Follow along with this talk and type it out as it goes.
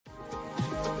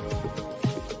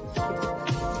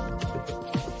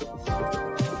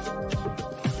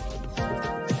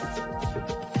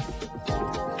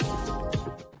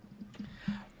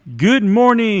Good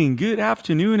morning, good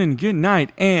afternoon, and good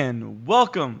night, and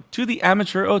welcome to the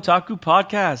Amateur Otaku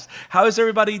Podcast. How is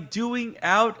everybody doing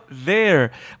out there?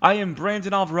 I am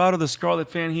Brandon Alvarado, the Scarlet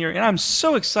Fan here, and I'm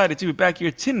so excited to be back here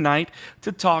tonight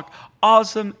to talk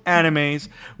awesome animes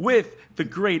with the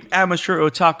great Amateur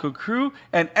Otaku crew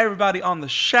and everybody on the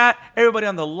chat, everybody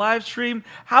on the live stream.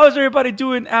 How is everybody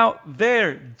doing out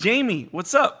there? Jamie,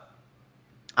 what's up?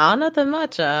 Oh, nothing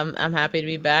much. I'm happy to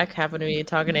be back. Happy to be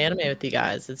talking anime with you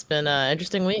guys. It's been an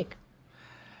interesting week.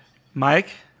 Mike?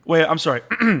 Wait, I'm sorry.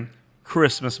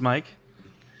 Christmas, Mike.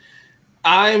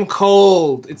 I'm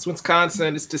cold. It's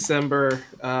Wisconsin. It's December.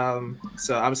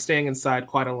 So I'm staying inside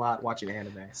quite a lot watching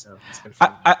anime. So it's been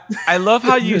fun. I love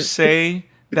how you say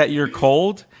that you're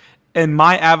cold, and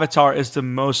my avatar is the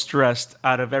most stressed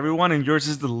out of everyone, and yours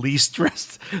is the least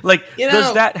stressed. Like,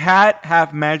 does that hat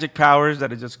have magic powers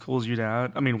that it just cools you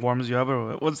down? I mean, warms you up,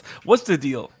 or what's the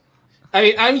deal? I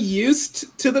mean, I'm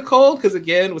used to the cold because,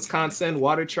 again, Wisconsin,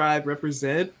 Water Tribe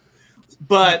represent.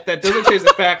 But that doesn't change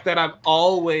the fact that I'm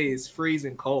always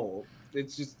freezing cold.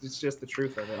 It's just the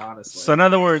truth of it, honestly. So, in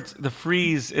other words, the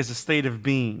freeze is a state of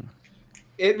being.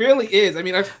 It really is. I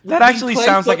mean, that actually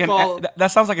sounds like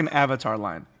an Avatar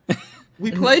line. We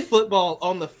play football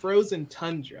on the frozen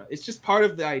tundra. It's just part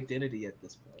of the identity at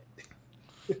this point.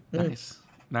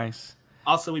 Nice.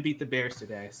 Also, we beat the Bears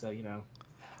today, so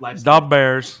life's the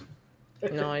Bears.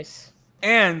 Nice.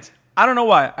 And I don't know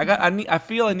why I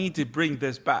feel I need to bring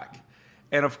this back,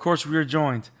 and of course we are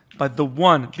joined by the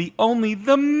one, the only,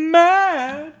 the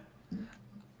man,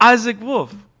 Isaac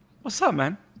Wolf. What's up,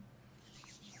 man?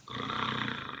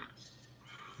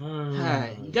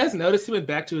 Hi. You guys notice he went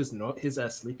back to his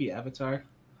sleepy avatar?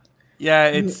 Yeah,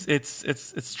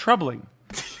 it's troubling.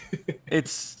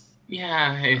 It's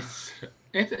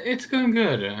going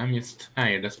good. I'm just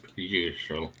tired as per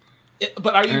usual.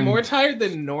 But are you more tired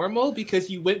than normal because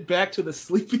you went back to the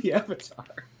sleepy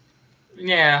avatar?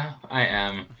 Yeah, I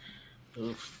am.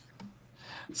 Oof.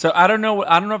 So I don't know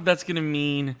if that's gonna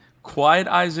mean quiet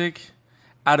Isaac,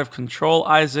 out of control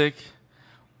Isaac,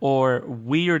 or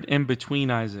weird in between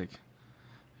Isaac.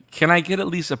 Can I get at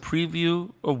least a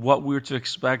preview of what we're to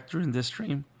expect during this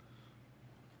stream?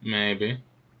 Maybe.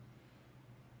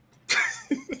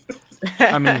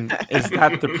 I mean, is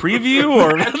that the preview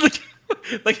or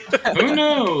like who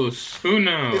knows?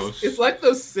 It's like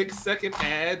those 6-second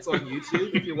ads on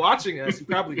YouTube. If you're watching us, you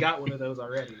probably got one of those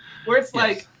already. Where it's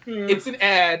like it's an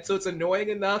ad, so it's annoying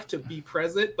enough to be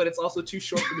present, but it's also too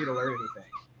short for me to learn anything.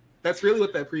 That's really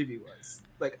what that preview was.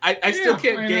 Like I still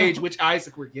can't gauge which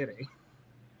Isaac we're getting.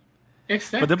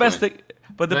 Exactly. But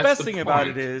the best thing about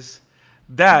it is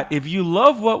that if you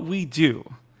love what we do,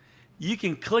 you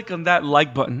can click on that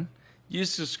like button, you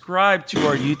subscribe to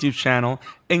our YouTube channel,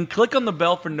 and click on the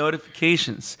bell for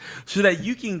notifications so that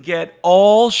you can get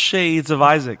all shades of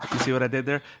Isaac. You see what I did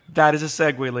there? That is a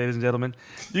segue, ladies and gentlemen.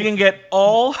 You can get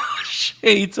all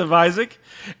shades of Isaac,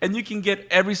 and you can get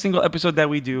every single episode that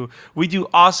we do. We do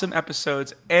awesome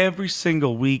episodes every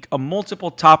single week on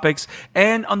multiple topics.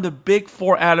 And on the big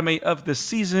 4 anime of the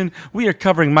season, we are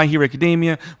covering My Hero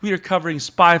Academia. We are covering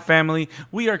Spy Family.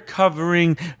 We are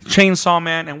covering Chainsaw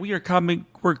Man. And we're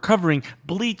covering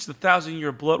Bleach, the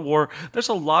 1,000-Year Blood War. There's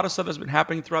a lot of stuff that's been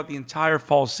happening throughout the entire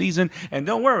fall season. And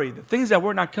don't worry, the things that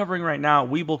we're not covering right now,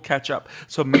 we will catch up.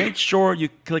 So make sure you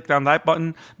click on that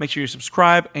button, make sure you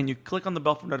subscribe, and you click on the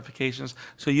bell for notifications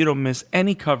so you don't miss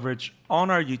any coverage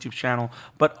on our YouTube channel.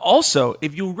 But also,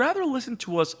 if you'd rather listen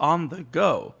to us on the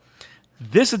go,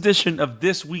 this edition of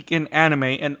This Week in Anime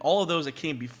and all of those that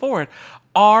came before it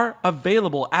are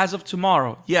available as of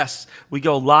tomorrow. Yes, we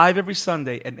go live every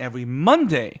Sunday, and every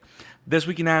Monday, This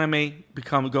Week in Anime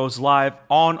goes live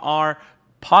on our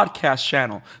podcast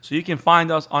channel. So you can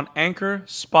find us on Anchor,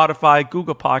 Spotify,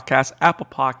 Google Podcasts, Apple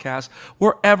Podcasts,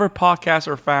 wherever podcasts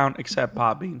are found, except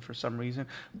Podbean for some reason.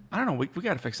 I don't know. We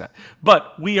got to fix that.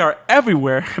 But we are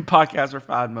everywhere podcasts are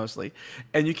found mostly.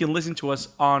 And you can listen to us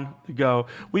on the go.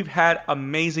 We've had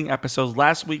amazing episodes.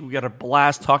 Last week, we got a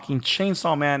blast talking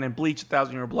Chainsaw Man and Bleach,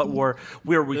 1,000-Year Blood War.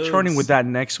 We are returning with that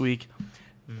next week.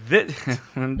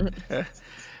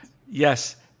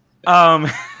 Yes.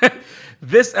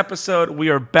 This episode, we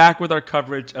are back with our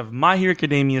coverage of My Hero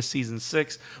Academia Season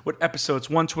 6 with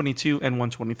episodes 122 and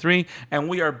 123. And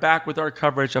we are back with our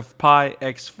coverage of Pi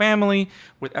X Family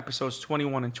with episodes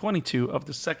 21 and 22 of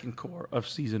the second core of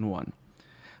Season 1.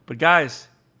 But guys,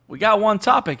 we got one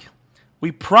topic.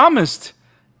 We promised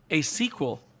a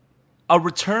sequel, a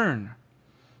return.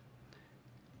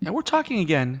 And we're talking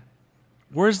again,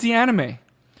 where's the anime?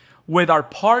 With our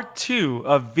part 2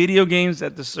 of Video Games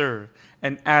that Deserve.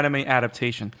 an anime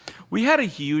adaptation. We had a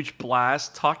huge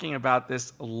blast talking about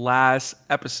this last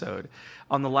episode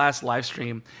on the last live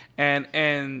stream,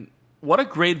 and what a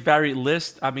great varied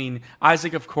list. I mean,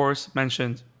 Isaac, of course,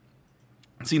 mentioned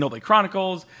Xenoblade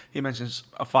Chronicles. He mentions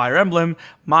a Fire Emblem.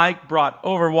 Mike brought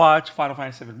Overwatch, Final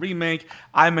Fantasy VII Remake.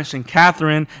 I mentioned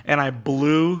Catherine, and I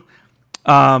blew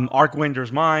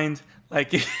Arkwinder's mind. Like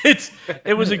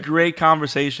it was a great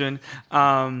conversation.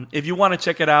 If you want to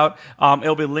check it out,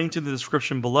 it'll be linked in the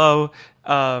description below.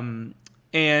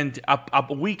 And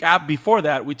a week before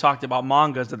that, we talked about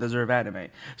mangas that deserve anime.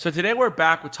 So today we're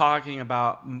back with talking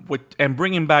about and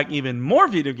bringing back even more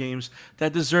video games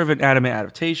that deserve an anime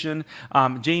adaptation.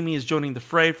 Jamie is joining the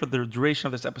fray for the duration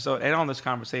of this episode and on this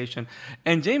conversation.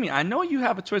 And Jamie, I know you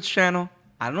have a Twitch channel.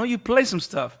 I know you play some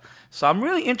stuff. So I'm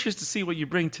really interested to see what you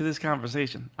bring to this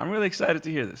conversation. I'm really excited to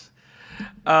hear this.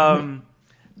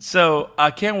 So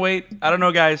I can't wait. I don't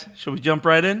know, guys. Should we jump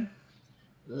right in?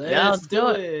 Let's do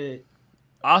it.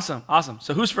 Awesome.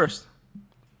 So who's first?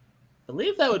 I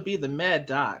believe that would be the Mad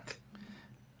Doc.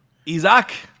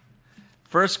 Isaac.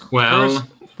 First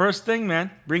thing,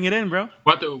 man. Bring it in, bro.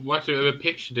 What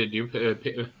picture did you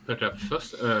put up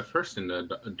first in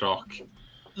the doc?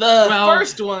 The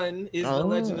first one is The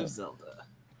Legend of Zelda.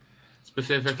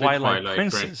 Specifically Twilight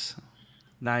Princess. Right?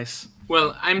 Nice.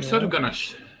 Well, I'm sort of gonna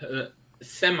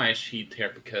semi-cheat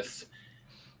here because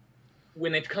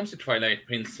when it comes to Twilight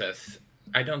Princess,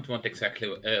 I don't want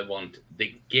want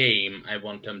the game. I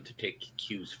want them to take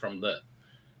cues from the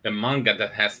manga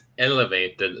that has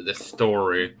elevated the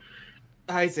story.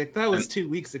 Isaac, that was 2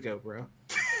 weeks ago, bro.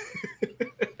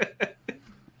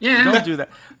 Yeah. Don't do that.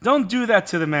 Don't do that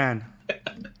to the man.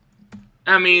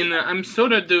 I mean, I'm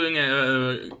sort of doing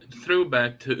a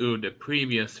throwback to the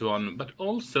previous one, but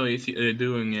also is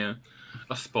doing a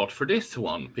spot for this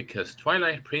one, because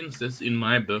Twilight Princess, in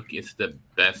my book, is the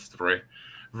best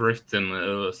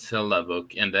written Zelda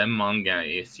book, and the manga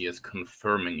is just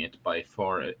confirming it by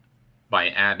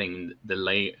adding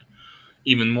the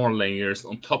even more layers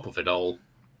on top of it all.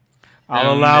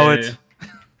 I'll allow it.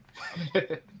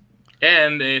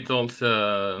 And it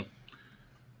also,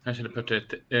 I should have put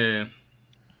it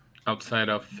outside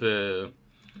of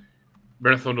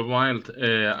Breath of the Wild.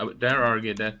 They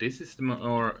argue that this is the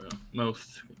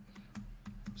most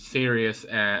serious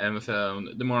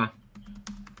the more.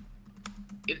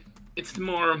 It's the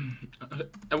more,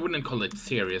 I wouldn't call it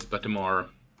serious, but the more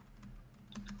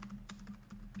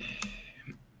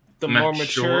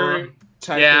mature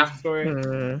type of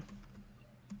story.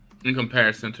 In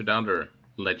comparison to the other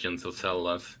Legends of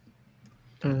Zeldas.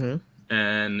 Mm-hmm.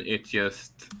 And it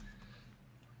just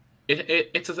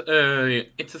it's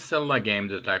a Zelda game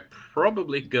that I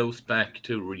probably goes back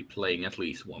to replaying at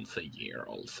least once a year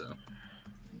also.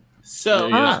 So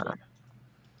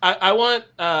I want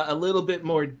a little bit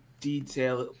more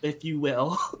detail, if you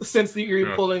will, since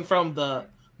you're pulling from the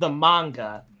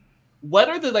manga. What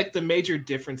are the major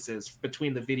differences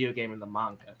between the video game and the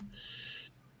manga?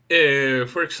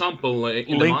 For example,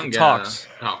 in Link the manga,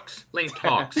 Link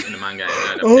talks in the manga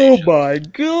adaptation. Oh my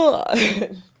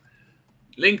god!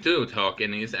 Link do talk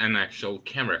and is an actual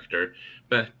character,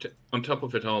 but on top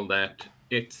of it all, that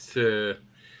it's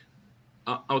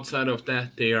outside of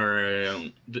that, they are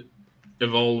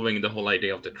evolving the whole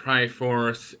idea of the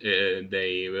Triforce.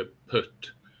 They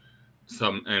put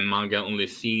some manga-only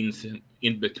scenes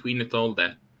in between it all,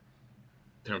 that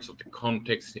in terms of the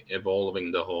context,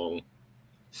 evolving the whole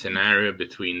scenario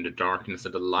between the darkness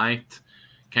and the light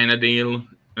kind of deal.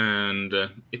 And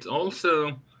it's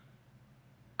also,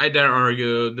 I dare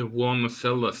argue, the one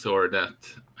Zelda sword that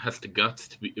has the guts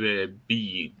to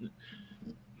be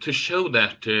to show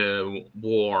that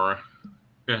war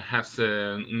has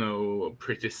no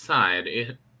pretty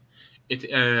side.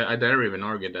 I dare even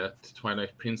argue that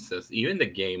Twilight Princess, even the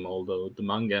game, although the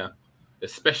manga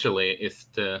especially, it's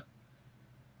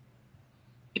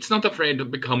not afraid to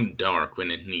become dark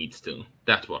when it needs to.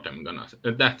 That's what I'm gonna say.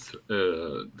 That's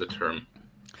the term.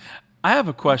 I have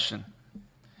a question.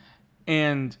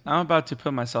 And I'm about to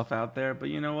put myself out there, but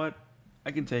you know what?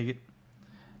 I can take it.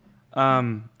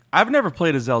 I've never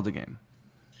played a Zelda game.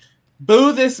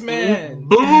 Boo this man!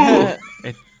 Boo!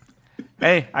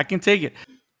 Hey, I can take it.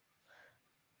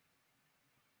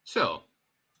 So.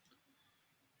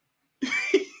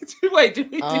 Wait,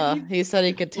 he said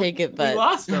he could take it, but we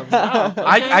lost him. Wow. Okay.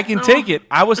 I can take it.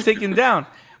 I was taken down.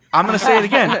 I'm going to say it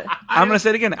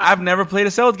again. I've never played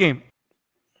a Zelda game.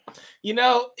 You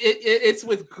know, it's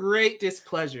with great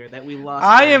displeasure that we lost.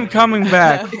 I am coming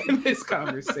back in this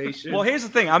conversation. Well, here's the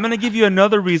thing. I'm going to give you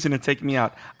another reason to take me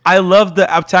out. I love the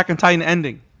Attack on Titan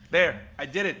ending. There. I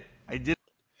did it.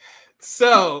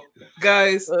 So,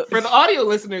 guys, for the audio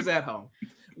listeners at home,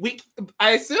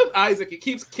 I assume Isaac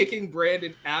keeps kicking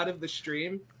Brandon out of the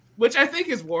stream, which I think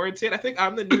is warranted. I think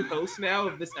I'm the new host now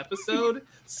of this episode.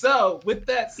 So, with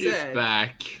that said, He's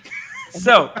back.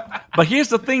 So, but here's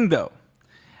the thing, though.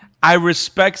 I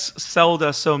respect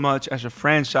Zelda so much as a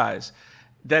franchise.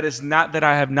 That is not that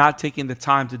I have not taken the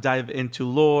time to dive into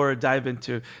lore, dive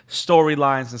into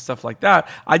storylines and stuff like that.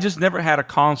 I just never had a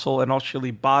console and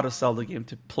actually bought a Zelda game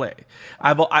to play.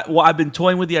 I've been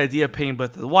toying with the idea of playing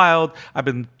Breath of the Wild. I've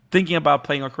been thinking about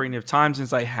playing Ocarina of Time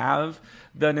since I have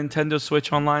the Nintendo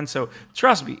Switch Online. So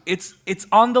trust me, it's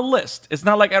on the list. It's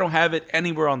not like I don't have it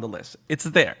anywhere on the list. It's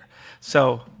there.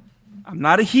 So I'm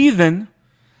not a heathen,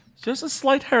 just a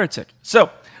slight heretic. So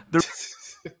the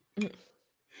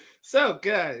So,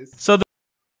 guys. So the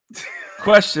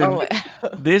question,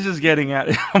 this is getting at,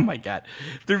 oh my God.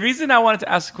 The reason I wanted to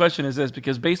ask the question is this,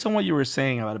 because based on what you were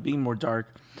saying about it being more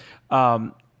dark,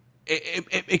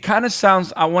 it kind of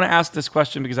sounds, I want to ask this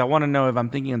question because I want to know if I'm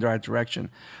thinking in the right direction.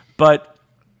 But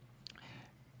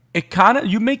it kind of,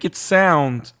 you make it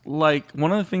sound like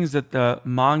one of the things that the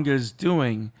manga is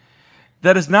doing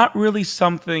that is not really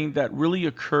something that really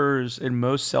occurs in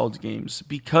most Zelda games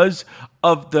because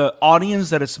of the audience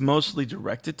that it's mostly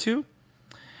directed to.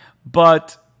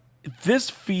 But this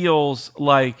feels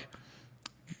like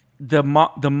the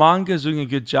manga is doing a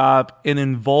good job in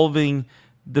involving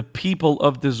the people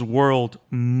of this world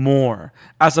more,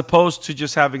 as opposed to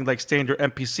just having like standard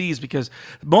NPCs. Because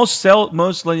most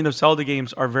Legend of Zelda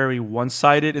games are very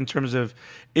one-sided in terms of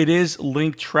it is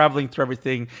Link traveling through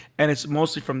everything, and it's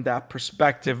mostly from that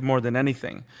perspective more than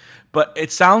anything. But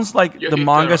it sounds like the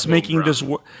manga's making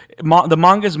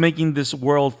this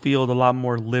world feel a lot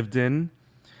more lived in.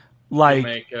 Like you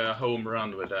make a home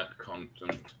run with that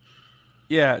content.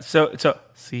 Yeah, so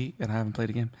see, and I haven't played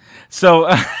a game. So,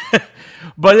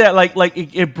 but yeah, like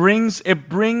it brings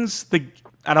the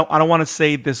I don't want to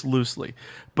say this loosely,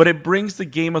 but it brings the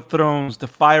Game of Thrones, the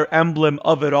Fire Emblem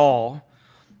of it all,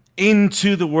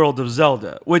 into the world of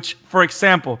Zelda. Which, for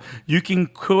example, you can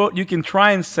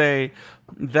try and say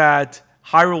that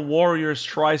Hyrule Warriors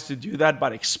tries to do that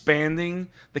by expanding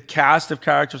the cast of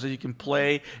characters that you can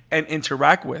play and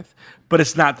interact with, but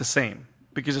it's not the same.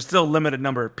 Because it's still a limited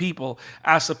number of people,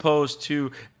 as opposed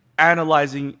to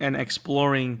analyzing and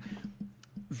exploring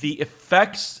the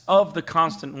effects of the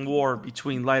constant war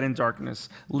between light and darkness,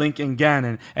 Link and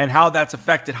Ganon, and how that's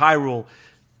affected Hyrule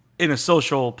in a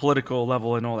social, political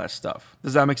level and all that stuff.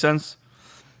 Does that make sense?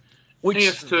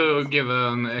 Just to give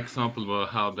an example of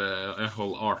how the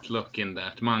whole art look in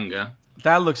that manga.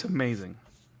 That looks amazing.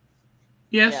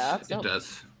 Yes, it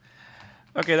does.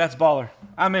 Okay, that's baller.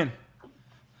 I'm in.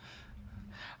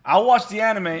 I'll watch the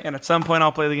anime, and at some point,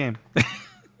 I'll play the game.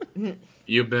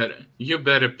 You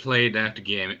better play that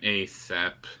game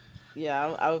ASAP.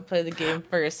 Yeah, I would play the game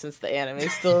first since the anime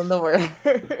is still in the world.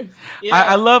 Yeah.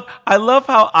 I love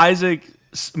how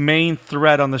Isaac's main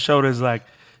thread on the show is like,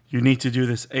 you need to do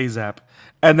this ASAP,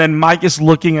 and then Mike is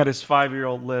looking at his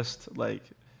 5-year-old list like,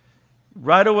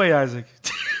 right away, Isaac.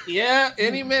 Yeah,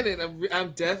 any minute.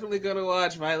 I'm definitely gonna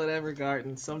watch Violet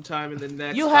Evergarden sometime in the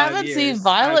next. You haven't seen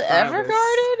Violet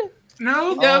Evergarden?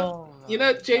 No. You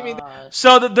know, Jamie.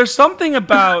 So there's something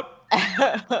about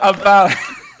I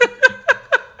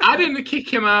didn't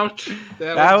kick him out.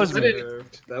 That was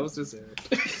deserved. That was deserved.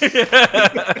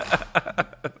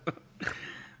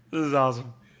 This is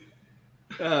awesome.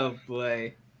 Oh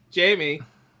boy, Jamie.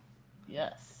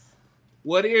 Yes.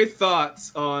 What are your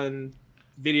thoughts on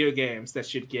video games that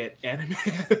should get anime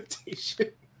adaptations?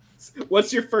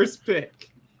 What's your first pick?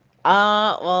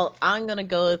 Well, I'm gonna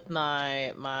go with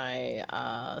my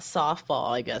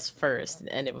softball, I guess, first, and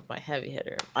end it with my heavy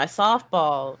hitter. My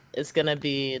softball is gonna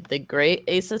be the Great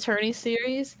Ace Attorney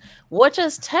series, which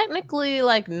is technically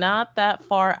like not that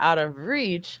far out of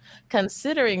reach,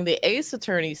 considering the Ace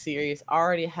Attorney series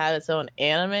already had its own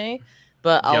anime.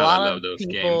 But a lot of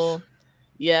people, games.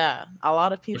 Yeah, a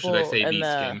lot of people or should I say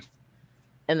games?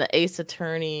 In the Ace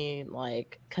Attorney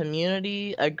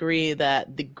community agree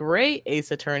that the Great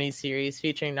Ace Attorney series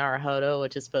featuring Naruhodo,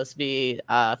 which is supposed to be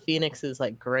Phoenix's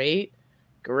great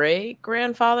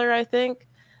grandfather, I think.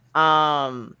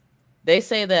 They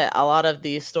say that a lot of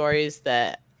these stories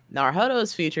that Naruhodo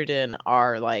is featured in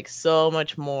are have so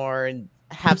much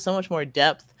more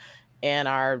depth and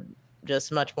are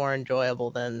just much more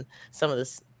enjoyable than some of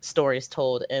the stories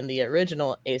told in the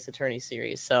original Ace Attorney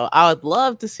series. So I would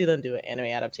love to see them do an anime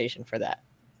adaptation for that.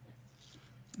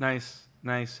 Nice.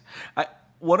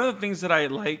 One of the things that I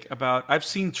like about, I've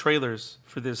seen trailers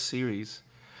for this series.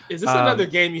 Is this another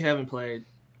game you haven't played?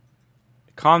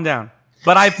 Calm down.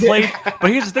 But I played.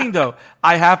 But here's the thing, though.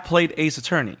 I have played Ace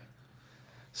Attorney,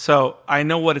 so I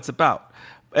know what it's about.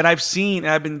 And I've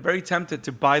been very tempted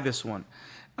to buy this one.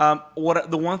 The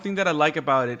one thing that I like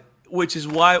about it, which is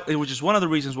one of the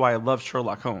reasons why I love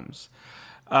Sherlock Holmes,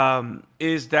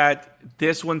 is that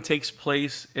this one takes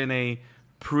place in a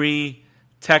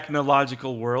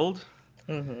pre-technological world.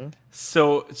 Mm-hmm.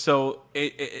 So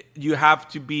you have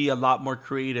to be a lot more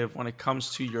creative when it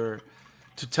comes to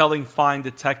telling fine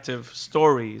detective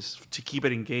stories to keep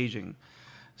it engaging.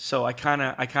 So I kind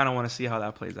of want to see how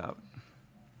that plays out.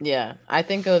 Yeah, I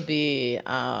think it would be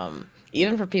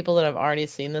even for people that have already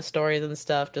seen the stories and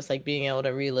stuff, just like being able to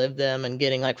relive them and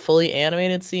getting like fully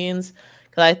animated scenes.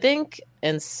 Because I think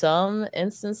in some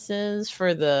instances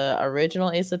for the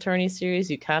original Ace Attorney series,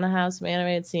 you kind of have some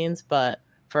animated scenes, but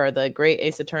for the Great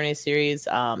Ace Attorney series,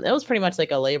 it was pretty much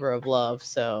like a labor of love.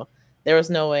 So there was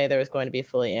no way there was going to be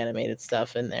fully animated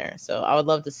stuff in there. So I would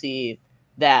love to see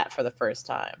that for the first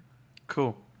time.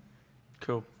 Cool.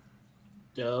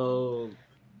 Dope.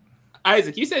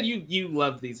 Isaac, you said you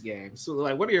love these games. So,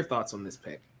 like, what are your thoughts on this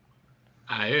pick?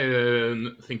 I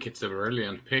think it's a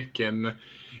brilliant pick, and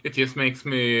it just makes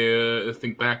me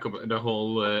think back about the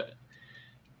whole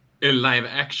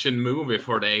live-action movie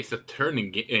for the Ace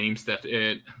Attorney games that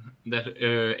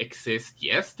exist.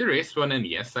 Yes, there is one, and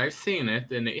yes, I've seen it,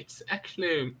 and it's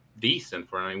actually decent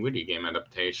for a video game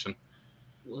adaptation.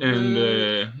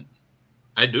 And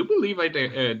I do believe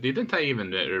didn't I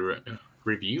even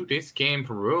review this game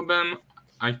for Ruben?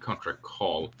 I can't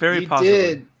recall. Very you possibly.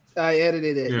 Did. I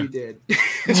edited it. Yeah. You did.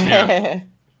 Yeah.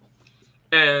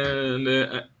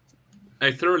 And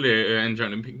I thoroughly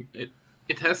enjoyed it.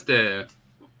 It has the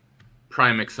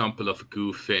prime example of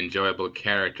goofy, enjoyable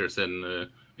characters and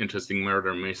interesting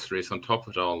murder mysteries on top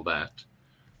of all that.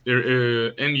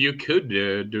 And you could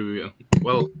do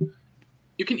well.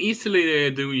 You can easily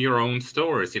do your own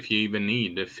stories if you even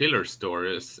need filler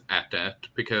stories at that,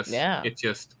 because it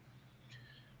just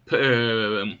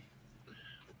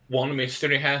one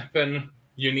mystery happen.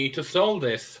 You need to solve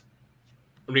this.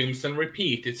 Rinse and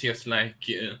repeat. It's just like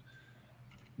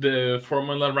the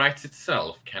formula writes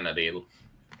itself kind of deal.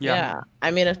 Yeah.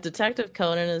 I mean, if Detective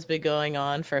Conan has been going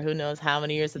on for who knows how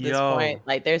many years at this point,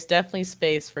 like there's definitely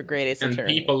space for Great Ace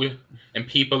Attorney.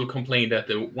 People complain that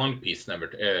the One Piece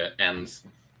never ends.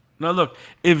 No, look,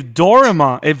 if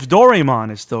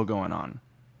Doraemon is still going on,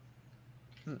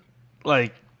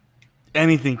 like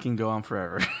anything can go on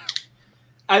forever.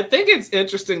 I think it's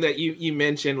interesting that you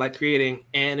mentioned like creating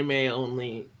anime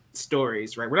only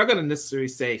stories, right? We're not going to necessarily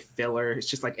say filler. It's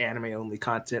just like anime only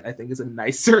content. I think is a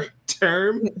nicer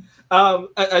term.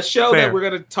 A show that we're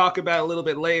going to talk about a little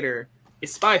bit later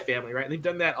is Spy Family, right? They've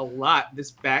done that a lot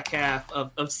this back half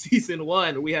of season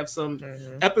 1. We have some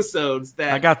episodes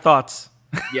that I got thoughts.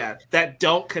 Yeah, that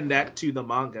don't connect to the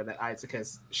manga that Isaac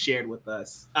has shared with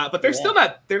us. But they're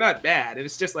they're not bad. And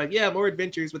it's just like, more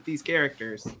adventures with these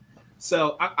characters.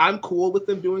 So I'm cool with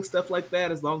them doing stuff like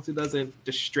that as long as it doesn't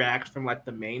distract from like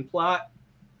the main plot.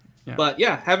 Yeah. But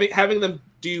having them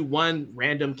do one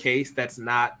random case that's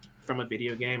not from a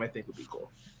video game, I think would be cool.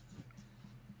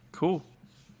 Cool.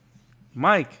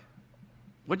 Mike,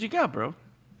 what you got, bro?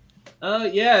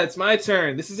 It's my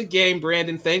turn. This is a game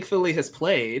Brandon thankfully has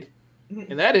played,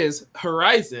 and that is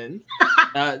Horizon,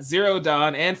 Zero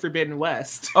Dawn, and Forbidden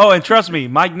West. Oh, and trust me,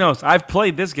 Mike knows. I've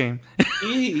played this game.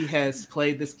 He has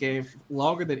played this game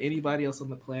longer than anybody else on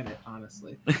the planet,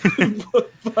 honestly.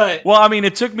 But well, I mean,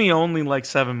 it took me only like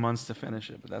 7 months to finish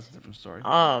it, but that's a different story.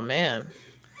 Oh man,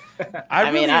 I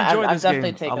really enjoyed this game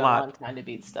definitely taken a lot. long time to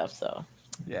beat stuff, so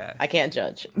yeah, I can't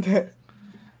judge.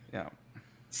 Yeah.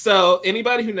 So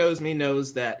anybody who knows me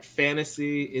knows that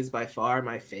fantasy is by far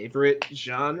my favorite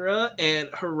genre, and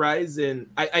Horizon,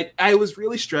 I was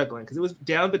really struggling because it was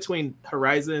down between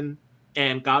Horizon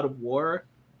and God of War,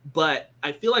 but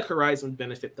I feel like Horizon would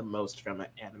benefit the most from an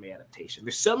anime adaptation.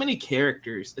 There's so many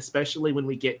characters, especially when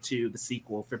we get to the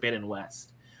sequel, Forbidden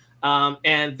West,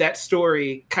 and that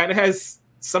story kind of has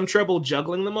some trouble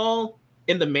juggling them all.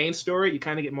 In the main story, you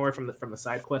kind of get more from the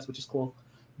side quest, which is cool.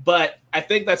 But I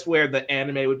think that's where the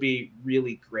anime would be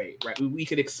really great, right? We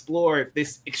could explore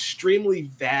this extremely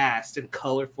vast and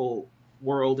colorful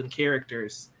world and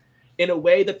characters in a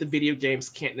way that the video games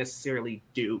can't necessarily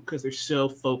do because they're so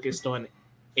focused on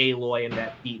Aloy and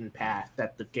that beaten path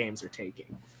that the games are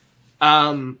taking.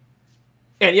 And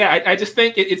yeah, I just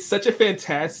think it's such a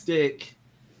fantastic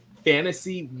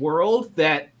fantasy world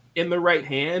that in the right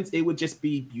hands, it would just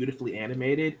be beautifully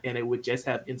animated, and it would just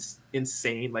have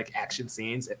insane like action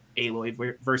scenes at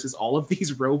Aloy versus all of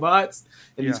these robots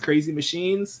and these crazy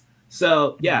machines.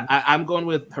 So yeah, I'm going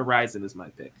with Horizon as my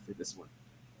pick for this one.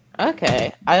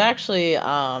 Okay, I actually,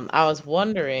 I was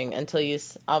wondering until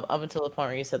up until the point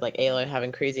where you said like Aloy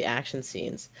having crazy action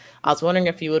scenes. I was wondering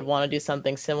if you would want to do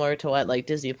something similar to what like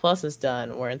Disney Plus has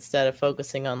done, where instead of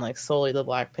focusing on like solely the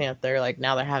Black Panther, like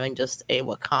now they're having just a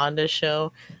Wakanda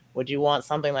show. Would you want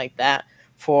something like that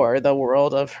for the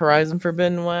world of Horizon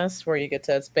Forbidden West, where you get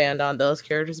to expand on those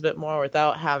characters a bit more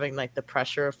without having like the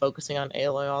pressure of focusing on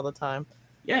Aloy all the time?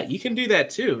 Yeah, you can do that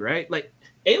too, right? Like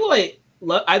Aloy,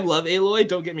 I love Aloy.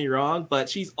 Don't get me wrong, but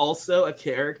she's also a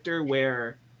character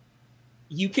where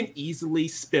you can easily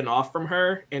spin off from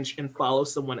her and follow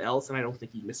someone else, and I don't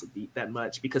think you miss a beat that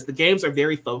much because the games are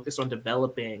very focused on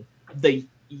developing the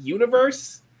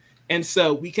universe, and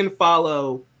so we can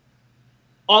follow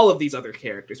all of these other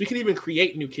characters. We can even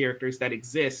create new characters that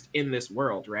exist in this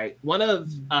world, right? One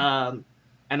of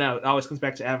I know it always comes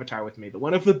back to Avatar with me, but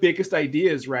one of the biggest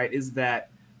ideas, right, is that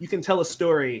you can tell a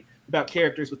story about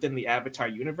characters within the Avatar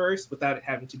universe without it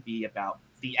having to be about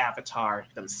the Avatar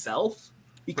themselves,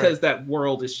 because that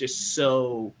world is just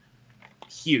so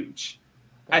huge.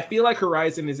 I feel like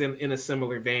Horizon is in a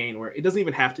similar vein where it doesn't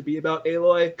even have to be about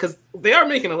Aloy because they are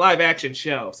making a live action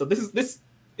show, so this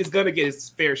is going to get its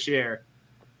fair share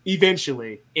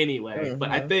eventually anyway. Mm-hmm. But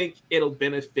I think it'll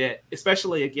benefit,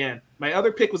 especially again. My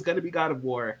other pick was going to be God of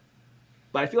War,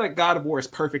 but I feel like God of War is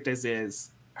perfect as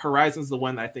is. Horizon's the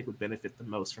one that I think would benefit the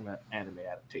most from an anime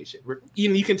adaptation.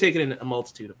 You can take it in a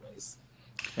multitude of ways.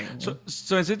 So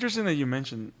it's interesting that you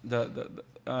mentioned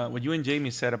what you and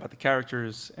Jamie said about the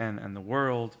characters and the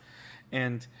world,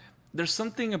 and there's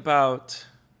something about.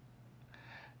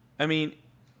 I mean,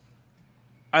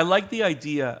 I like the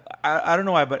idea. I don't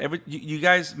know why, but you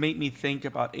guys made me think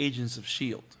about Agents of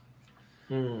Shield,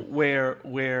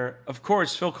 where of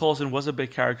course Phil Coulson was a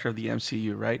big character of the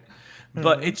MCU, right?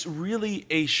 But it's really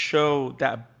a show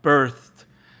that birthed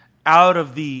out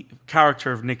of the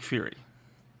character of Nick Fury.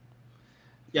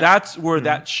 Yeah. That's where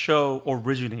that show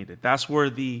originated. That's where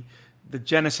the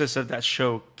genesis of that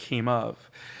show came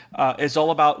of. It's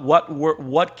all about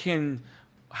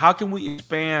how can we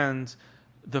expand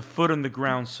the foot on the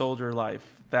ground soldier life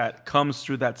that comes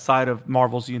through that side of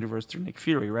Marvel's universe through Nick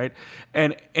Fury, right?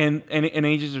 And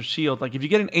Agents of Shield, like if you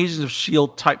get an Agents of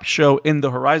Shield type show in the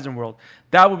Horizon world,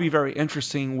 that would be very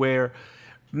interesting. Where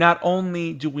not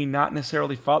only do we not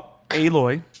necessarily follow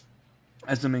Aloy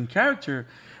as the main character,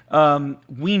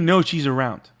 we know she's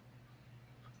around.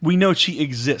 We know she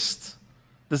exists.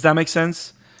 Does that make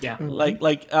sense? Yeah.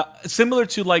 Like similar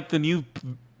to like the new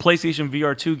PlayStation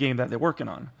VR 2 game that they're working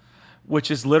on, which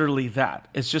is literally that.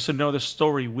 It's just another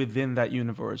story within that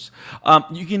universe.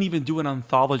 You can even do an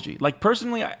anthology. Like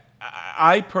personally,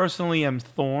 I personally am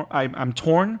I'm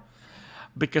torn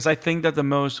because I think that the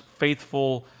most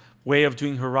faithful way of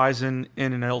doing Horizon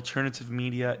in an alternative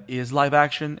media is live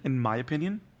action, in my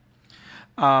opinion.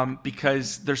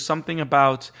 Because there's something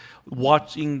about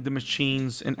watching the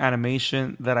machines in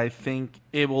animation that I think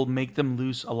it will make them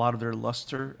lose a lot of their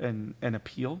luster and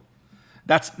appeal.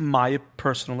 That's my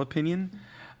personal opinion.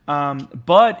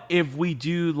 But if we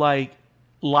do like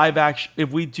live action,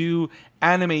 if we do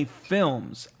anime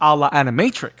films a la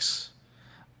Animatrix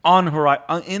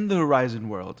in the Horizon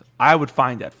world, I would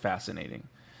find that fascinating.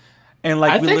 And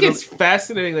like I think it's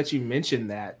fascinating that you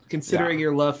mentioned that, considering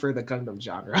your love for the Gundam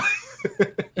genre.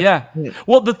 Yeah.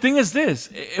 Well, the thing is this,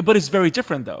 but it's very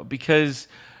different though, because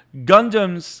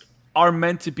Gundams are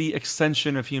meant to be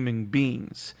extension of human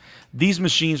beings. These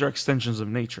machines are extensions of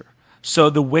nature.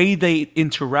 So the way they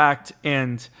interact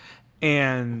and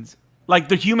like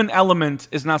the human element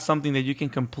is not something that you can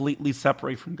completely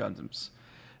separate from Gundams.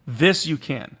 This you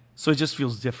can. So it just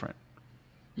feels different.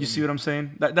 You see what I'm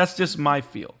saying? That's just my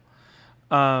feel.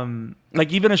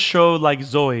 Like even a show like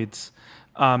Zoids,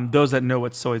 those that know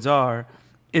what Zoids are,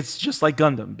 it's just like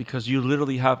Gundam because you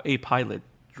literally have a pilot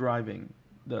driving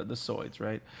the Zoids,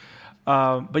 right?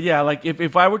 But yeah, like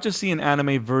if I were to see an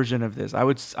anime version of this, I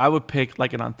would pick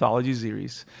like an anthology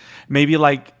series. Maybe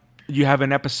like you have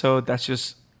an episode that's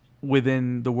just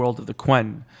within the world of the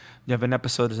Quen. You have an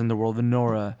episode that's in the world of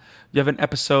Nora. You have an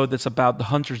episode that's about the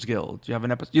Hunters Guild. You have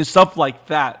an episode, stuff like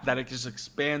that is just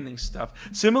expanding stuff,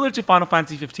 similar to Final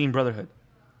Fantasy 15 Brotherhood.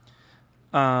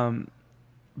 But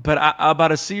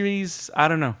about a series, I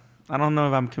don't know. I don't know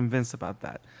if I'm convinced about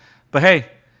that. But hey,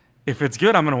 if it's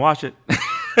good, I'm gonna watch it.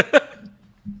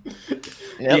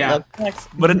 Yeah.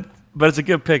 But it's a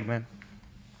good pick, man.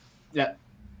 Yeah.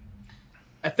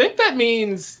 I think that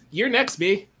means you're next,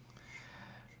 B.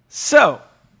 So,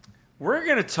 we're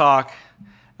going to talk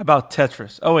about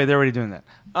Tetris. Oh, wait, they're already doing that.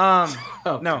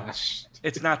 No, gosh.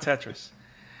 It's not Tetris.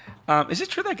 Is it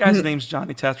true that guy's name's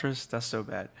Johnny Tetris? That's so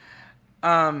bad.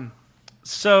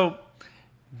 So,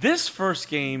 This first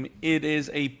game, it is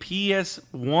a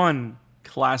PS1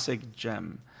 classic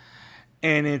gem.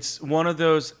 And it's one of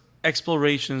those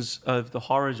explorations of the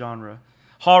horror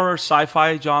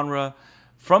sci-fi genre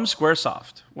from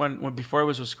SquareSoft when before it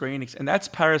was with Square Enix, and that's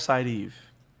Parasite Eve.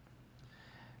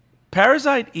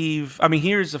 Parasite Eve. I mean,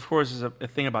 here's of course is a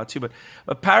thing about it too,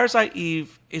 but Parasite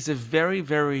Eve is a very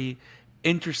very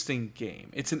interesting game.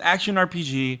 It's an action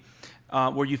RPG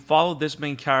where you follow this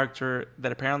main character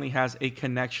that apparently has a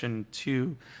connection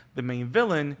to the main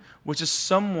villain, which is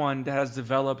someone that has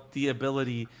developed the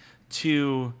ability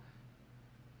to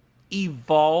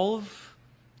evolve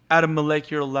at a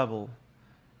molecular level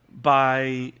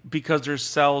because their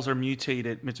cells are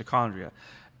mutated mitochondria.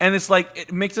 And it's like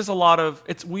it mixes a lot of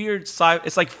it's weird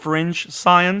it's like fringe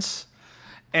science,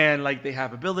 and like they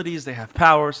have abilities, they have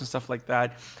powers and stuff like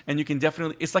that, and you can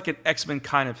definitely it's like an X-Men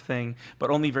kind of thing, but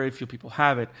only very few people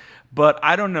have it. But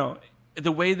I don't know,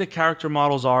 the way the character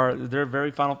models are, they're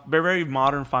very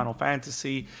modern Final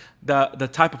Fantasy. The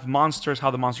type of monsters,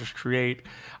 how the monsters create,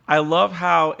 I love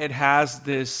how it has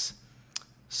this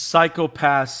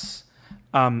psychopath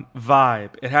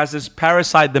vibe. It has this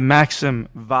Parasite the Maxim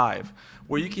vibe,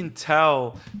 where you can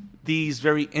tell these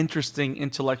very interesting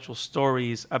intellectual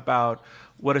stories about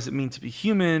what does it mean to be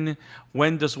human,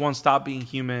 when does one stop being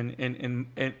human,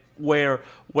 and where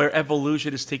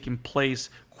evolution is taking place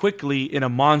quickly in a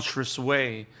monstrous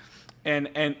way, and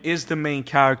is the main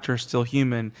character still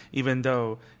human even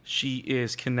though she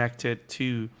is connected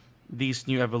to these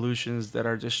new evolutions that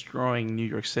are destroying New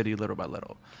York City little by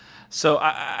little. So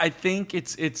I think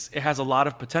it has a lot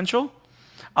of potential.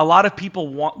 A lot of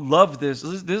people love this.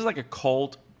 This is like a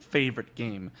cult favorite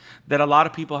game that a lot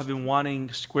of people have been wanting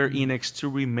Square Enix to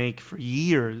remake for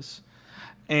years,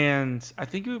 and I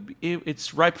think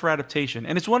it's ripe for adaptation.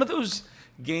 And it's one of those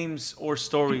games or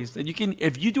stories that you can,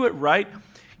 if you do it right,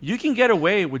 you can get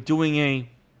away with doing a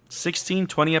 16,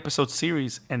 20 episode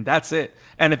series, and that's it.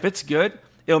 And if it's good,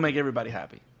 it'll make everybody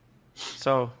happy.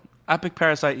 So I pick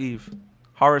Parasite Eve,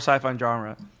 horror sci-fi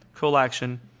genre, cool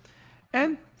action,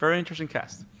 and very interesting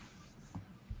cast.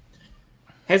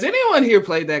 Has anyone here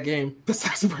played that game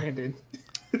besides Brandon?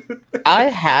 I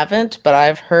haven't, but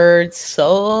I've heard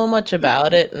so much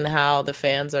about it and how the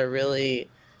fans are really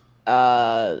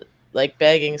like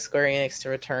begging Square Enix to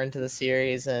return to the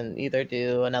series and either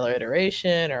do another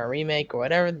iteration or a remake or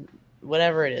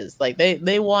whatever it is. Like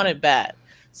they want it bad.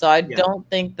 So I don't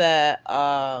think that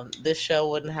this show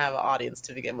wouldn't have an audience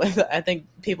to begin with. I think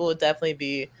people would definitely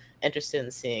be interested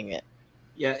in seeing it.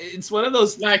 Yeah, it's one of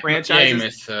those like franchises.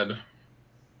 Jamie said.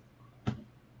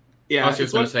 Yeah, I was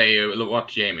just going to say what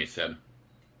Jamie said.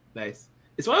 Nice.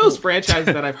 It's one of those franchises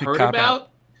that I've heard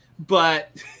about, but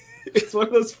it's one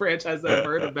of those franchises that I've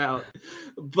heard about,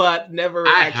 but never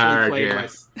actually played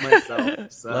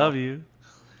myself. So. Love you.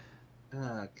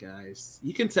 Guys,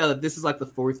 you can tell that this is like the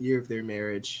 4th year of their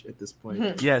marriage at this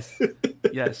point. Yes,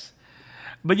 yes.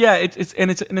 But yeah,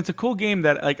 it's a cool game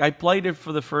that like I played it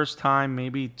for the first time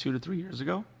maybe 2 to 3 years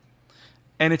ago,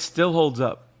 and it still holds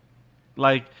up.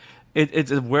 Like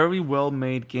it's a very well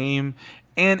made game,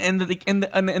 and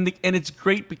it's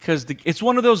great because it's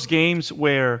one of those games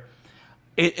where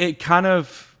it kind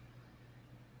of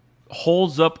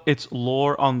holds up its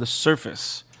lore on the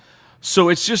surface, so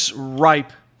it's just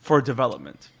ripe for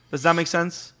development. Does that make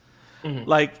sense? Mm-hmm.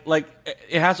 Like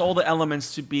it has all the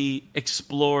elements to be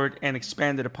explored and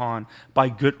expanded upon by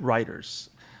good writers.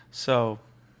 So,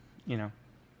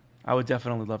 I would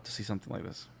definitely love to see something like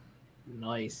this.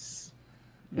 Nice.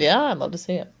 Yeah, I'd love to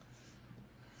see it.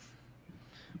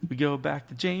 We go back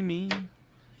to Jamie.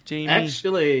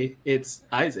 Actually, it's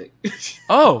Isaac.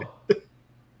 Oh,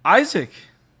 Isaac.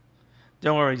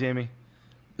 Don't worry, Jamie.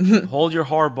 Hold your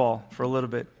hardball for a little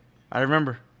bit. I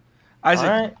remember. Isaac,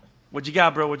 all right. What you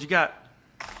got, bro? What you got?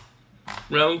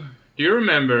 Well, do you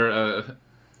remember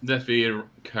that we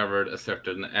covered a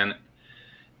certain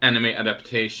anime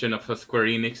adaptation of a Square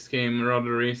Enix game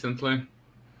rather recently?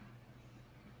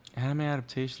 Anime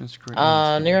adaptation of Square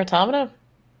Enix. Nier Automata?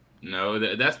 No,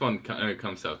 that one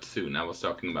comes out soon. I was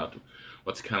talking about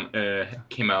what's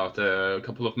came out a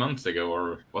couple of months ago,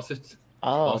 or was it?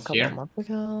 Oh, a couple of months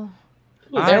ago.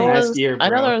 I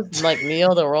know there was like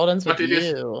Neo the World Ends With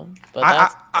You, but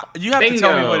that's you have to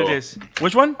tell me what it is.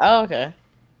 Which one? Oh, okay.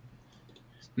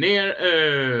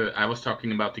 Nier. I was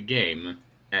talking about the game,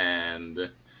 and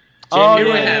Jamie we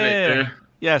have it.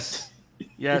 Yes,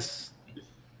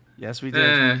 we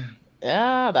did.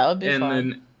 Yeah, that would be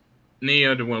fun.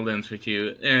 Neo the World Ends With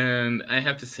You, and I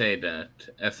have to say that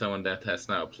as someone that has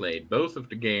now played both of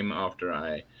the game after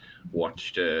I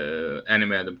watched the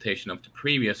anime adaptation of the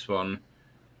previous one,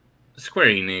 Square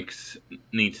Enix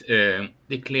needs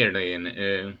they clearly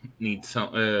need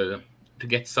some to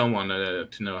get someone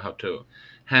to know how to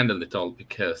handle it all,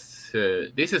 because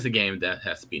this is a game that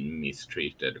has been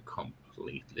mistreated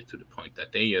completely to the point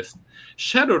that they just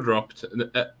shadow dropped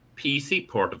the PC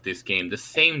port of this game the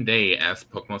same day as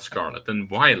Pokemon Scarlet and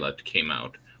Violet came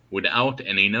out without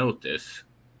any notice.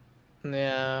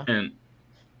 Yeah.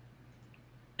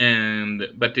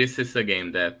 But this is a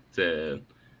game that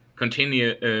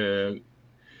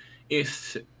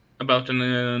is about an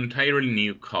entirely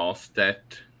new cast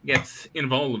that gets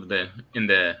involved in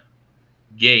the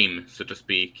game, so to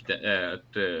speak. The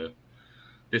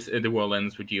world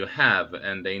ends with you have,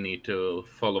 and they need to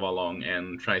follow along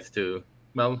and tries to,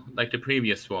 well, like the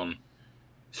previous one,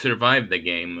 survive the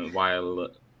game while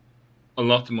a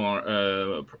lot more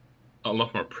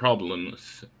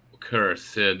problems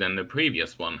occurs than the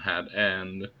previous one had.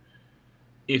 And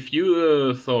if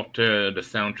you thought the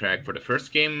soundtrack for the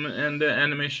first game and the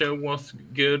anime show was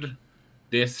good,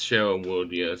 this show would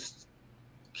just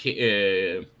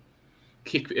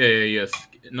just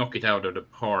knock it out of the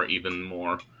par even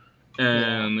more.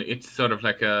 And it's sort of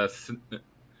like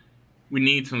we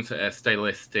need some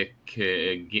stylistic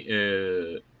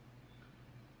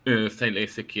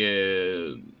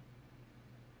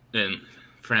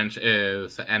French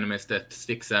animes that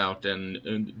sticks out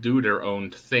and do their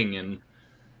own thing and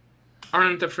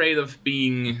aren't afraid of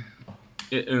being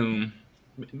what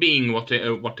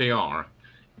they are.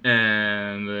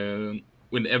 And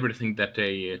with everything that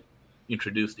they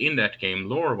introduced in that game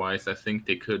lore-wise, I think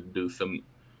they could do some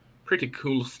pretty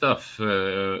cool stuff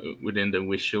within the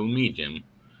visual medium.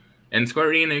 And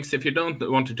Square Enix, if you don't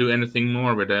want to do anything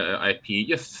more with the IP,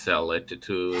 just sell it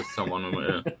to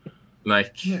someone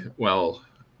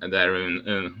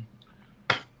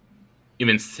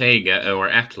even Sega or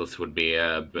Atlas would be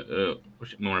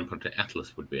more important.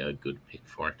 Atlas would be a good pick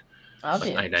for it.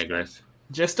 I digress.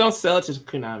 Just don't sell it to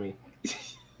Konami.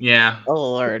 Yeah. Oh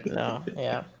Lord, no.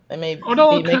 Yeah, they may be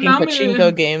Although making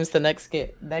pachinko games the next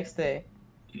day.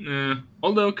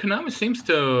 Although Konami seems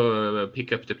to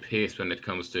pick up the pace when it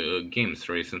comes to games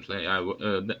recently,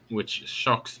 which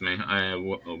shocks me. I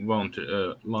won't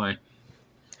lie.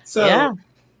 So, yeah.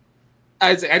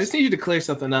 Isaac, I just need you to clear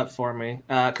something up for me,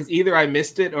 because either I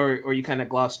missed it or you kind of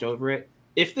glossed over it.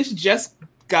 If this just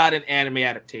got an anime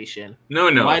adaptation, no,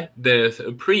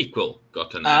 the prequel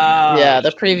got an anime. Yeah,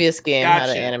 the previous game had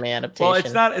an anime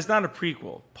adaptation. Well, it's not a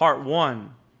prequel. Part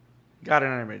 1 got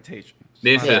an anime adaptation.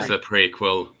 This is a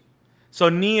prequel. So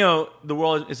Neo, the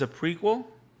world is a prequel?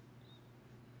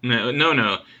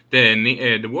 No.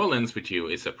 The World Ends With You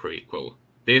is a prequel.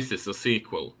 This is a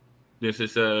sequel. This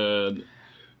is a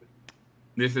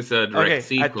direct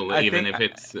sequel, if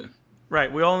it's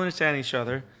right. We all understand each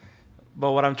other,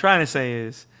 but what I'm trying to say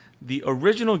is the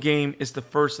original game is the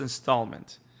first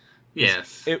installment.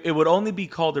 Yes, it would only be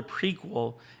called a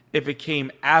prequel if it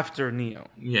came after Neo.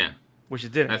 Yeah, which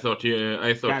it didn't. I thought you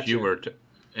were.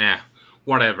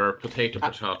 Whatever. Potato,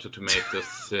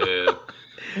 tomatoes. Okay.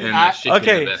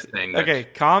 Okay.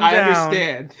 Calm down. I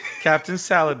understand, Captain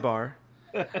Salad Bar.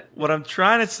 What I'm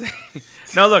trying to say.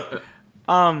 No, look.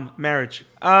 Marriage.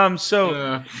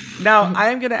 So now I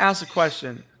am going to ask a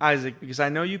question, Isaac, because I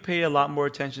know you pay a lot more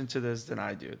attention to this than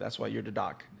I do. That's why you're the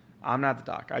doc. I'm not the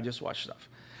doc. I just watch stuff.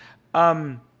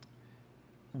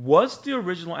 Was the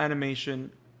original animation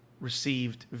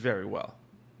received very well?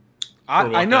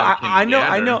 I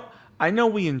know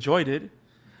we enjoyed it,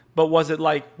 but was it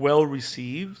like well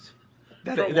received?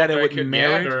 That it would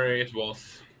merit? It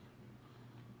was.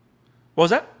 What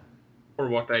was that? For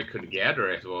what I could gather,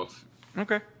 it was.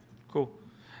 Okay, cool.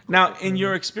 Now, in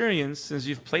your experience, since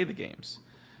you've played the games,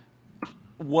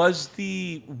 was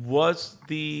the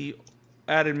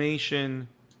animation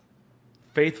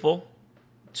faithful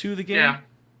to the game? Yeah.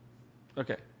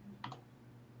 Okay.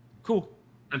 Cool.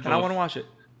 And I want to watch it.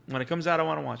 When it comes out, I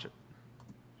want to watch it.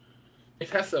 It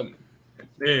has some.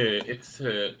 It's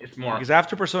more. Because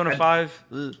after Persona 5,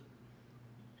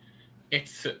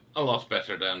 it's a lot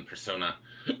better than Persona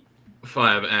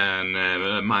 5,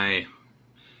 and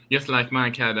just like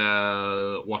Mike had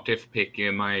a what if pick,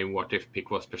 my what if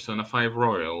pick was Persona 5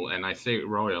 Royal, and I say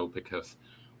Royal because,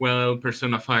 well,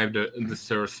 Persona 5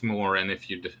 deserves more, and if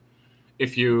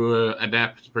you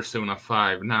adapt Persona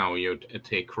 5 now, you'd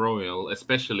take Royal,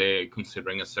 especially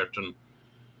considering a certain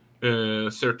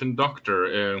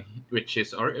doctor, which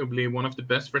is arguably one of the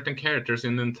best written characters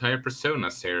in the entire Persona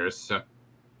series.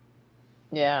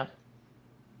 Yeah.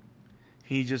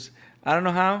 He just, I don't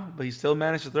know how, but he still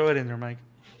managed to throw it in there, Mike.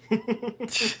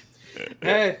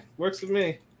 Hey, works with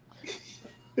me.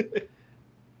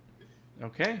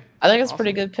 Okay. I think it's a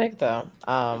pretty Awesome. good pick though.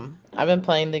 I've been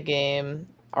playing the game,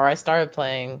 or I started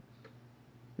playing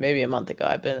maybe a month ago.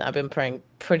 I've been playing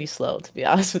pretty slow, to be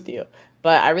honest with you.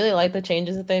 But I really like the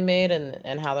changes that they made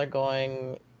and how they're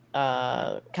going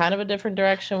kind of a different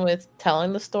direction with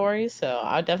telling the story. So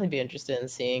I'd definitely be interested in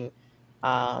seeing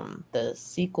the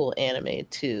sequel anime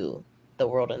to The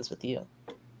World Ends With You.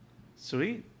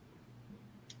 Sweet.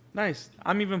 Nice.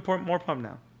 I'm even more pumped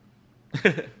now.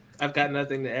 I've got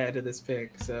nothing to add to this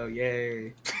pick, so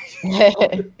yay.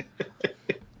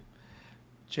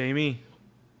 Jamie,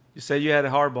 you said you had a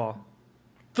hardball.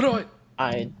 Throw it.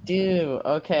 I do.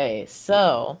 Okay,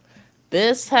 so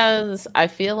this has, I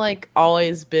feel like,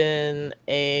 always been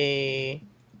I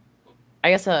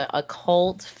guess a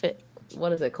cult fit.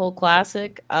 What is it? Cult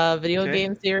classic video Okay.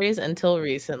 game series until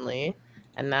recently,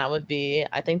 and that would be,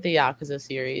 I think, the Yakuza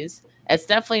series. It's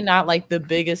definitely not like the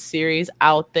biggest series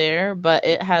out there, but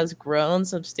it has grown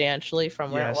substantially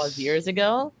from where it was Yes. years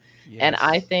ago. And Yes.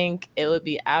 I think it would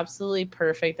be absolutely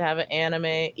perfect to have an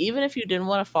anime, even if you didn't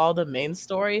want to follow the main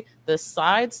story. The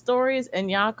side stories in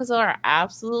Yakuza are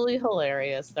absolutely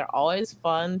hilarious. They're always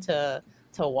fun to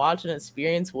watch and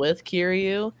experience with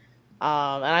Kiryu.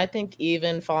 And I think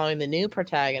even following the new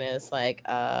protagonist, like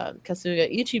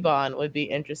Kasuga Ichiban, would be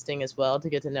interesting as well to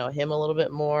get to know him a little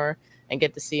bit more and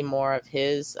get to see more of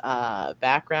his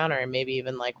background, or maybe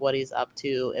even like what he's up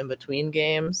to in between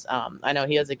games. I know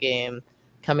he has a game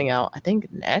coming out, I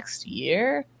think, next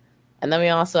year. And then we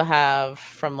also have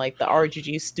from like the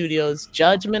RGG Studios,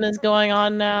 Judgment is going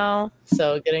on now.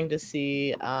 So getting to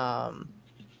see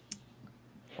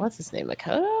what's his name,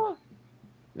 Makoto?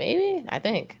 Maybe, I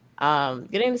think.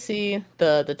 Getting to see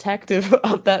the detective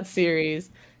of that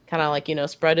series kind of like,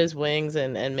 spread his wings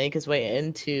and make his way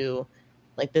into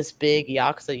like this big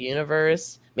Yakuza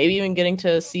universe. Maybe even getting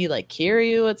to see like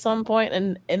Kiryu at some point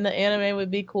in the anime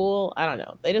would be cool. I don't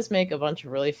know. They just make a bunch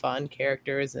of really fun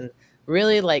characters and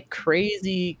really like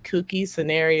crazy kooky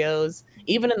scenarios,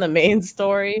 even in the main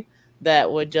story,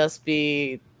 that would just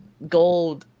be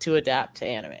gold to adapt to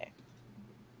anime.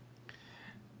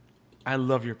 I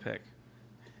love your pick.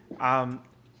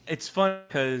 It's fun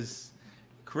because,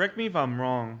 correct me if I'm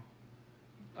wrong,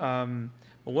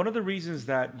 but one of the reasons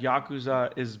that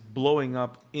Yakuza is blowing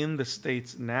up in the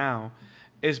States now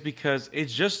is because it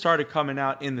just started coming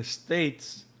out in the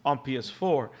States on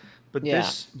PS4. But Yeah.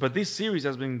 this series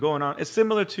has been going on. It's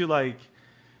similar to like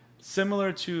some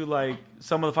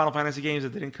of the Final Fantasy games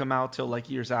that didn't come out till like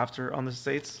years after on the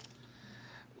States.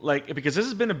 Like, because this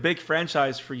has been a big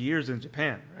franchise for years in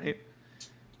Japan, right?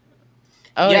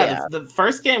 Oh yeah. The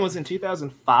first game was in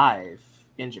 2005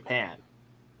 in Japan.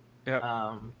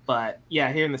 Yeah. But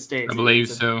yeah, here in the States, I believe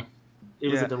so. It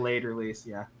was Yeah. a delayed release,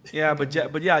 yeah. Yeah, but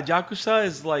yeah, Yakuza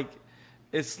is like,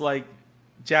 it's like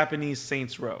Japanese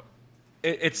Saints Row.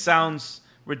 It sounds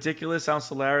ridiculous, sounds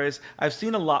hilarious. I've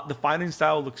seen a lot. The fighting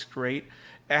style looks great.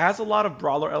 It has a lot of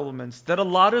brawler elements that a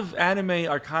lot of anime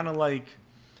are kind of like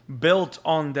built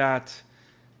on that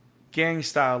gang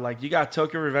style. Like you got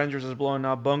Tokyo Revengers is blowing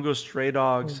up. Bungo Stray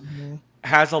Dogs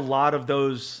has a lot of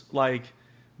those like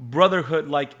brotherhood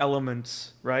like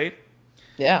elements, right?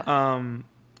 Yeah.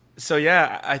 So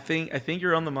yeah, I think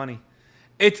you're on the money.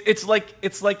 It's like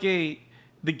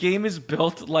the game is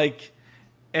built like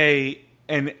an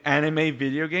anime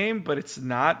video game, but it's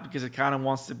not because it kind of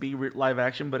wants to be live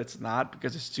action, but it's not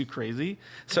because it's too crazy.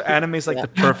 So anime is like Yeah. the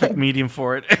perfect medium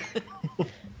for it.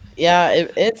 Yeah,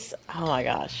 it's oh my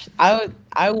gosh. I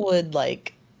would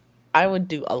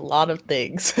do a lot of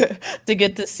things to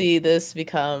get to see this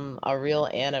become a real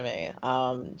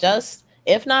anime. Just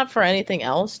if not for anything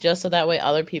else, just so that way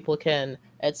other people can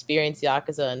experience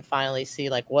Yakuza and finally see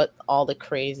like what all the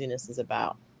craziness is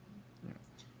about.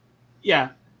 Yeah.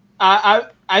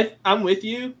 I'm with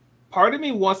you. Part of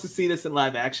me wants to see this in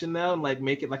live action though, and like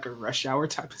make it like a Rush Hour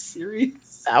type of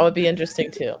series. That would be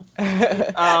interesting too.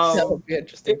 That would be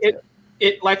interesting too.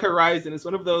 It like Horizon is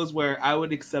one of those where I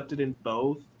would accept it in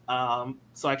both.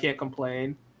 So I can't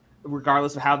complain,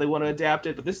 regardless of how they want to adapt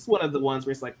it. But this is one of the ones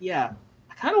where it's like, yeah,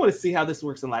 I kind of want to see how this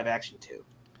works in live action too.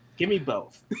 Give me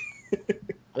both.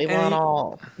 We want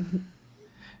all.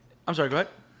 I'm sorry, go ahead.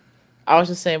 I was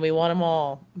just saying we want them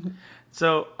all.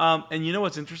 So, and you know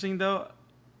what's interesting though?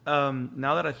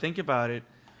 Now that I think about it,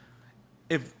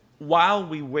 if while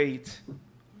we wait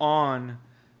on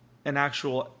an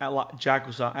actual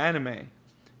Yakuza anime,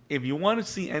 if you want to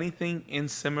see anything in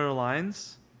similar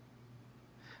lines,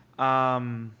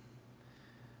 you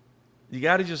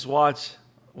got to just watch,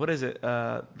 what is it?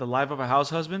 The Life of a House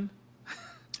Husband.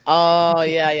 Oh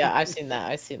yeah, I've seen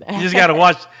that. You just got to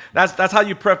watch. That's how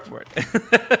you prep for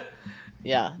it.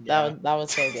 Yeah, Yeah. that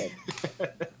was so good.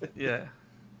 Yeah.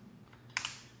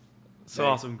 So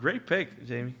Nice. awesome. Great pick,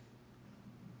 Jamie.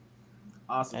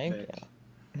 Awesome Thank pick.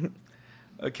 you.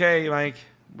 Okay, Mike.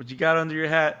 What you got under your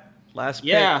hat? Last pick.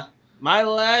 Yeah, my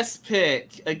last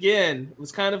pick again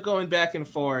was kind of going back and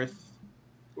forth.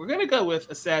 We're gonna go with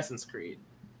Assassin's Creed.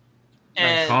 Nice.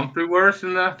 And Can't be worse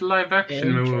than that live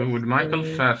action movie with Michael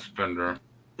Interesting. Fassbender.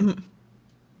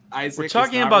 Isaac We're is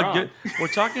talking not about wrong. good. We're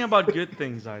talking about good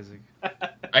things, Isaac.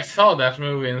 I saw that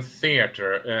movie in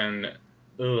theater and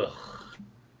ugh.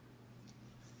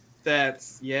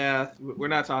 We're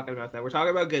not talking about that. We're talking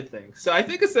about good things. So I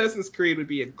think Assassin's Creed would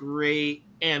be a great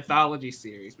anthology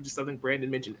series, which is something Brandon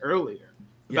mentioned earlier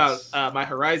Yes. about my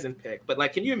Horizon pick. But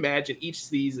like, can you imagine each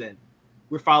season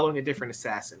we're following a different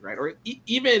assassin, right? Or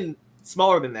even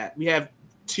smaller than that, we have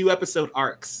 2-episode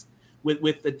arcs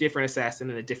with a different assassin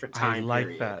in a different time I like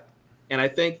period. that. And I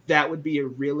think that would be a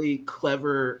really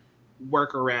clever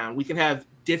workaround. We can have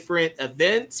different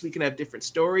events. We can have different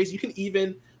stories. You can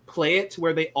even play it to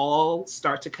where they all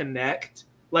start to connect,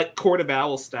 like Court of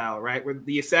Owls style, right? Where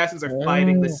the assassins are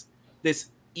fighting this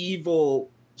evil,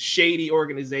 shady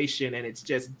organization, and it's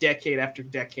just decade after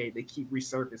decade they keep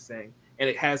resurfacing, and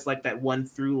it has like that one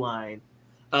through line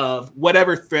of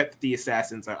whatever threat the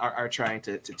assassins are trying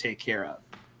to take care of.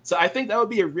 So I think that would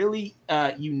be a really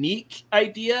unique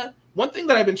idea. One thing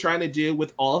that I've been trying to do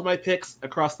with all of my picks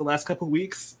across the last couple of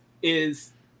weeks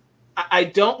is I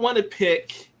don't want to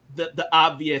pick the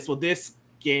obvious, well, this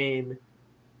game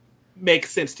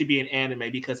makes sense to be an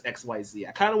anime because XYZ.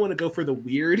 I kind of want to go for the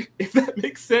weird, if that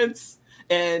makes sense,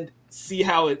 and see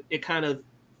how it kind of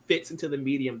fits into the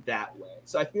medium that way.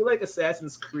 So I feel like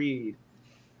Assassin's Creed,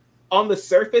 on the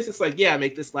surface, it's like, yeah,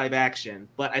 make this live action,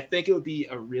 but I think it would be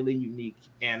a really unique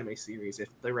anime series if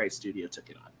the right studio took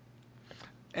it on.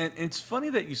 And it's funny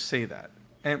that you say that,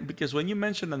 and because when you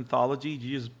mentioned anthology,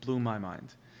 you just blew my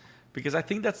mind, because I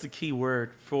think that's the key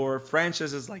word for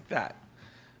franchises like that.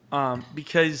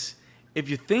 Because if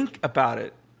you think about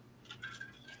it,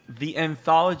 the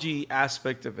anthology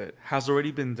aspect of it has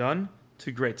already been done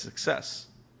to great success.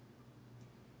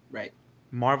 Right.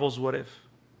 Marvel's What If.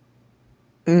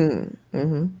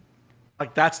 Mm-hmm.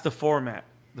 Like, that's the format.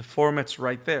 The format's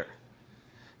right there.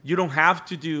 You don't have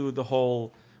to do the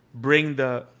whole bring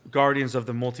the Guardians of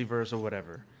the Multiverse or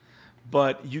whatever.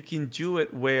 But you can do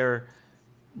it where,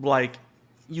 like,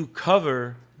 you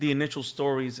cover the initial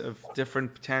stories of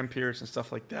different time periods and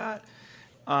stuff like that.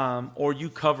 Or you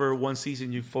cover one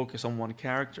season, you focus on one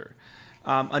character.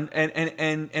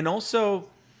 And also,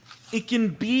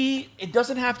 it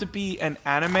doesn't have to be an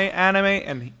anime,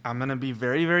 and I'm going to be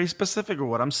very, very specific with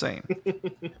what I'm saying.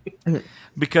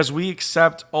 Because we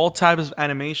accept all types of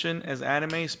animation as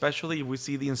anime, especially if we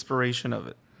see the inspiration of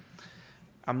it.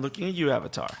 I'm looking at you,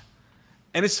 Avatar.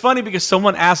 And it's funny because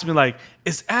someone asked me, like,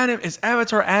 is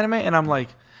Avatar anime? And I'm like,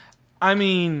 I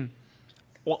mean,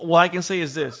 what I can say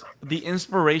is this. The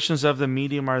inspirations of the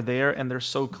medium are there, and they're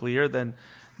so clear then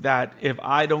that if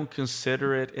I don't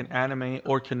consider it an anime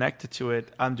or connect it to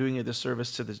it, I'm doing a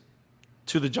disservice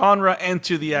to the genre and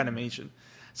to the animation.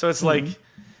 So it's like,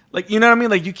 you know what I mean?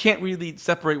 Like, you can't really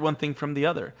separate one thing from the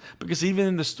other, because even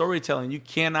in the storytelling, you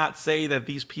cannot say that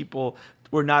these people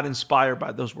were not inspired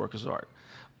by those works of art.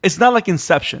 It's not like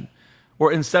Inception,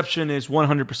 where Inception is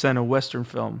 100% a Western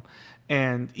film,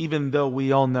 and even though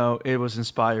we all know it was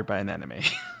inspired by an anime,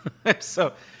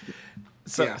 so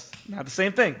Yeah. it's not the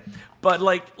same thing. But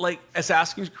like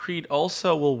Assassin's Creed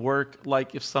also will work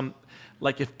like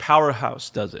if Powerhouse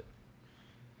does it.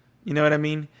 You know what I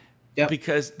mean? Yep.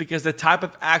 Because the type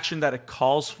of action that it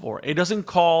calls for, it doesn't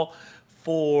call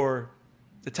for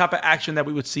the type of action that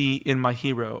we would see in My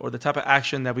Hero or the type of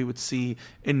action that we would see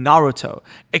in Naruto.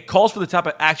 It calls for the type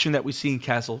of action that we see in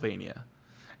Castlevania.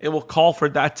 It will call for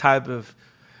that type of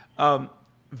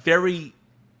very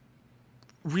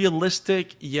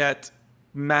realistic yet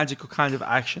magical kind of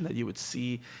action that you would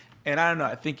see. And I don't know,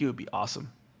 I think it would be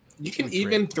awesome. You can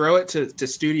even throw it to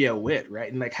Studio Wit, right?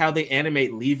 And like how they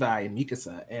animate Levi and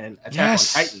Mikasa and Attack on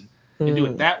Titan. And do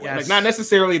it that way. Yes. Like, not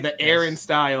necessarily the Eren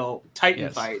style Titan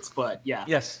Yes. fights, but yeah.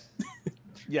 Yes.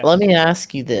 Yes. Let me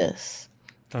ask you this.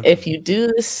 Dun, If dun. you do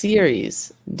this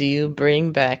series, do you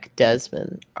bring back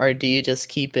Desmond, or do you just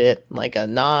keep it like a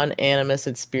non-animus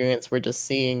experience? We're just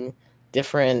seeing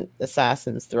different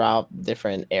assassins throughout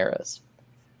different eras.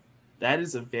 That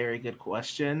is a very good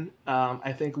question.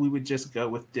 I think we would just go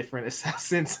with different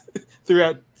assassins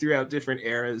throughout different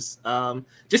eras,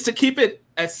 just to keep it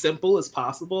as simple as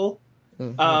possible.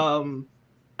 Mhm.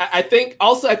 I think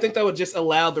that would just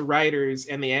allow the writers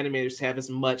and the animators to have as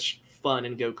much fun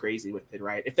and go crazy with it,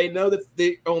 right? If they know that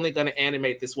they're only going to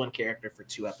animate this one character for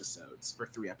 2 episodes or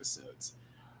 3 episodes,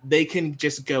 they can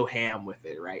just go ham with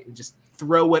it, right? And just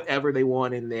throw whatever they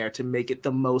want in there to make it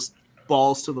the most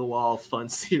balls to the wall fun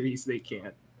series they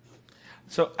can.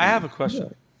 So I have a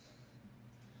question.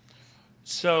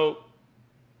 So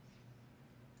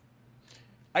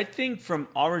I think from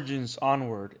Origins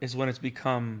onward is when it's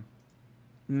become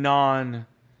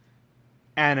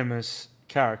non-animus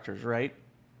characters, right?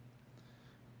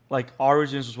 Like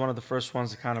Origins was one of the first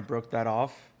ones that kind of broke that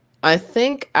off. I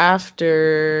think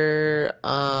after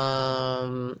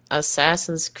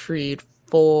Assassin's Creed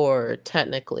 4,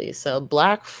 technically, so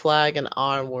Black Flag and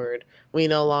onward, we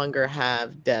no longer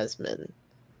have Desmond.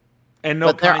 And no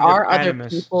but there kind are of other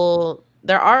animus. people.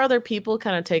 There are other people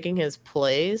kind of taking his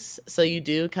place, so you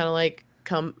do kind of like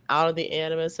come out of the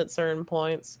animus at certain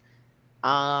points.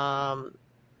 I'm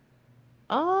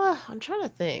trying to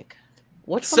think.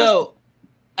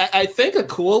 I think a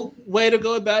cool way to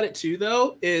go about it too,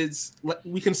 though, is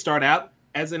we can start out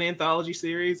as an anthology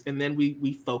series and then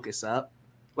we focus up,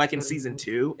 like in season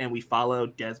 2, and we follow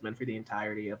Desmond for the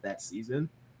entirety of that season,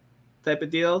 type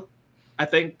of deal. I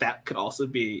think that could also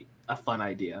be a fun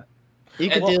idea. You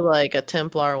could do like a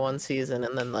Templar one season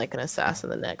and then like an Assassin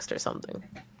the next or something.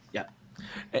 Yeah,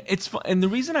 it's fun. And the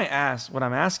reason I ask what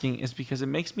I'm asking is because it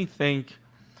makes me think.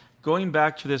 Going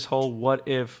back to this whole what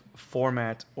if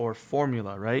format or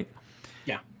formula, right?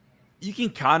 Yeah. You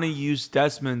can kind of use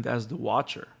Desmond as the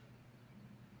watcher.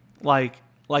 Like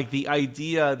the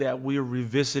idea that we're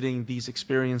revisiting these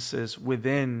experiences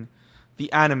within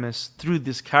the animus through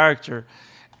this character.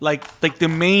 Like the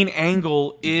main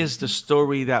angle is the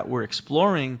story that we're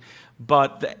exploring,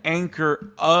 but the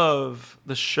anchor of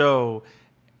the show,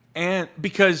 and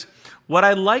because what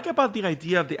I like about the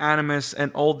idea of the animus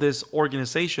and all this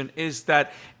organization is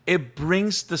that it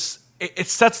brings this, it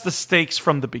sets the stakes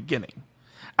from the beginning,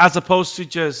 as opposed to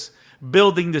just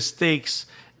building the stakes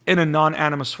in a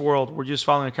non-animus world. We're just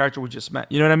following a character we just met.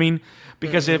 You know what I mean?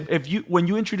 Because when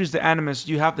you introduce the animus,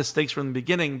 you have the stakes from the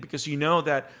beginning because you know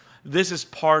that this is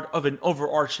part of an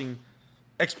overarching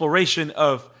exploration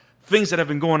of things that have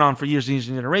been going on for years and years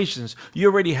and generations. You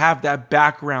already have that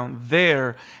background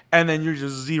there, and then you're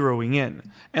just zeroing in.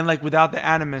 And like without the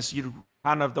animus, you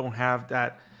kind of don't have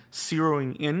that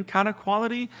zeroing in kind of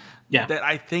quality that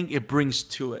I think it brings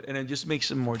to it. And it just makes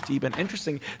it more deep and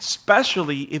interesting,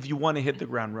 especially if you want to hit the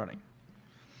ground running.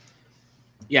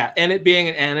 Yeah, and it being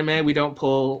an anime, we don't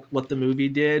pull what the movie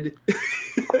did.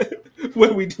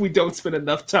 When we don't spend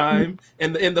enough time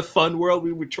in the fun world,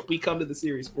 we come to the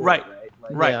series for right. Like,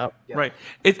 Right.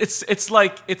 It's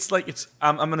like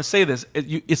I'm gonna say this.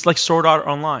 It's like Sword Art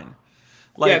Online.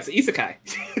 Like, it's isekai.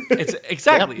 It's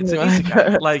exactly it's an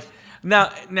isekai. Like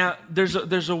now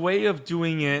there's a way of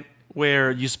doing it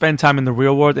where you spend time in the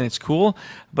real world and it's cool,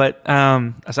 but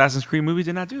Assassin's Creed movie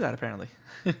did not do that apparently.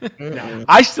 No.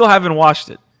 I still haven't watched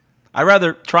it. I'd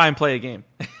rather try and play a game.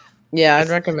 Yeah, I'd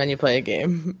recommend you play a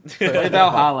game. Play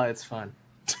Valhalla, it's fun.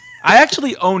 I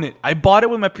actually own it. I bought it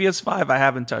with my PS5. I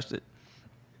haven't touched it.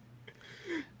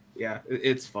 Yeah,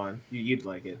 it's fun. You'd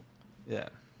like it. Yeah.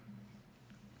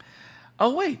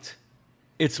 Oh, wait.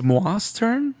 It's Moa's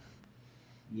turn?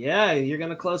 Yeah, you're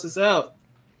going to close us out.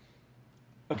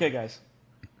 Okay, guys.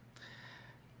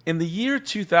 In the year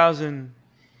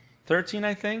 2013,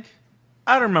 I think.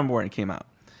 I don't remember when it came out.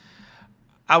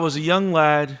 I was a young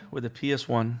lad with a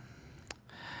PS1.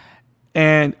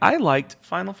 And I liked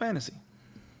Final Fantasy.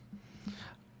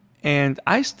 And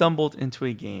I stumbled into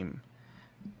a game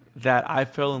that I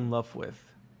fell in love with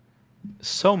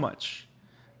so much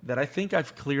that I think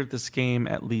I've cleared this game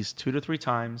at least 2 to 3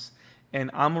 times, and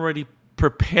I'm already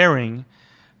preparing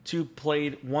to play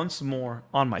it once more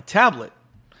on my tablet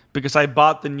because I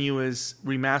bought the newest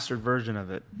remastered version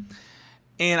of it.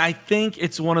 And I think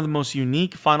it's one of the most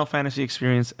unique Final Fantasy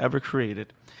experience ever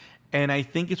created. And I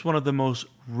think it's one of the most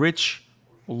rich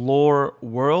lore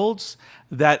worlds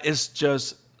that is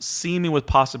just seeming with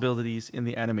possibilities in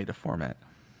the animated format.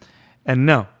 And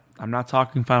no, I'm not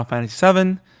talking Final Fantasy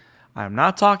VII. I'm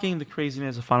not talking the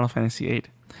craziness of Final Fantasy VIII.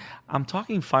 I'm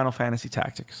talking Final Fantasy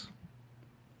Tactics.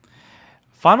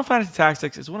 Final Fantasy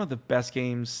Tactics is one of the best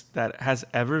games that has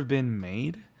ever been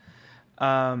made.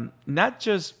 Not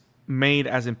just made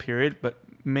as in period, but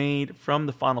made from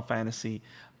the Final Fantasy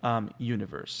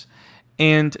universe.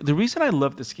 And the reason I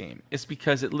love this game is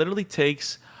because it literally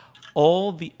takes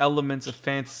all the elements of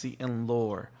fantasy and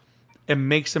lore and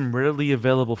makes them readily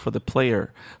available for the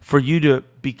player for you to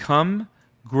become,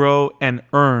 grow, and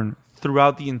earn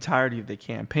throughout the entirety of the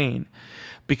campaign.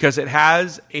 Because it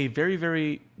has a very,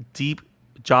 very deep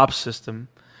job system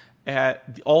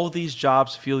All of these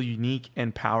jobs feel unique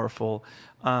and powerful.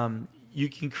 You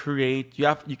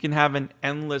can have an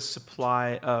endless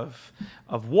supply of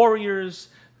warriors,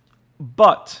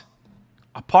 but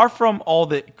apart from all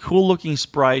the cool looking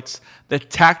sprites, the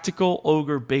tactical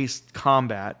ogre based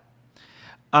combat,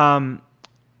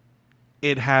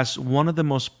 it has one of the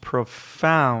most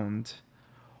profound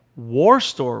war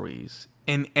stories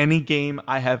in any game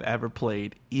I have ever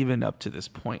played, even up to this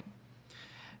point.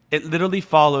 It literally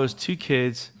follows two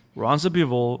kids, Ronza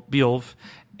Beowulf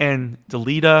and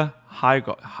Delita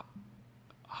Heigl?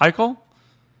 I don't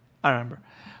remember.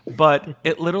 But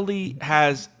it literally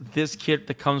has this kid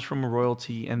that comes from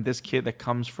royalty and this kid that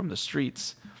comes from the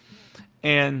streets.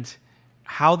 And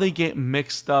how they get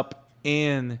mixed up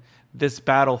in this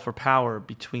battle for power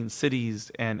between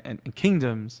cities and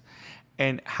kingdoms,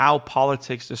 and how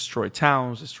politics destroy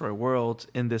towns, destroy worlds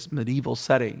in this medieval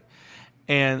setting.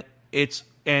 And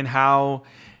how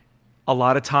a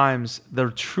lot of times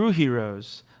the true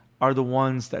heroes are the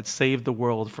ones that save the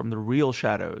world from the real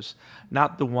shadows,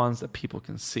 not the ones that people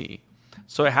can see.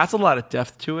 So it has a lot of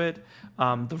depth to it.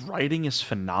 The writing is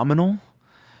phenomenal.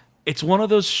 It's one of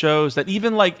those shows that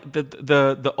even like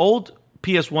the old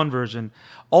PS1 version,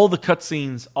 all the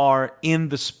cutscenes are in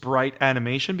the sprite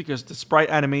animation because the sprite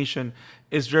animation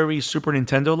is very Super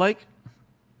Nintendo-like.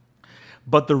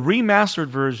 But the remastered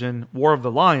version, War of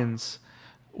the Lions,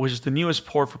 which is the newest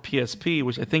port for PSP,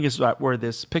 which I think is where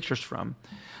this picture's from,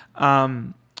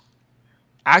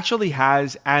 actually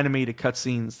has animated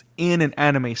cutscenes in an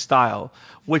anime style,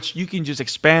 which you can just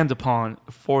expand upon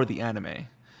for the anime.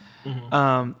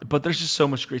 Mm-hmm. But there's just so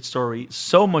much great story,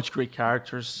 so much great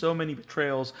characters, so many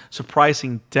betrayals,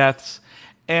 surprising deaths,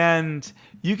 and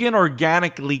you can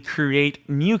organically create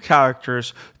new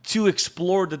characters to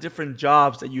explore the different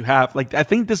jobs that you have. Like, I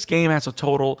think this game has a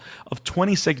total of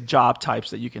 26 job types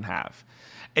that you can have.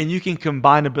 And you can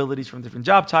combine abilities from different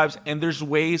job types, and there's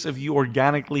ways of you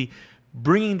organically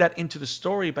bringing that into the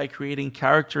story by creating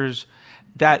characters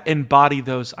that embody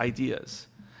those ideas.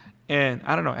 And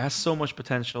I don't know, it has so much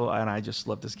potential, and I just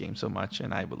love this game so much,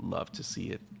 and I would love to see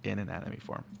it in an anime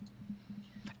form.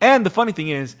 And the funny thing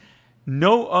is,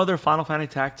 no other Final Fantasy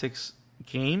Tactics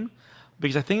game,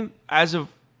 because I think as of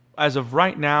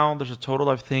right now, there's a total,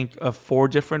 I think, of 4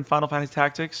 different Final Fantasy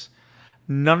Tactics.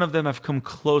 None of them have come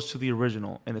close to the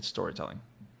original in its storytelling.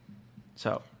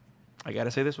 So, I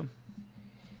gotta say this one.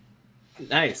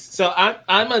 Nice. So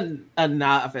I'm a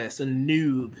novice, a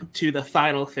noob to the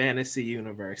Final Fantasy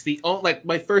universe.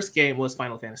 My first game was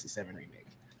Final Fantasy VII Remake,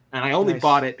 and I only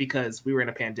bought it because we were in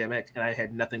a pandemic and I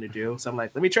had nothing to do. So I'm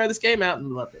like, let me try this game out,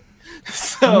 and loved it.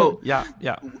 So yeah.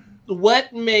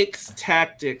 What makes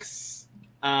Tactics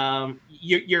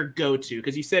your go-to?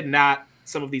 Because you said not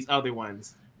some of these other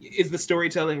ones. Is the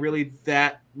storytelling really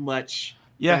that much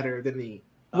better than the?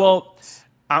 Well,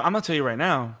 I'm gonna tell you right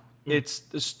now. It's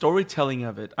the storytelling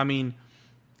of it. I mean,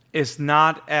 it's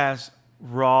not as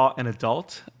raw and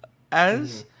adult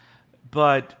as,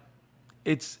 but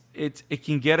it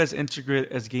can get as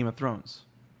integrated as Game of Thrones.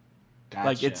 Gotcha.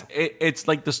 Like it's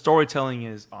like the storytelling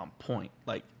is on point.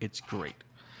 Like, it's great.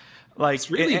 Like,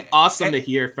 it's really awesome to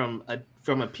hear from a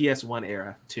PS1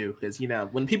 era too, because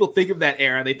when people think of that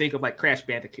era, they think of like Crash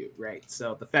Bandicoot, right?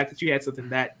 So the fact that you had something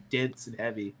that dense and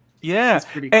heavy. Yeah,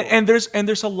 pretty cool. and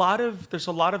there's a lot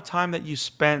of time that you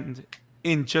spend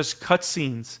in just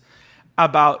cutscenes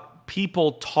about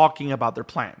people talking about their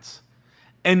plans,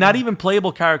 and not even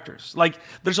playable characters. Like,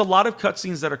 there's a lot of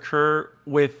cutscenes that occur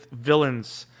with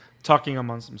villains talking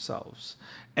amongst themselves,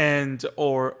 and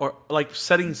or like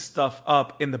setting stuff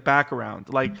up in the background.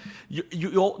 Like,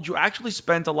 you actually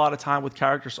spend a lot of time with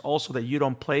characters also that you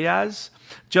don't play as,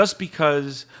 just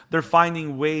because they're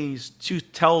finding ways to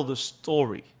tell the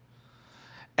story.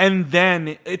 And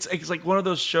then it's like one of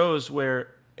those shows where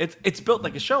it's built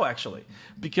like a show, actually,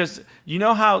 because you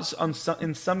know how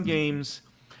in some games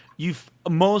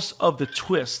most of the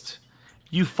twist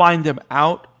you find them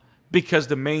out because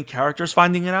the main character is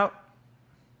finding it out.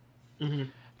 Mm-hmm.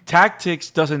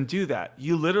 Tactics doesn't do that.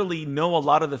 You literally know a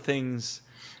lot of the things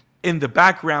in the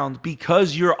background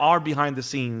because you are behind the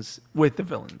scenes with the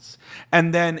villains,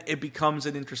 and then it becomes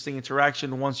an interesting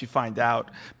interaction once you find out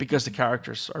because the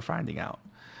characters are finding out.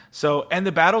 So, and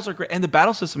the battles are great, and the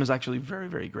battle system is actually very,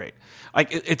 very great. Like,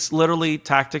 it's literally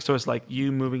tactics, so it's like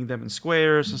you moving them in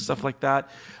squares and stuff like that.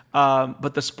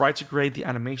 But the sprites are great, the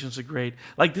animations are great.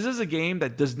 Like, this is a game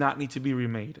that does not need to be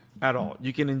remade at all.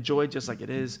 You can enjoy it just like it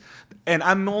is. And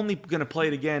I'm only going to play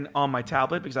it again on my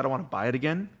tablet because I don't want to buy it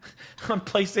again on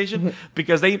PlayStation,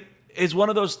 because it's one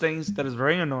of those things that is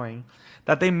very annoying,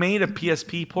 that they made a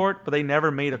PSP port, but they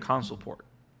never made a console port.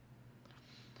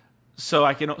 So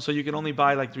you can only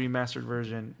buy like the remastered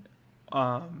version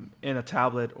in a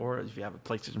tablet, or if you have a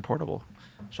PlayStation Portable.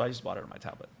 So I just bought it on my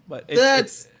tablet. But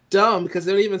That's dumb because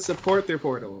they don't even support their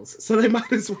portables, so they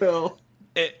might as well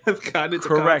have gotten into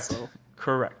console.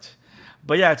 Correct.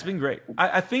 But yeah, it's been great.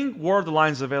 I think War of the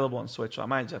Lions is available on Switch, so I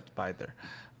might just have to buy it there.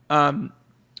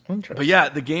 But yeah,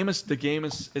 the game is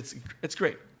it's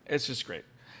great. It's just great.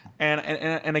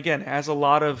 And again, it has a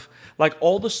lot of like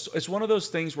it's one of those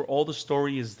things where all the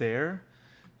story is there.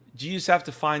 You just have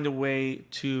to find a way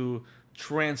to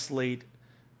translate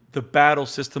the battle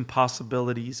system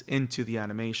possibilities into the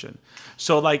animation.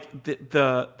 So like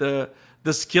the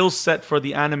skill set for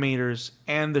the animators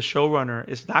and the showrunner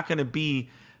is not going to be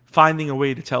finding a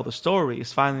way to tell the story.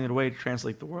 It's finding a way to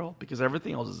translate the world because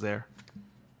everything else is there.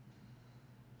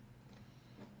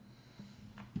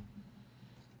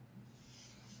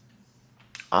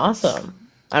 Awesome.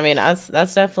 I mean, that's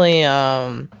definitely.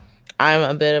 I'm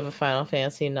a bit of a Final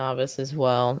Fantasy novice as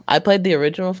well. I played the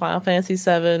original Final Fantasy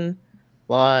VII,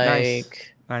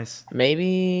 nice.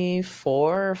 Maybe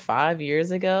 4 or 5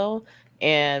 years ago,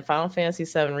 and Final Fantasy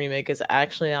VII Remake is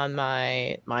actually on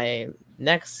my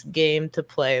next game to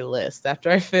play list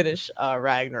after I finish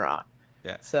Ragnarok.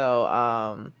 Yeah.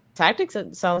 So Tactics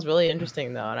sounds really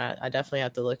interesting though, and I definitely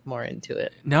have to look more into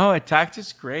it. No, Tactics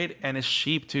is great and it's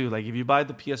cheap too. Like if you buy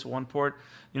the PS1 port,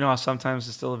 you know how sometimes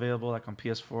it's still available like on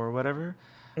PS4 or whatever.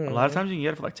 A lot of times you can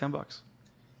get it for like $10.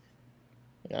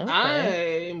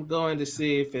 Okay. I'm going to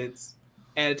see if it's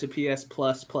added to PS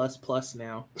Plus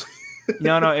now.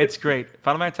 No, it's great.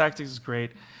 Final Fantasy Tactics is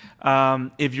great.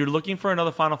 If you're looking for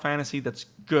another Final Fantasy that's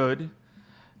good,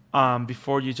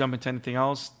 before you jump into anything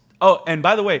else. Oh, and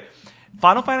by the way,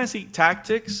 Final Fantasy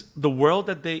Tactics, the world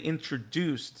that they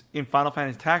introduced in Final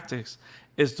Fantasy Tactics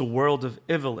is the world of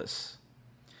Ivalice.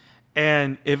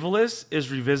 And Ivalice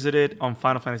is revisited on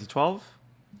Final Fantasy XII,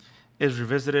 is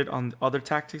revisited on other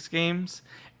Tactics games,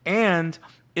 and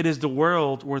it is the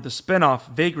world where the spin-off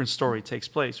Vagrant story takes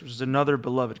place, which is another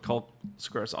beloved cult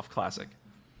Squaresoft classic.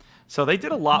 So they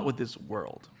did a lot with this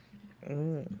world.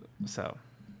 So,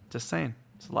 just saying.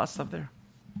 There's a lot of stuff there.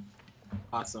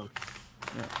 Awesome.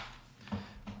 Yeah.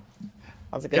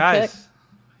 That was a good pick.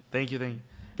 Thank you.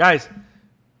 Guys,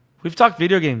 we've talked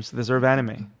video games that deserve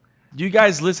anime. You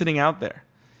guys listening out there,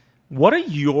 what are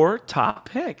your top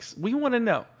picks? We want to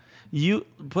know. You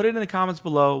put it in the comments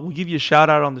below. We'll give you a shout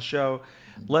out on the show.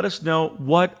 Let us know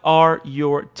what are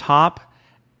your top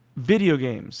video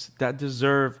games that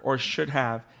deserve or should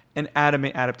have an anime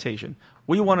adaptation.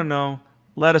 We want to know.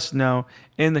 Let us know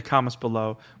in the comments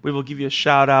below. We will give you a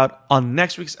shout out on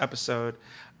next week's episode.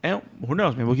 And who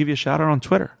knows, maybe we'll give you a shout out on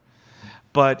Twitter.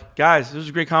 But guys, this was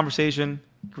a great conversation.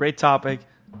 Great topic.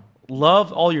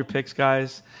 Love all your picks,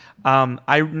 guys.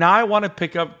 I want to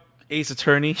pick up Ace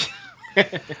Attorney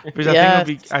because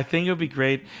I think it'll be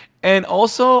great. And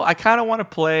also, I kind of want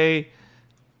to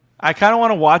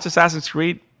watch Assassin's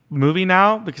Creed movie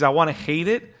now because I want to hate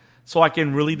it so I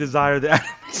can really desire that.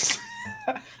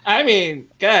 I mean,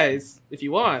 guys, if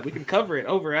you want, we can cover it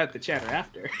over at the chatter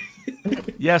after.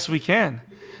 Yes, we can.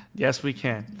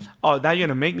 Oh, now you're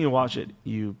gonna make me watch it,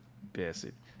 you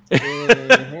bastard.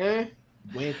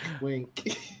 Wink,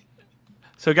 wink.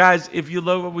 So, guys, if you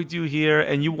love what we do here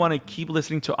and you want to keep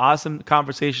listening to awesome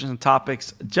conversations and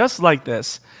topics just like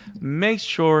this, make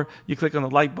sure you click on the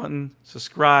like button,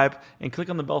 subscribe, and click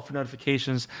on the bell for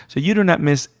notifications so you do not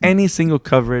miss any single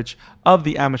coverage of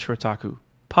the Amateur Otaku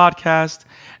podcast.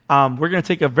 We're going to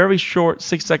take a very short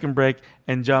 6-second break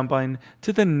and jump in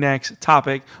to the next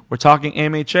topic. We're talking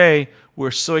MHA.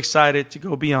 We're so excited to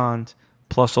go beyond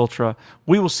Plus Ultra.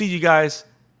 We will see you guys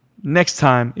next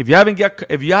time. If you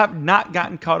have not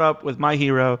gotten caught up with My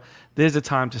Hero, there's a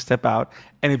time to step out.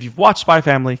 And if you've watched Spy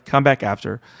Family, come back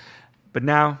after. But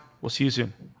now, we'll see you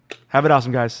soon. Have it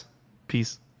awesome, guys.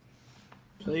 Peace.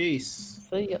 Peace.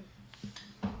 See ya.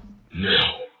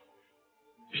 Now,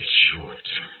 it's your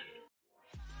turn.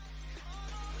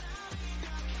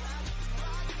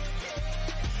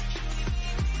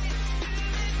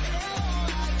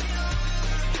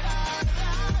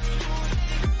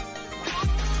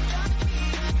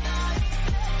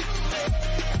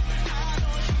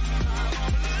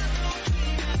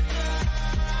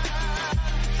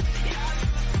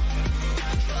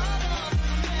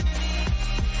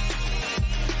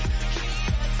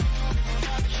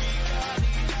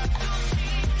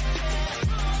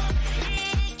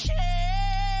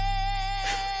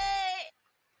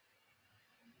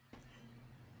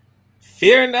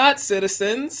 Fear not,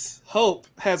 citizens. Hope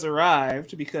has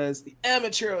arrived because the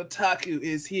Amateur Otaku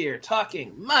is here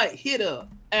talking My Hero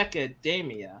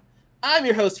Academia. I'm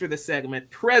your host for this segment,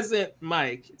 Present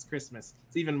Mike. It's Christmas.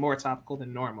 It's even more topical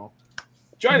than normal.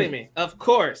 Joining me, of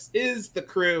course, is the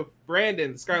crew.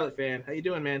 Brandon, the Scarlet fan. How you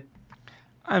doing, man?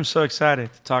 I'm so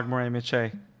excited to talk more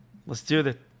MHA. Let's do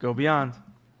this. Go beyond.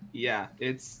 Yeah,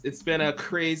 it's been a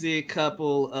crazy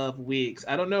couple of weeks.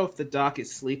 I don't know if the doc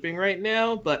is sleeping right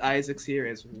now, but Isaac's here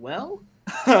as well.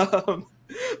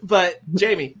 But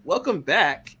Jamie, welcome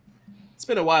back. It's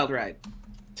been a wild ride.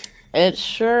 It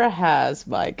sure has,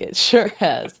 Mike. It sure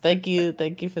has. Thank you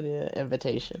for the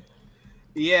invitation.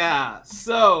 Yeah.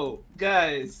 So,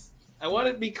 guys, I want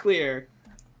to be clear.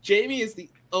 Jamie is the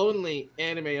only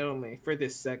anime only for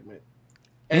this segment.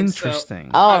 And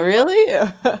Interesting. Really?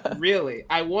 Really,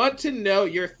 I want to know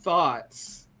your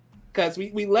thoughts because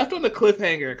we left on the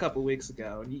cliffhanger a couple weeks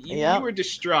ago. You were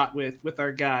distraught with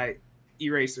our guy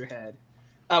Eraserhead.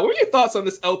 What are your thoughts on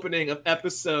this opening of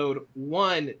episode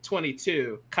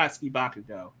 122, Katsuki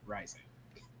Bakugo Rising?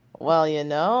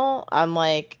 Well, I'm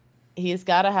like, he's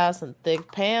got to have some thick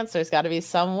pants. There's got to be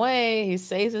some way he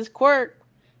saves his quirk.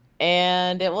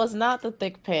 And it was not the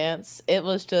thick pants. It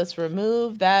was just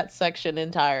remove that section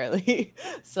entirely.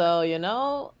 So,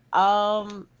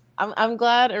 I'm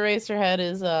glad Eraserhead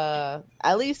is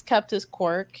at least kept his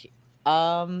quirk.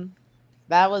 That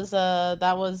was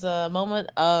a moment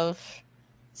of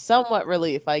somewhat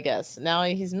relief, I guess. Now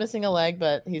he's missing a leg,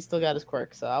 but he's still got his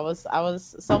quirk. So I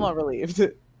was somewhat relieved.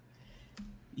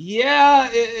 Yeah,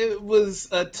 it was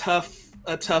a tough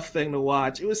thing to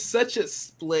watch. It was such a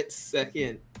split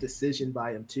second decision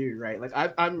by him too, right? Like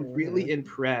I'm really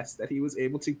impressed that he was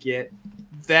able to get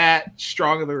that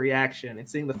strong of a reaction, and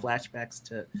seeing the flashbacks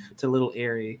to little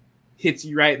Eri hits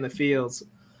you right in the feels.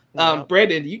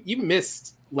 Brandon, you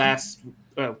missed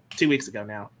 2 weeks ago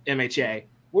now, MHA.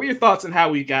 What are your thoughts on how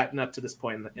we've gotten up to this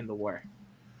point in the war?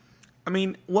 I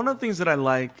mean, one of the things that I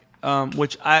like,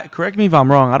 correct me if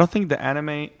I'm wrong, I don't think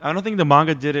the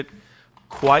manga did it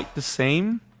quite the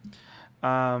same.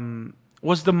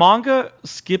 Was the manga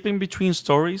skipping between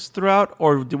stories throughout,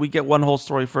 or did we get one whole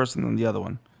story first and then the other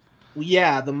one?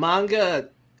 Yeah, the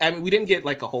manga. I mean, we didn't get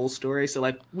like a whole story. So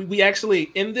like we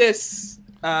actually in these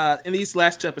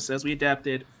last 2 episodes, we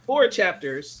adapted 4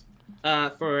 chapters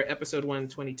for episode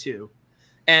 122,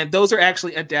 and those are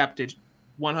actually adapted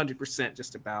 100%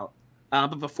 just about.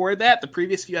 But before that, the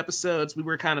previous few episodes, we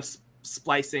were kind of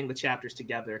splicing the chapters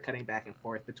together, cutting back and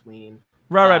forth between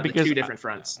because 2 different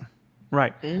fronts.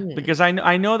 Right, because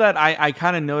I know that I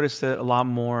kind of noticed it a lot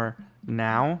more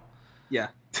now. Yeah.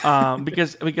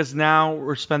 Because now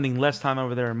we're spending less time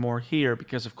over there and more here,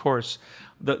 because of course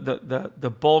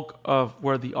the bulk of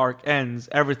where the arc ends,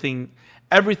 everything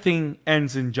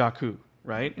ends in Jakku,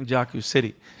 right? In Jakku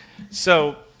City.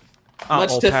 So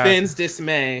much to Finn's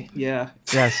dismay, yeah.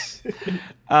 Yes.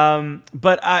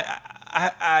 But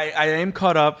I am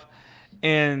caught up,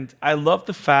 and I love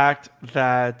the fact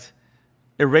that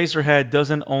Eraserhead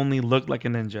doesn't only look like a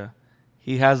ninja.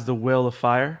 He has the will of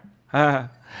fire.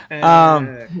 Kakashi.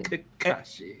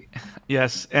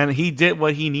 Yes, and he did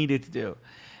what he needed to do.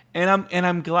 And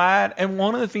I'm glad, and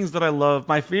one of the things that I love,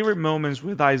 my favorite moments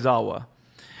with Aizawa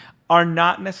are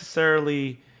not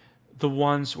necessarily the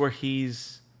ones where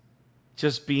he's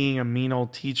just being a mean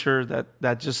old teacher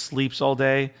that just sleeps all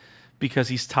day because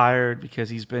he's tired,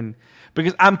 because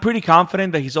I'm pretty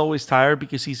confident that he's always tired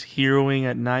because he's heroing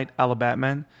at night, a la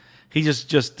Batman. He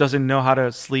just doesn't know how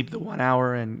to sleep the 1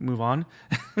 hour and move on.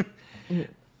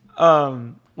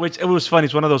 Which it was funny.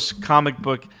 It's one of those comic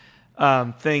book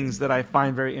things that I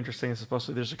find very interesting.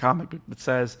 Supposedly there's a comic book that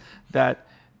says that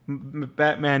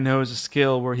Batman knows a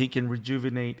skill where he can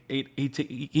rejuvenate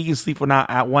he can sleep for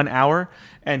at 1 hour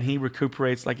and he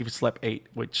recuperates like if he slept 8,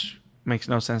 which makes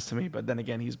no sense to me. But then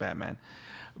again, he's Batman.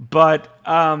 But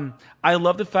I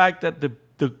love the fact that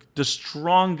the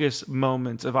strongest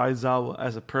moments of Aizawa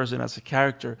as a person, as a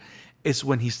character, is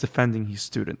when he's defending his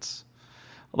students.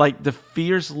 Like the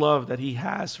fierce love that he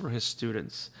has for his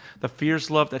students, the fierce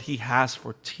love that he has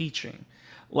for teaching.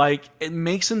 Like, it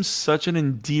makes him such an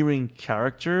endearing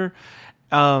character.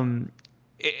 And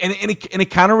it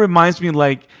kind of reminds me,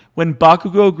 like, when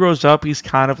Bakugo grows up, he's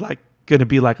kind of like going to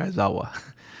be like Aizawa.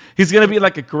 He's going to be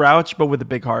like a grouch, but with a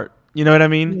big heart. You know what I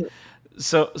mean?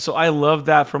 Yeah. So I love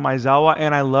that from Aizawa,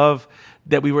 and I love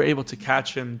that we were able to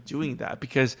catch him doing that,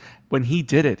 because when he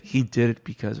did it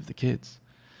because of the kids.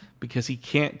 Because he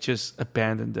can't just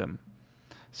abandon them.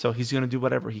 So he's going to do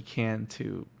whatever he can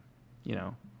to,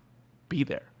 be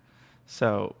there.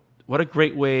 So what a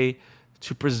great way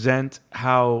to present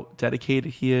how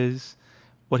dedicated he is,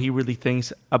 what he really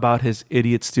thinks about his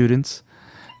idiot students,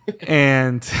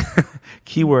 and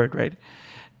keyword, right?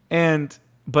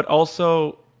 But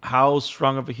also how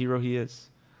strong of a hero he is.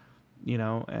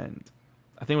 and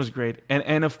I think it was great.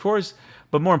 And of course,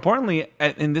 but more importantly,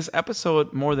 in this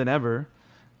episode more than ever,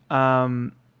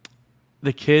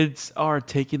 the kids are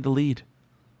taking the lead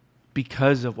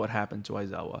because of what happened to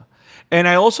Aizawa. And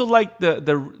I also like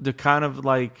the kind of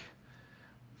like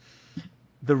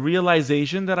the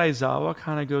realization that Aizawa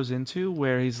kind of goes into,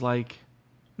 where he's like,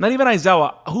 not even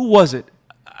Aizawa, who was it?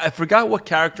 I forgot what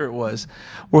character it was,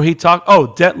 where he talked.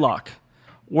 Oh, Deadlock,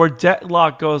 where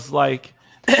Deadlock goes like,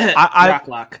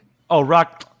 Rocklock. Oh,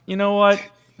 Rock. You know what?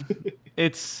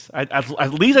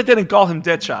 At least I didn't call him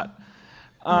Deadshot.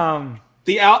 I'll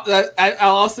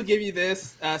also give you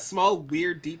this small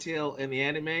weird detail in the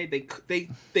anime.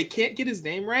 They can't get his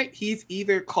name right. He's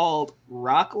either called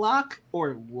Rocklock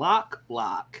or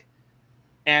Lock,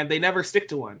 and they never stick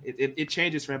to one. It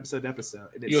changes from episode to episode.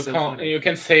 You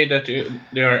can say that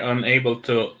they are unable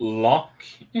to lock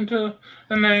into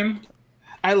a name.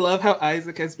 I love how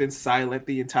Isaac has been silent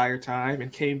the entire time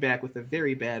and came back with a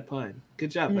very bad pun. Good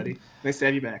job, buddy. Nice to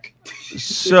have you back.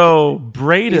 So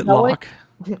Braided Lock.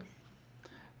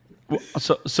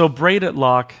 So Braided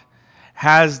Lock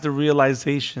has the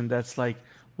realization that's like,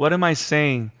 what am I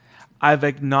saying? I've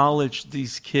acknowledged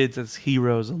these kids as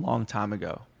heroes a long time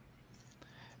ago.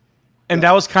 And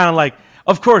that was kind of like,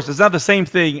 of course, it's not the same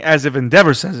thing as if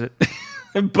Endeavor says it.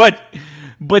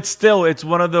 but still, it's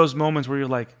one of those moments where you're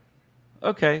like,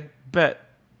 okay, bet.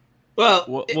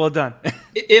 Well done.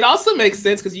 It also makes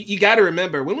sense because you got to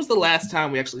remember, when was the last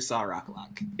time we actually saw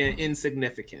Rocklock in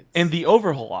significance? In the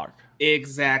overhaul arc.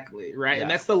 Exactly, right? Yeah.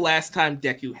 And that's the last time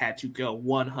Deku had to go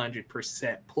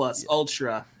 100% plus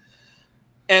Ultra.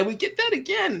 And we get that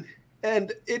again.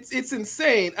 And it's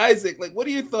insane. Isaac, like, what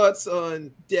are your thoughts on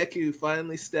Deku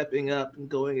finally stepping up and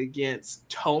going against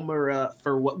Tomura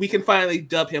for what we can finally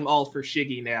dub him All for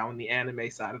Shiggy now on the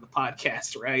anime side of the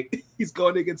podcast, right? He's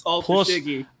going against All for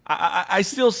Shiggy. I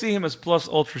still see him as plus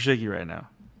Ultra Shiggy right now.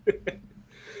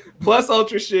 Plus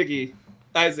Ultra Shiggy.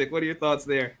 Isaac, what are your thoughts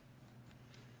there?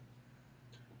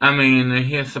 I mean,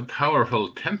 he has a powerful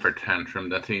temper tantrum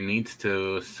that he needs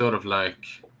to sort of like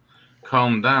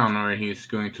calm down, or he's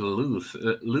going to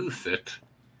lose it.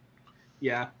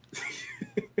 Yeah,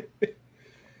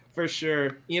 for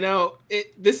sure.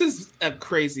 This is a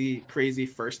crazy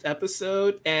first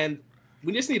episode, and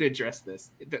we just need to address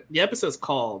this. The episode's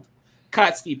called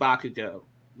Katsuki Bakugo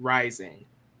Rising,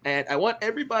 and I want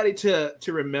everybody to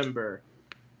remember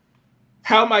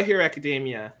how My Hero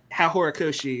Academia, how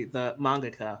Horikoshi, the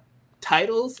mangaka,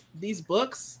 titles these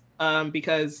books,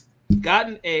 because we've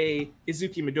gotten a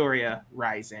Izuki Midoriya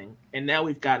Rising, and now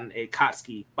we've gotten a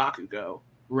Katsuki Bakugo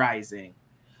Rising.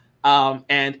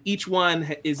 And each one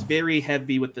is very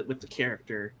heavy with the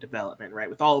character development, right?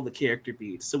 With all of the character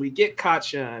beats. So we get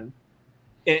Kacchan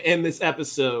in this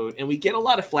episode, and we get a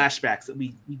lot of flashbacks that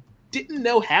we didn't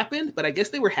know happened, but I guess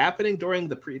they were happening during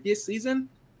the previous season,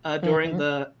 during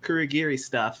the Kurogiri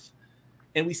stuff.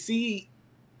 And we see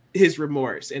his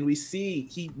remorse, and we see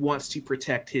he wants to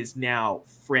protect his now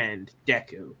friend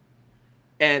Deku.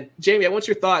 And Jamie, I want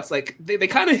your thoughts. Like, they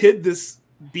kind of hid this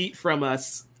beat from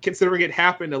us, considering it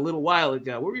happened a little while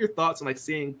ago. What were your thoughts on like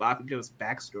seeing Bakugo's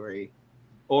backstory,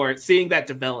 or seeing that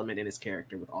development in his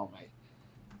character with All Might?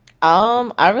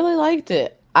 I really liked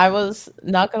it. I was,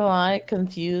 not gonna lie,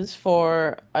 confused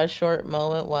for a short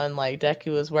moment when like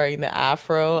Deku was wearing the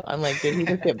afro. I'm like, did he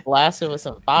just get blasted with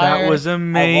some fire? That was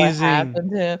amazing. What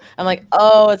happened to him? I'm like,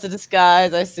 oh, it's a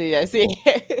disguise. I see.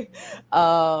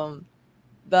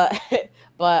 But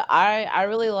I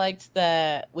really liked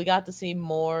that we got to see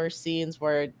more scenes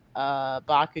where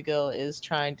Bakugo is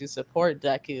trying to support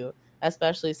Deku,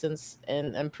 especially since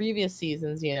in previous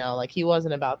seasons, like he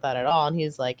wasn't about that at all, and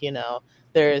he's like,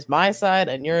 there's my side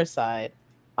and your side,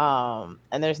 and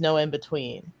there's no in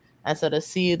between. And so to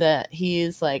see that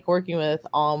he's like working with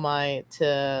All Might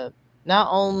to not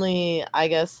only, I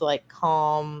guess, like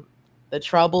calm the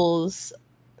troubles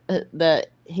that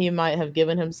he might have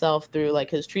given himself through like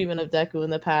his treatment of Deku in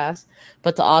the past,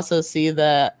 but to also see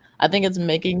that I think it's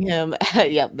making him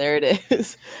yep, there it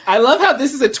is. I love how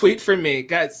this is a tweet from me,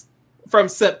 guys, from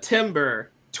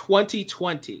September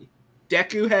 2020.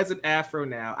 Deku has an afro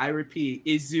now. I repeat,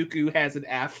 Izuku has an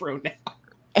afro now.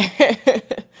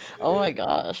 Oh my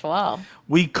gosh, wow.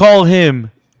 We call him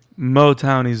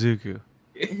Motown Izuku.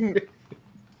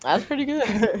 That's pretty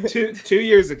good. Two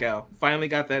years ago. Finally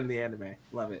got that in the anime.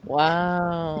 Love it.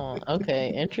 Wow. Okay,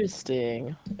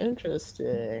 interesting.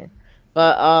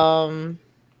 But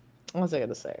what was I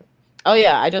gonna say? Oh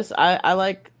yeah, I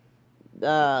like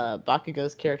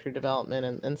Bakugo's character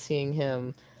development and seeing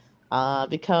him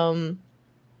become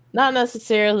not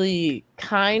necessarily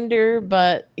kinder,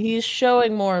 but he's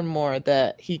showing more and more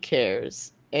that he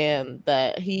cares and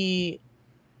that he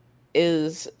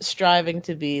is striving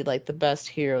to be like the best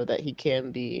hero that he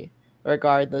can be,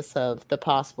 regardless of the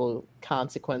possible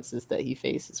consequences that he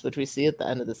faces, which we see at the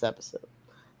end of this episode.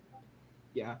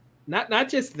 Yeah. Not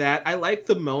just that. I like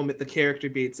the moment, the character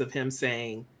beats of him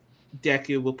saying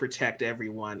Deku will protect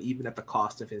everyone, even at the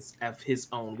cost of his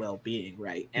own well-being,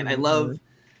 right? And I love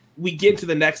we get to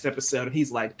the next episode and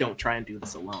he's like, don't try and do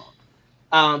this alone.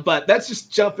 But that's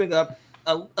just jumping up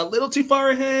a little too far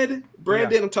ahead.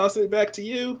 Brandon, I'm tossing it back to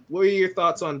you. What are your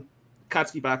thoughts on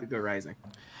Katsuki Bakugo Rising?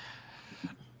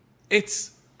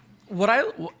 It's what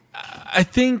I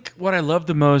think what I love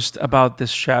the most about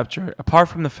this chapter, apart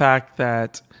from the fact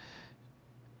that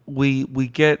we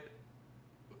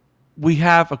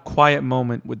have a quiet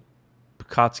moment with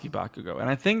Katsuki Bakugo, and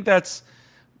I think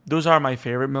those are my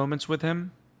favorite moments with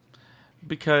him,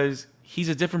 because he's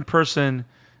a different person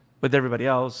with everybody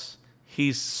else.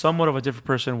 He's somewhat of a different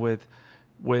person with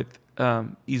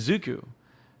Izuku.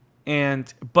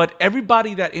 But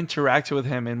everybody that interacts with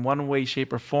him in one way,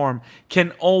 shape, or form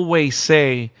can always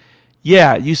say,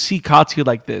 yeah, you see Katsuki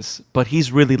like this, but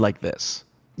he's really like this.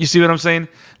 You see what I'm saying?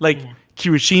 Like,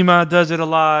 Kirishima does it a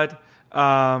lot.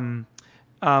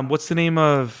 What's the name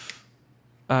of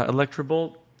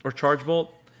Electrobolt or Charge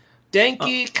Bolt?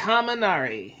 Denki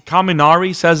Kaminari.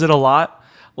 Kaminari says it a lot.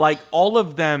 Like, all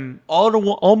of them,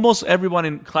 almost everyone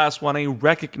in Class 1A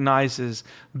recognizes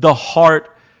the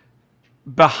heart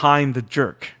behind the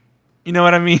jerk. You know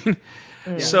what I mean?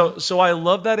 Yeah. So I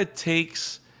love that it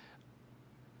takes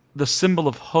the symbol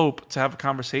of hope to have a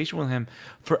conversation with him,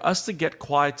 for us to get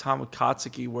quiet time with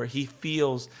Katsuki where he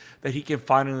feels that he can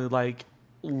finally like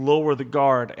lower the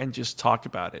guard and just talk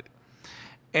about it.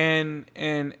 And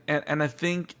I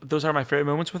think those are my favorite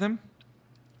moments with him.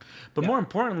 But more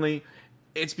importantly,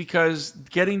 it's because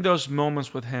getting those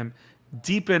moments with him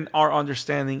deepen our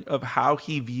understanding of how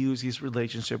he views his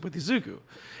relationship with Izuku.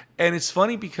 And it's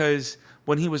funny because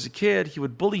when he was a kid, he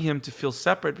would bully him to feel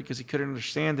separate because he couldn't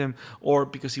understand him or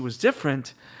because he was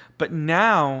different. But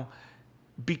now,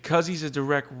 because he's a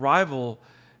direct rival,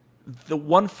 the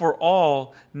one for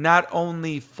all not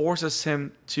only forces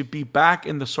him to be back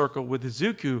in the circle with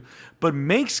Izuku, but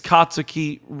makes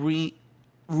Katsuki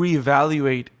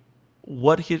reevaluate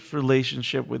what his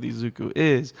relationship with Izuku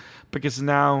is, because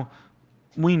now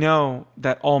we know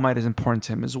that All Might is important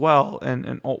to him as well,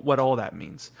 and what all that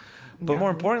means. But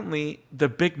more importantly, the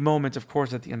big moment, of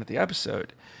course, at the end of the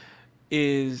episode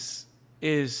is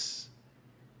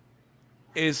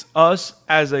us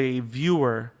as a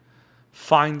viewer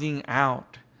finding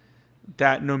out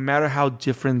that no matter how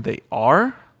different they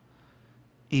are,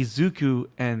 Izuku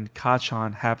and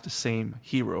Kachan have the same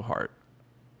hero heart.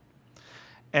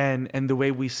 And the way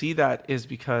we see that is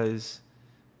because,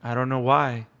 I don't know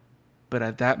why, but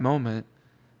at that moment,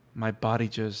 my body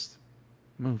just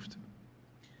moved.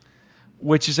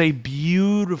 Which is a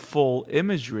beautiful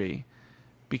imagery,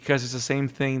 because it's the same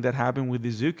thing that happened with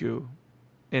Izuku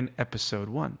in episode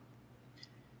 1.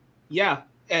 Yeah,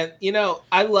 and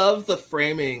I love the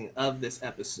framing of this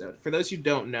episode. For those who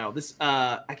don't know, this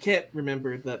I can't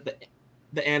remember the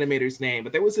animator's name,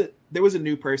 but there was a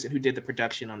new person who did the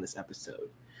production on this episode,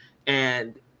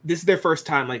 and this is their first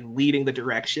time like leading the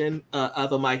direction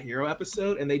of a My Hero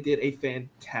episode, and they did a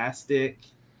fantastic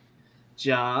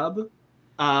job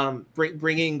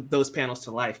bringing those panels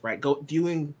to life, right?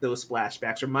 Doing those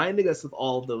flashbacks, reminding us of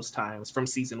all of those times from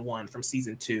season 1, from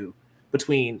season 2,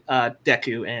 between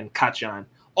Deku and Kachan.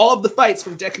 All of the fights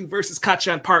from Deku versus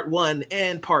Kachan part 1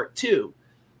 and part 2.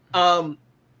 And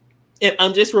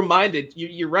I'm just reminded,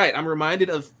 you're right, I'm reminded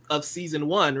of season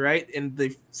 1, right? In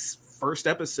the first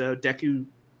episode, Deku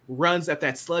runs at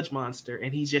that sludge monster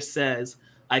and he just says,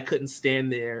 I couldn't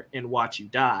stand there and watch you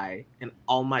die. And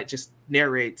All Might just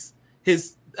narrates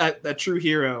his a true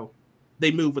hero,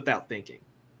 they move without thinking.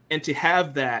 And to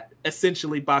have that,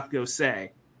 essentially Bakugo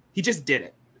say, he just did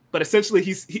it. But essentially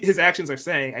his actions are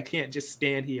saying, I can't just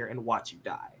stand here and watch you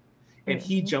die. And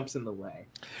he jumps in the way.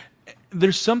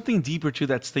 There's something deeper to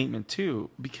that statement too,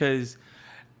 because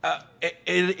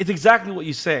it's exactly what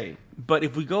you say. But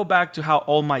if we go back to how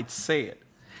All Might say it,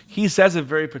 he says it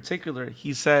very particular.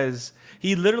 He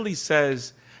literally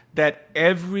says that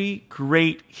every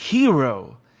great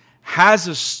hero has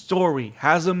a story,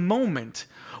 has a moment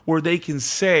where they can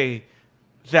say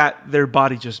that their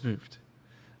body just moved.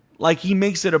 Like, he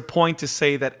makes it a point to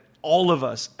say that all of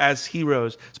us as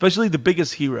heroes, especially the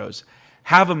biggest heroes,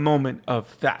 have a moment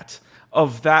of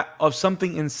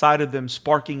something inside of them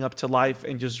sparking up to life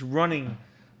and just running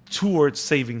towards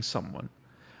saving someone.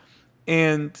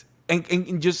 And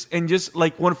and just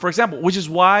like when, for example, which is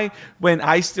why when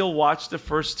I still watch the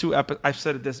first two episodes, I've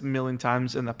said it this a million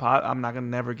times in the pod, I'm not gonna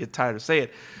never get tired of saying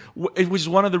it, which is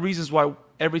one of the reasons why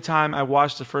every time I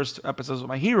watch the first two episodes of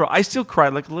My Hero, I still cry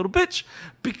like a little bitch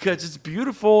because it's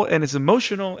beautiful and it's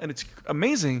emotional and it's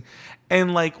amazing,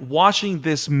 and like watching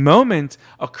this moment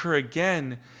occur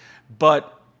again,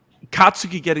 but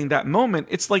Katsuki getting that moment,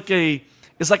 it's like a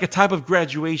type of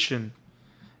graduation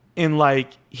in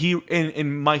like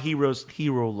in My Hero's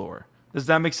hero lore. Does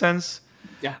that make sense?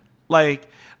 Yeah. Like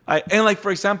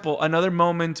for example, another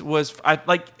moment was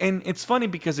and it's funny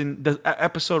because in the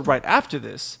episode right after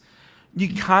this,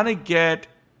 you kind of get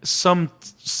some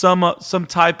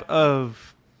type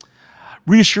of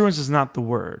reassurance is not the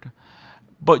word,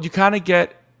 but you kind of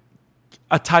get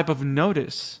a type of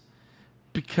notice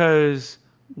because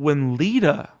when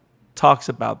Lita talks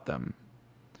about them,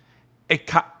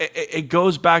 it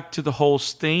goes back to the whole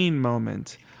Stain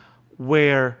moment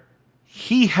where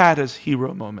he had his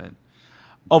hero moment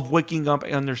of waking up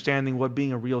and understanding what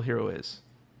being a real hero is,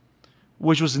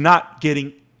 which was not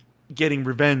getting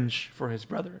revenge for his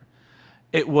brother.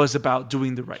 It was about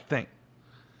doing the right thing.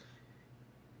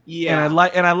 Yeah.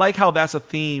 And I like how that's a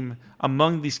theme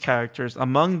among these characters,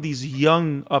 among these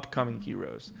young upcoming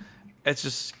heroes. It's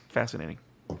just fascinating.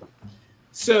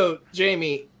 So,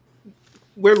 Jamie,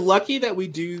 we're lucky that we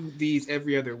do these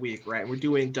every other week, right? We're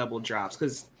doing double drops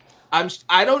because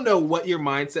I don't know what your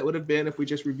mindset would have been if we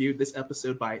just reviewed this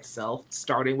episode by itself,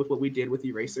 starting with what we did with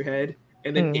Eraserhead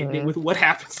and then ending with what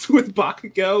happens with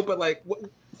Bakugo. But like,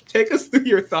 take us through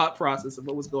your thought process of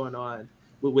what was going on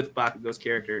with Bakugo's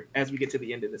character as we get to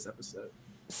the end of this episode.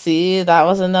 See, that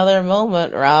was another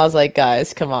moment where I was like,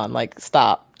 guys, come on, like,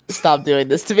 stop doing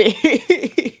this to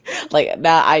me. Like,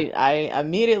 now I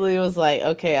immediately was like,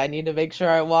 okay, I need to make sure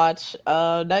I watch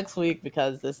next week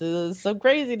because this is some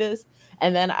craziness.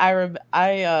 And then I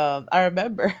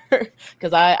remember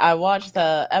because I watched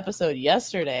the episode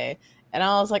yesterday and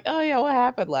I was like, oh yeah, what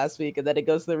happened last week? And then it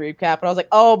goes to the recap and I was like,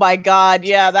 oh my god,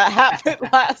 yeah, that happened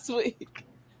last week.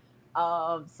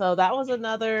 So that was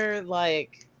another,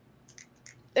 like,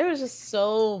 there was just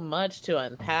so much to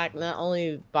unpack. Not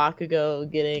only Bakugo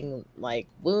getting like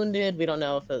wounded, we don't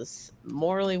know if it's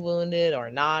morally wounded or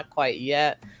not quite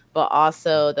yet, but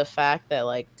also the fact that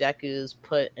like Deku's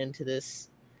put into this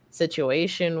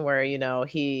situation where, you know,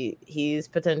 he's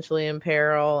potentially in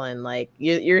peril, and like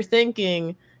you're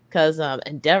thinking because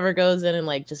Endeavor goes in and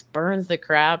like just burns the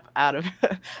crap out of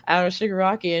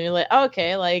Shigaraki, and you're like,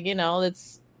 okay, like, you know,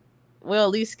 we'll at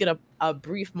least get a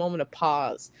brief moment of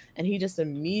pause, and he just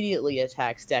immediately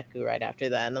attacks Deku right after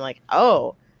that, and I'm like,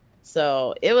 oh,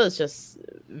 so it was just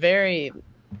very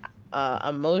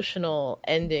emotional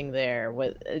ending there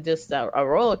with just a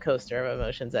roller coaster of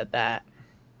emotions at that.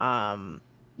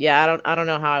 Yeah, I don't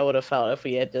know how I would have felt if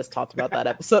we had just talked about that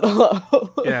episode alone.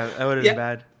 Yeah, that would have been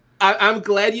bad. I'm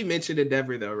glad you mentioned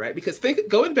Endeavor though, right? Because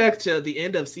going back to the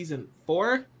end of season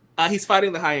 4, he's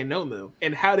fighting the Hayanomu,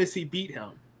 and how does he beat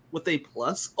him? With a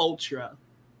plus ultra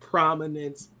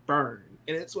prominence burn.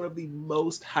 And it's one of the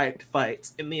most hyped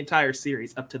fights in the entire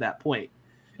series up to that point.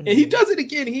 Mm-hmm. And he does it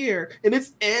again here, and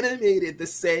it's animated the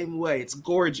same way. It's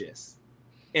gorgeous.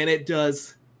 And it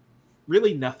does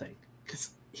really nothing because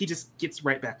he just gets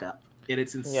right back up, and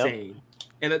it's insane.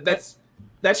 Yep. And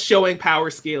that's showing power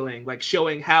scaling, like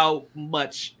showing how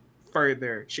much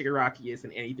further Shigaraki is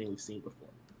than anything we've seen before.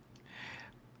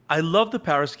 I love the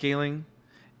power scaling.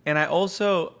 And I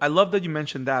love that you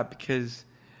mentioned that, because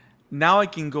now I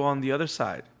can go on the other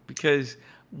side, because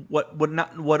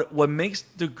what makes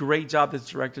the great job this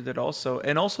director did also,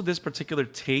 and also this particular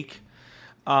take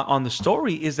on the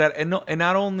story, is that it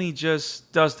not only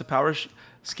just does the power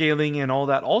scaling and all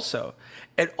that, also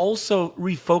it also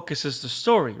refocuses the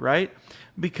story, right?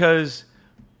 Because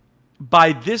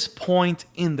by this point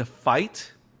in the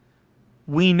fight,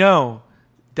 we know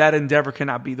that Endeavor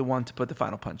cannot be the one to put the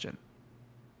final punch in.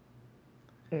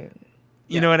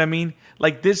 You know what I mean?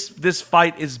 Like this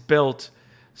fight is built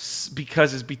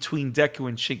because it's between Deku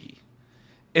and Shiggy.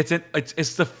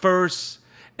 It's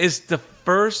the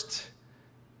first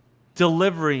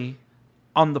delivery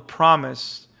on the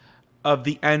promise of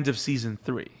the end of season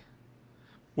 3,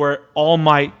 where All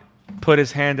Might put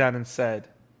his hand out and said,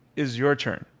 "Is your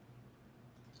turn."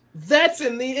 That's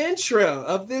in the intro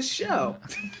of this show.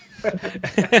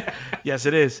 Yes,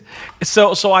 it is.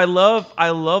 So I love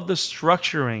the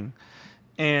structuring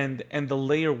and the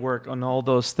layer work on all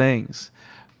those things,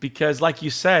 because like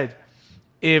you said,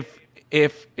 if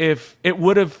it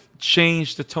would have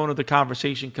changed the tone of the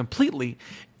conversation completely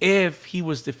if he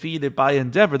was defeated by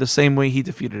Endeavor the same way he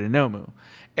defeated Inomu.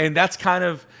 And that's kind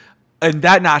of and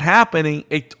that not happening,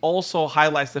 it also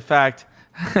highlights the fact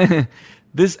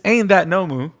this ain't that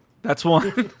Nomu. That's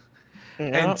one.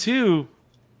 And two,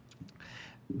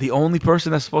 the only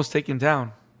person that's supposed to take him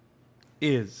down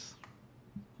is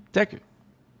Deku.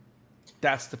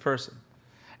 That's the person.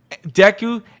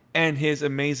 Deku and his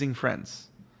amazing friends.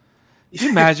 Can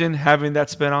you imagine having that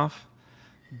spinoff?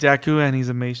 Deku and his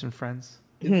amazing friends.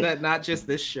 Is that not just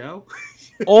this show?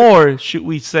 Or should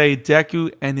we say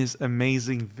Deku and his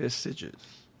amazing visages?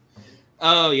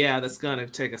 Oh yeah, that's gonna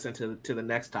take us into the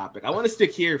next topic. I want to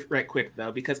stick here right quick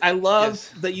though, because I love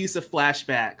the use of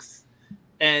flashbacks,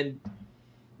 and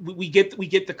we get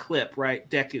the clip, right?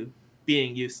 Deku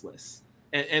being useless,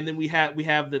 and then we have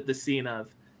the scene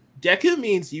of Deku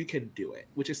means you can do it,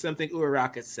 which is something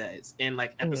Uraraka says in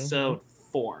like episode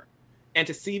 4, and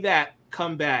to see that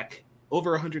come back over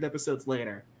 100 episodes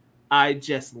later, I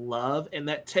just love, and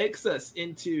that takes us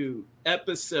into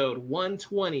episode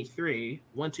 123,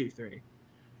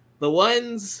 The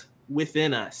Ones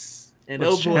Within Us. And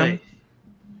What's oh boy.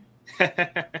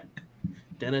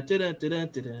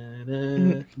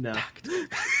 No.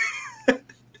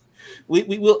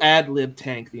 we will ad-lib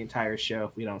tank the entire show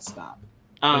if we don't stop.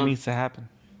 What needs to happen?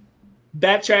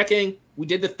 Backtracking, we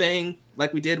did the thing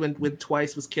like we did when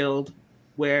Twice was killed,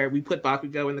 where we put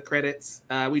Bakugo in the credits.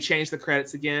 We changed the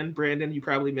credits again. Brandon, you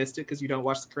probably missed it because you don't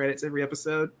watch the credits every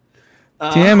episode.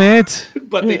 Damn it.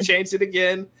 But they changed it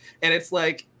again, and it's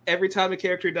like every time a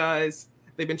character dies,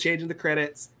 they've been changing the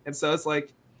credits. And so it's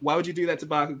like, why would you do that to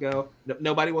Bakugo?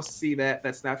 Nobody wants to see that.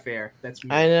 That's not fair. That's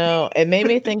I know. It made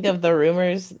me think of the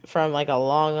rumors from like a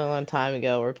long time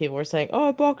ago where people were saying,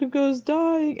 "Oh, Bakugo's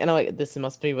dying," and I'm like, "This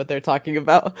must be what they're talking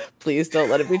about. Please don't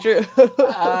let it be true."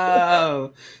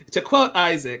 Oh, to quote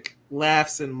Isaac,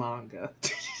 laughs in manga.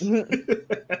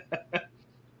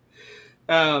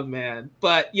 Oh man,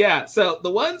 but yeah. So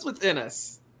The Ones Within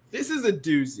Us. This is a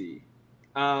doozy,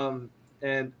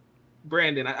 and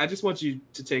Brandon, I just want you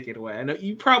to take it away. I know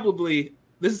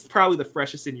this is probably the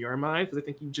freshest in your mind because I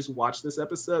think you just watched this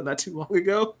episode not too long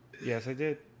ago. Yes, I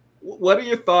did. What are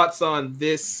your thoughts on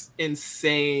this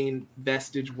insane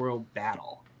Vestige World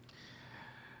battle?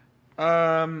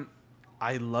 I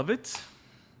love it.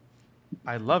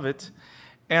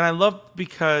 And I love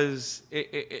because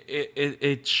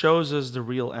it shows us the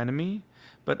real enemy,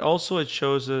 but also it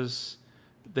shows us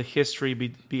the history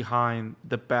behind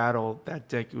the battle that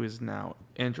Deku is now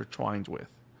intertwined with.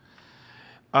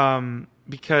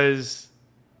 Because,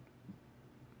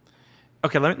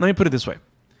 okay, let me put it this way.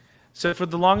 So for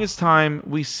the longest time,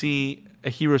 we see a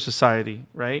hero society,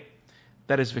 right,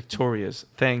 that is victorious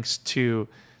thanks to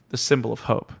the symbol of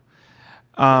hope,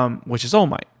 which is All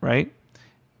Might, right?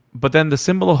 But then the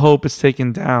symbol of hope is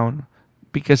taken down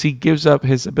because he gives up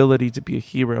his ability to be a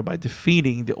hero by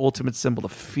defeating the ultimate symbol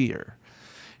of fear.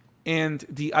 And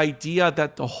the idea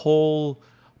that the whole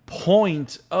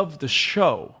point of the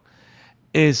show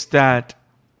is that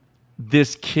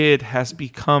this kid has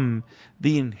become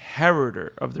the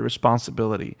inheritor of the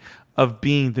responsibility of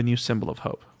being the new symbol of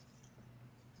hope.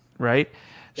 Right?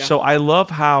 Yeah. So I love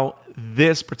how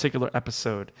this particular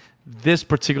episode, this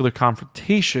particular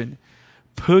confrontation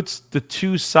puts the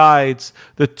two sides,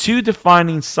 the two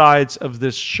defining sides of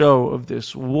this show, of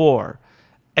this war,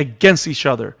 against each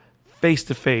other, face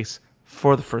to face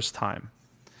for the first time.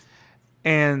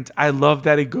 And I love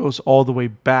that it goes all the way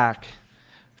back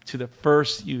to the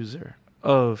first user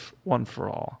of One for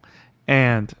All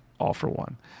and All for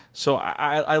One. So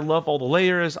I love all the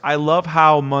layers. I love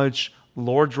how much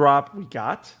lore drop we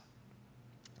got.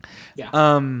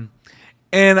 Yeah.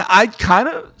 And I kind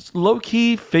of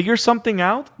low-key figured something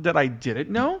out that I didn't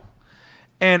know.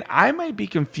 And I might be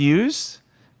confused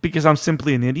because I'm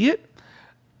simply an idiot.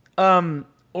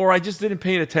 Or I just didn't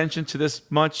pay attention to this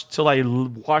much till I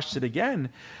watched it again.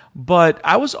 But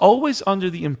I was always under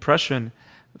the impression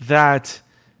that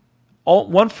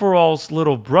One for All's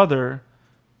little brother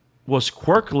was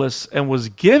quirkless and was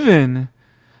given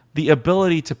the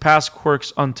ability to pass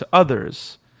quirks onto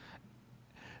others.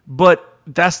 But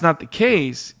that's not the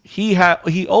case. He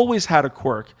always had a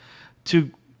quirk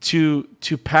to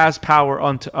pass power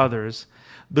onto others.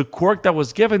 The quirk that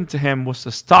was given to him was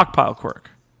the stockpile quirk.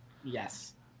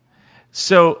 Yes.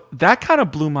 So that kind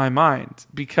of blew my mind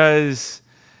because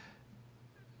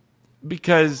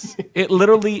it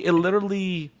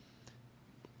literally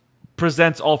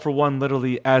presents All for One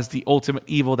literally as the ultimate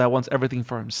evil that wants everything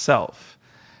for himself,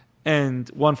 and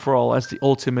One for All as the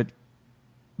ultimate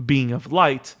being of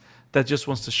light that just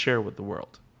wants to share with the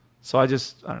world. So I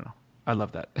don't know. I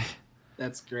love that.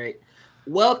 That's great.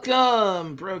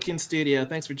 Welcome, Broken Studio.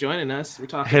 Thanks for joining us. We're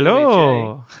talking.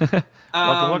 Hello.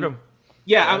 Welcome.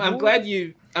 Yeah, I'm glad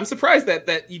you I'm surprised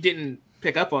that you didn't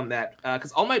pick up on that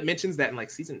because All Might mentions that in like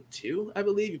season 2, I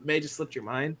believe. It may have just slipped your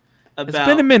mind. It's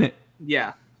been a minute.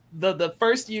 Yeah, the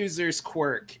first user's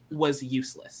quirk was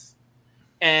useless,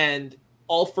 and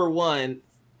All for One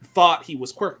thought he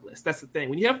was quirkless. That's the thing.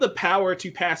 When you have the power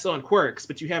to pass on quirks,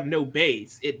 but you have no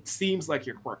base, it seems like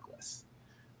you're quirkless.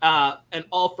 And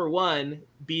All for One,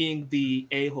 being the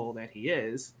a-hole that he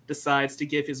is, decides to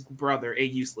give his brother a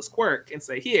useless quirk and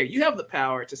say, here, you have the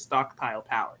power to stockpile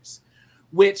powers.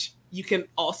 Which you can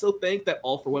also think that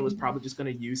All for One was probably just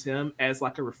going to use him as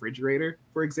like a refrigerator,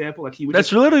 for example. Like he would.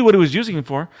 That's literally what he was using him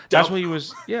for. That's what he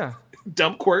was. Yeah.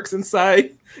 Dump quirks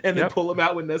inside and then pull them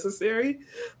out when necessary.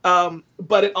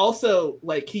 But it also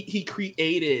like he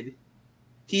created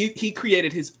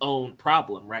his own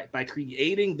problem, right? By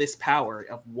creating this power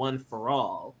of one for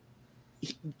all.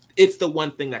 It's the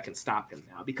one thing that can stop him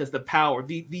now because the power,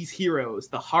 these heroes,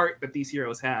 the heart that these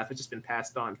heroes have has just been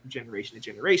passed on from generation to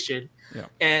generation. Yeah.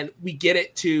 And we get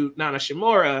it to Nana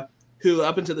Shimura, who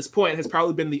up until this point has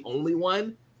probably been the only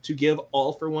one to give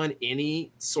All for One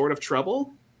any sort of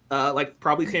trouble. Like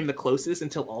probably came the closest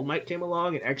until All Might came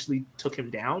along and actually took him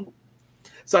down.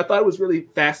 So I thought it was really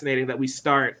fascinating that we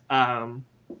start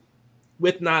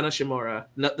with Nana Shimura,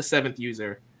 not the 7th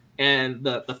user, and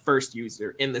the first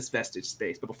user in this vestige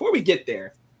space. But before we get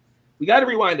there, we got to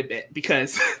rewind a bit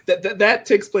because that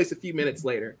takes place a few minutes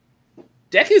later.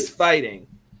 Deku's fighting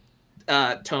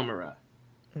Tomura,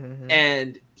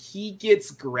 and he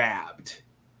gets grabbed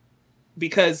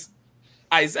because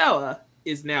Aizawa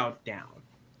is now down.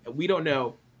 We don't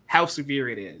know how severe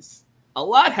it is. A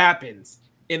lot happens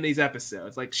in these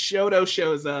episodes. Like Shoto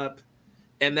shows up,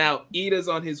 and now Ida's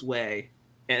on his way,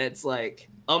 and it's like,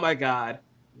 oh my god,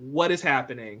 what is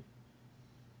happening?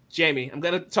 Jamie, I'm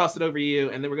going to toss it over to you,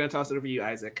 and then we're going to toss it over to you,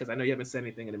 Isaac, because I know you haven't said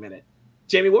anything in a minute.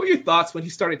 Jamie, what were your thoughts when he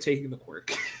started taking the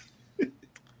quirk?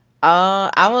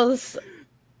 It was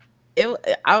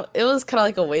kind of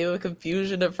like a wave of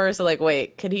confusion at first. Like,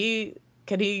 wait, could he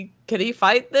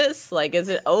fight this? Like, is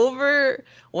it over?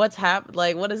 What's happened?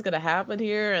 Like, what is going to happen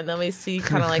here? And then we see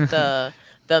kind of like the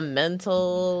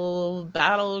mental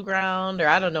battleground, or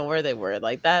I don't know where they were,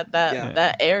 like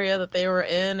that area that they were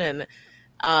in, and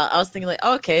I was thinking like,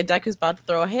 okay, Deku's about to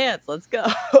throw hands, let's go.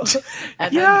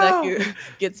 And then Deku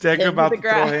gets pinned about to to the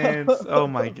ground. throw hands. Oh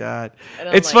my god.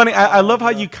 It's like, funny. I love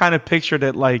how you kind of pictured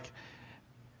it, like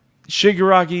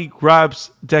Shigaraki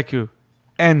grabs Deku,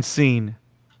 end scene,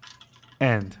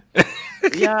 end.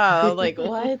 Yeah, like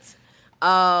what?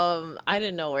 I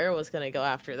didn't know where it was gonna go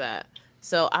after that,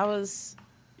 so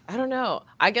I don't know.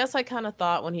 I guess I kind of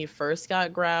thought when he first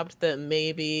got grabbed that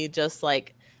maybe just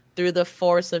like through the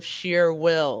force of sheer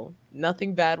will,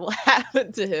 nothing bad will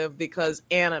happen to him because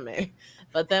anime.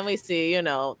 But then we see,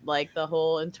 like the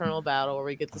whole internal battle where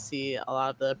we get to see a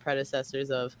lot of the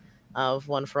predecessors of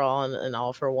One for All and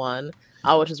All for One,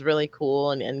 which is really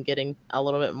cool, and getting a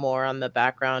little bit more on the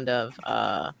background of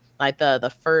like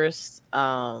the first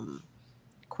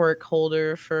quirk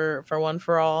holder for One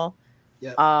for All.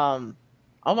 Yeah.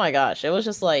 Oh my gosh, it was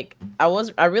just like I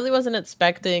really wasn't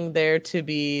expecting there to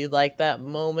be like that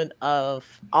moment of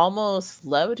almost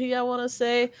levity, I want to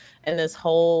say, and this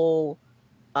whole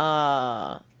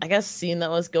I guess scene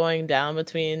that was going down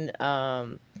between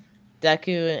Deku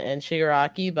and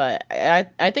Shigaraki, but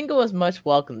I think it was much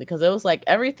welcome because it was like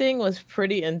everything was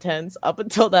pretty intense up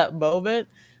until that moment.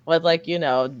 With like,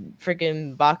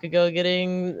 freaking Bakugo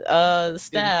getting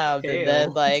stabbed, and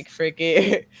then like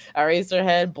freaking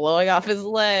Eraserhead blowing off his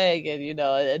leg, and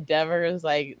Endeavor is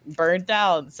like burnt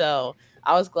out. So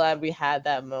I was glad we had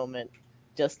that moment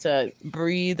just to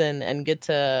breathe and get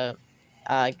to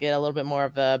get a little bit more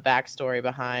of a backstory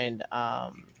behind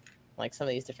like some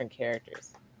of these different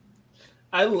characters.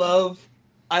 I love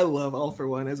All for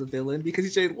One as a villain because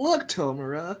he's saying, look,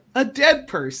 Tomura, a dead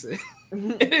person.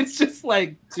 And it's just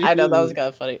like, dude, I know that was kind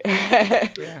of funny.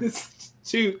 It's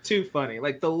too funny.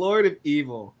 Like the Lord of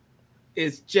Evil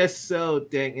is just so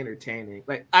dang entertaining.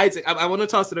 Like Isaac, I want to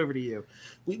toss it over to you.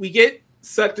 We get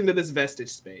sucked into this vestige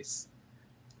space,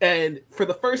 and for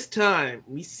the first time,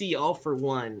 we see All for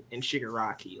One and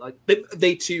Shigaraki. Like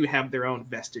they too have their own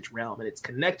vestige realm, and it's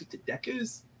connected to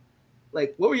Deku's.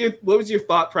 Like, what was your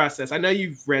thought process? I know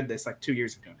you've read this like 2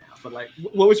 years ago now, but like,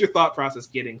 what was your thought process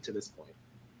getting to this point?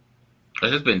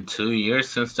 It has been 2 years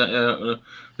since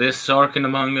this arc in the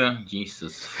manga.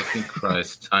 Jesus fucking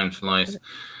Christ, time flies.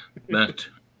 But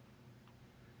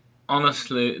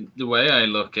honestly, the way I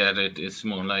look at it is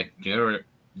more like their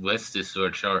Vestiges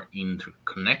are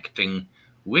interconnecting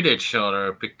with each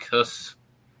other because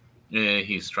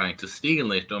he's trying to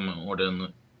steal it, or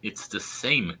it's the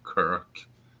same Kirk.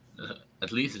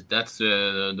 At least that's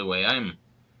the way I'm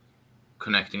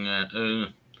connecting,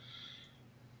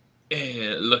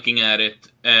 looking at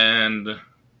it, and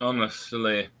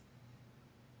honestly,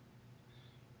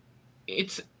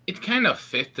 it's kind of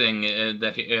fitting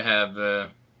that you have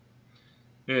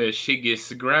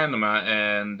Shiggy's grandma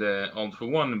and All for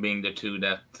One being the two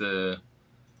that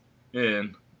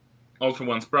All for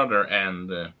One's brother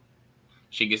and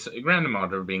Shiggy's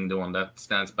grandmother being the one that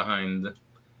stands behind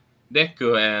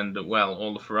Deku, and well,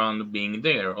 All for One being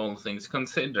there, all things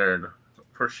considered,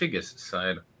 for Shiggy's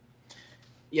side.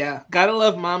 Yeah, gotta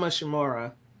love Mama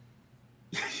Shimura.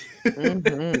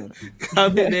 Mm-hmm.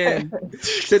 Coming in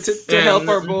to help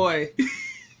our boy.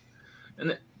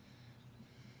 And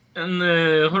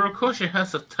Horikoshi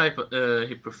has a type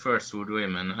he prefers with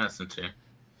women, hasn't he?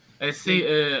 I see.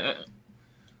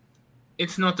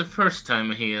 It's not the first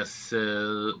time he has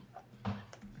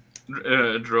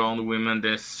drawn women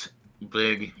this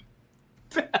big.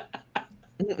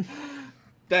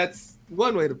 That's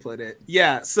one way to put it.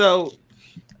 Yeah, so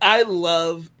I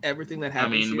love everything that I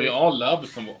happens mean, here. we all love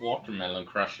some watermelon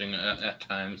crushing at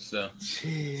times. So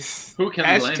Jeez. who can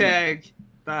blame him? Hashtag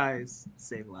thighs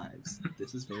save lives.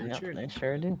 This is very Yep, true. they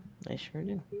sure do. They sure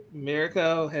do.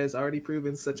 Mirko has already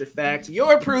proven such a fact.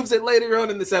 Yor proves it later on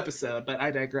in this episode, but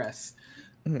I digress.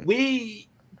 Mhm. We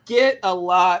get a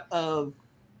lot of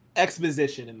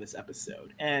exposition in this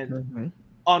episode. And Mm-hmm.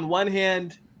 on one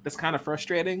hand, that's kind of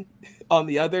frustrating. On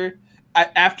the other,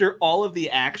 after all of the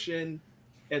action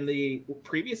in the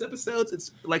previous episodes,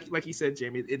 it's like you said,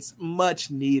 Jamie, it's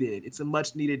much needed. It's a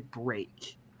much needed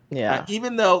break. Yeah.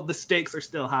 Even though the stakes are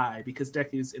still high because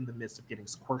Deku's in the midst of getting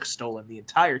his quirk stolen the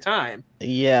entire time.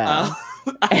 Yeah.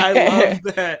 I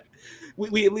love that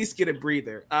we at least get a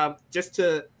breather. Just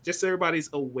so everybody's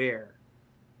aware,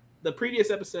 the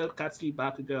previous episode, Katsuki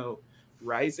Bakugo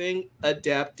Rising,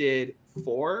 adapted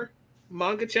 4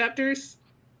 manga chapters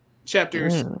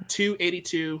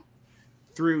 282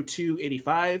 through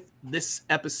 285. This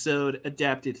episode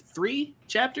adapted 3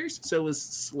 chapters, so it was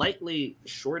slightly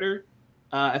shorter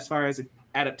as far as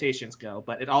adaptations go,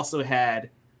 but it also had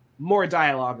more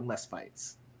dialogue and less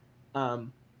fights. So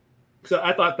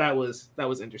I thought that was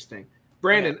interesting.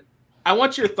 Brandon, I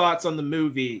want your thoughts on the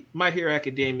movie My Hero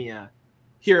Academia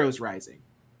Heroes Rising.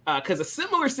 Because a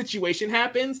similar situation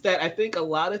happens that I think a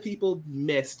lot of people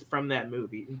missed from that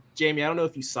movie. Jamie, I don't know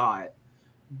if you saw it,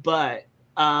 but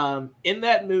in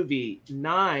that movie,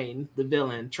 Nine, the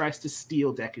villain, tries to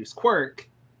steal Deku's quirk,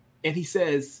 and he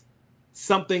says,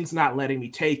 "Something's not letting me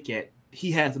take it.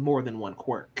 He has more than one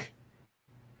quirk."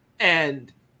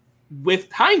 And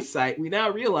with hindsight, we now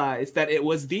realize that it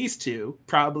was these two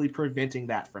probably preventing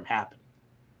that from happening.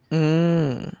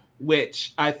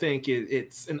 Which I think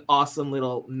it's an awesome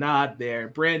little nod there.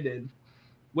 Brandon,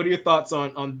 what are your thoughts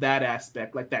on that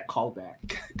aspect, like that callback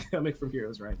coming from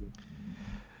Heroes Rising?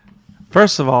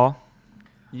 First of all,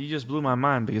 you just blew my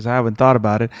mind because I haven't thought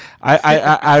about it.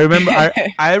 I remember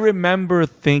I remember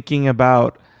thinking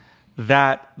about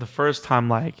that the first time,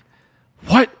 like,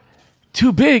 what?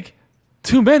 Too big?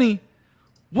 Too many?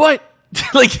 What?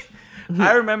 Like,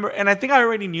 I remember, and I think I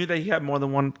already knew that he had more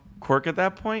than one quirk at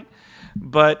that point.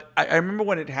 But I remember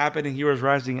when it happened in Heroes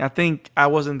Rising, I think I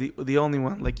wasn't the only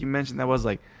one, like you mentioned, that was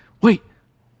like, wait,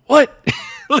 what?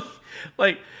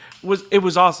 Like, it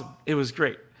was awesome. It was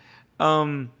great.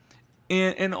 And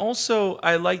also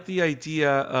I like the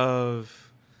idea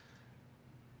of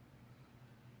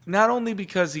not only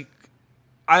because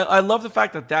I love the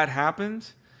fact that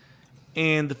happened,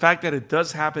 and the fact that it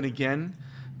does happen again,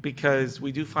 because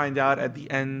we do find out at the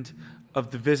end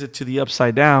of the visit to the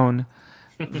Upside Down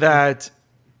that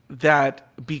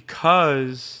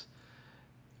because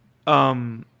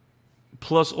Plus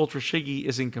Ultra Shiggy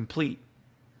is incomplete,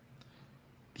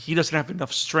 he doesn't have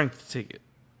enough strength to take it.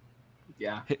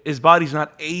 Yeah. His body's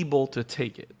not able to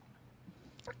take it.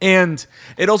 And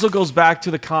it also goes back to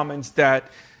the comments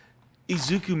that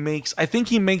Izuku makes. I think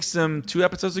he makes them 2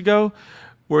 episodes ago,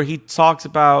 where he talks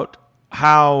about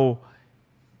how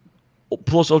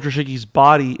Plus Ultra Shiggy's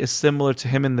body is similar to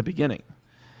him in the beginning.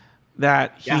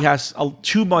 That he has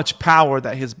too much power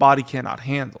that his body cannot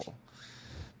handle.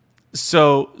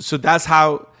 So that's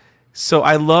how. So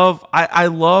I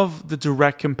love the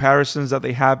direct comparisons that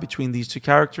they have between these two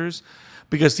characters,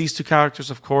 because these two characters,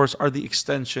 of course, are the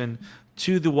extension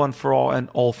to the One for All and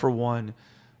All for One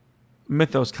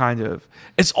mythos, kind of.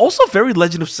 It's also very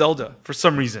Legend of Zelda for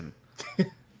some reason,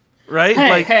 right?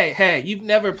 Hey! You've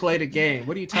never played a game.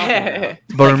 What are you talking about?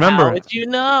 But remember, how would you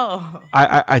know?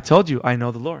 I told you I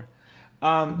know the lore.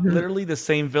 Literally the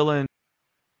same villain.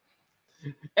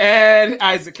 And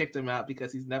Isaac kicked him out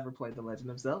because he's never played The Legend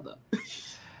of Zelda.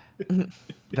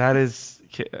 That is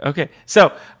okay.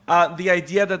 So the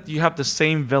idea that you have the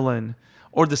same villain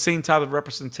or the same type of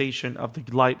representation of the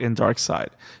light and dark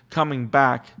side coming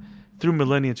back through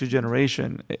millennia to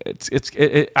generation,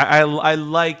 I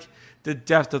like the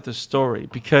depth of the story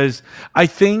because I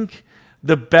think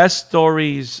the best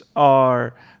stories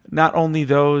are not only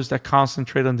those that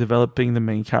concentrate on developing the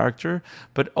main character,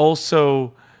 but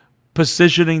also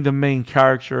positioning the main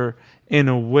character in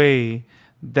a way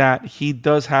that he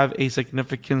does have a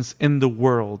significance in the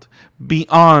world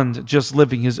beyond just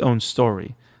living his own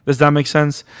story. Does that make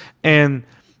sense? And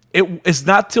it's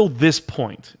not till this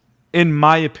point, in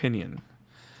my opinion,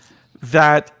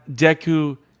 that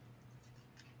Deku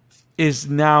is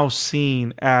now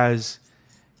seen as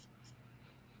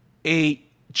a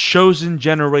chosen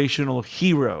generational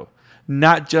hero,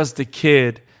 not just the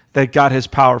kid that got his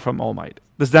power from All Might.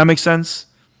 Does that make sense?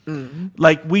 Mm-hmm.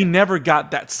 Like, we never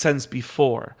got that sense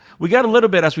before. We got a little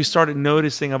bit as we started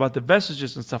noticing about the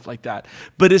vestiges and stuff like that,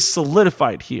 but it's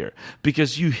solidified here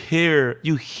because you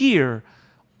hear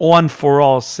On For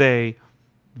All say,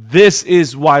 "This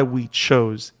is why we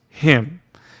chose him.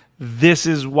 This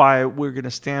is why we're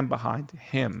gonna stand behind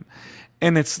him."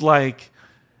 And it's like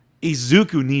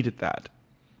Izuku needed that,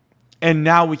 and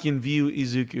now we can view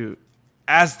Izuku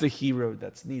as the hero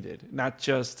that's needed, not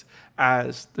just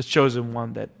as the chosen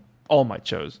one that All Might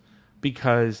chose,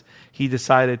 because he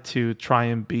decided to try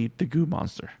and beat the goo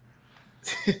monster.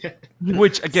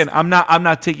 Which again, I'm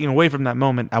not taking away from that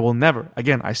moment. I will never.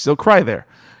 Again, I still cry there.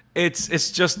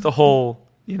 It's just the whole,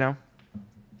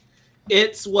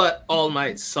 It's what All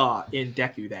Might saw in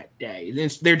Deku that day.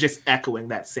 They're just echoing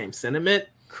that same sentiment.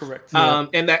 Correct.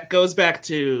 And that goes back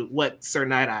to what Sir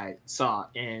Night-Eye saw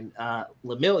in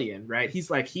Lemillion, right? He's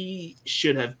like, he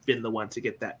should have been the one to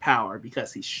get that power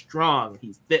because he's strong,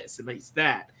 he's this, and he's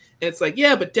that. And it's like,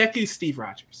 yeah, but Deku's Steve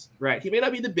Rogers, right? He may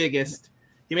not be the biggest,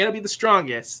 he may not be the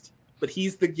strongest, but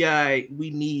he's the guy we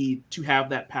need to have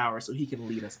that power so he can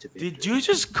lead us to victory. Did you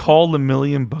just call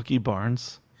Lemillion Bucky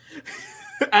Barnes?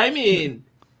 I mean,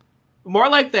 more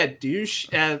like that douche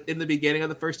in the beginning of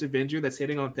the first Avenger that's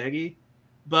hitting on Peggy.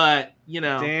 But,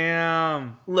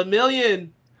 Damn. Lemillion.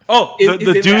 Oh,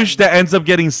 the douche that ends up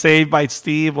getting saved by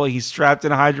Steve while he's trapped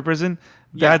in a Hydra prison?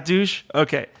 Yeah. That douche?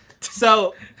 Okay.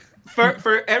 So,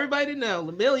 for everybody to know,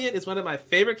 Lemillion is one of my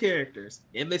favorite characters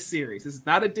in this series. This is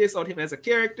not a diss on him as a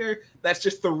character. That's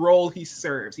just the role he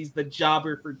serves. He's the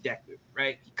jobber for Deku,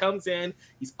 right? He comes in,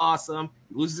 he's awesome,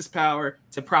 he loses his power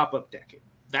to prop up Deku.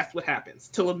 That's what happens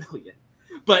to Lemillion.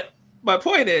 But my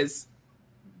point is,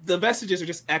 the vestiges are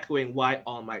just echoing why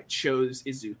All Might chose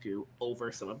Izuku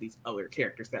over some of these other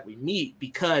characters that we meet,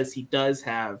 because he does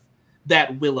have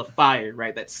that will of fire,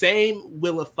 right? That same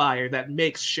will of fire that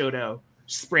makes Shoto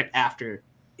sprint after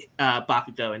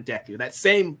Bakugo and Deku. That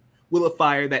same will of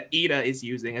fire that Ida is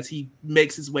using as he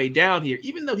makes his way down here,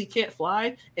 even though he can't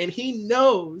fly, and he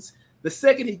knows the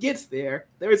second he gets there,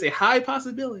 there is a high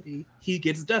possibility he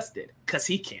gets dusted because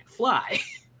he can't fly.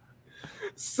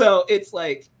 So it's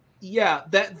like, yeah,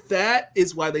 that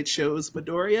is why they chose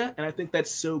Midoriya, and I think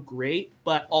that's so great.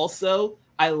 But also,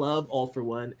 I love All For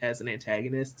One as an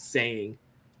antagonist saying,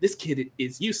 this kid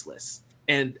is useless.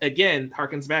 And again,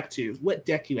 harkens back to what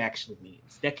Deku actually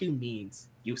means. Deku means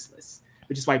useless,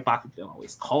 which is why Bakugo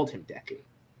always called him Deku.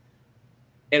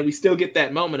 And we still get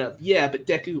that moment of, yeah, but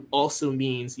Deku also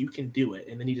means you can do it.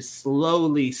 And then he just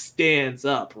slowly stands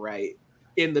up, right,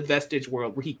 in the vestige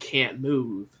world where he can't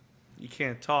move. You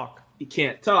can't talk. He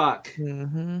can't talk.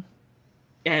 Mm-hmm.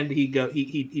 And he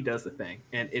does the thing.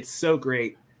 And it's so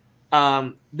great.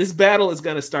 This battle is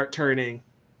going to start turning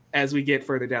as we get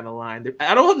further down the line.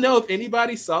 I don't know if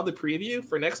anybody saw the preview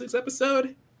for next week's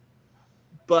episode,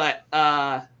 but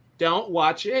don't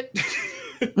watch it.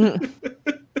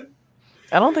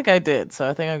 I don't think I did, so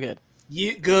I think I'm good.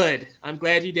 Good. I'm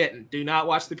glad you didn't. Do not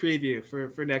watch the preview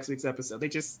for next week's episode. They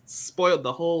just spoiled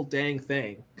the whole dang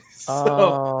thing.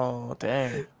 Oh,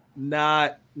 dang.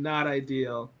 Not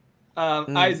ideal.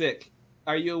 Isaac,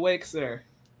 are you awake, sir?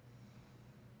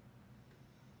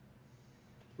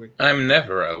 I'm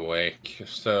never awake,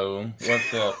 so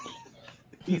what's up?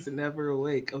 He's never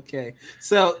awake. Okay.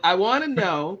 So I want to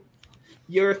know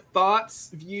your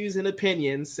thoughts, views, and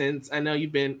opinions, since I know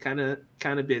you've been kind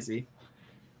of busy,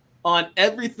 on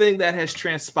everything that has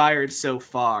transpired so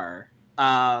far.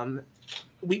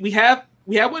 We have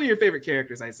one of your favorite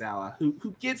characters, Aizawa,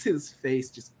 who gets his face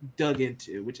just dug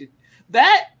into,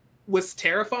 that was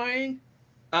terrifying.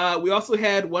 We also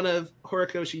had one of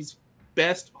Horikoshi's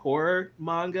best horror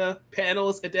manga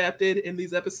panels adapted in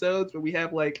these episodes, where we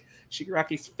have like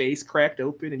Shigaraki's face cracked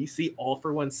open and you see All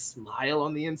For One smile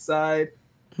on the inside.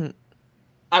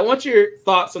 I want your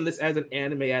thoughts on this as an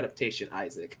anime adaptation,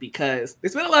 Isaac, because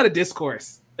there's been a lot of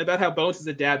discourse about how Bones has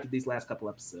adapted these last couple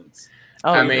episodes.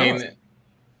 Oh, I yeah. mean,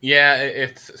 yeah,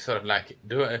 it's sort of like,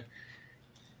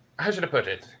 how should I put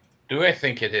it? Do I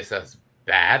think it is as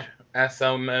bad as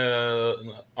some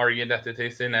argue that it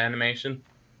is in animation?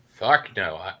 Fuck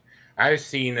no. I've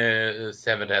seen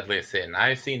Seven Deadly Sin.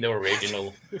 I've seen the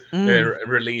original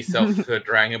release of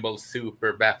Dragon Ball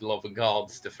Super Battle of the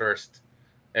Gods, the first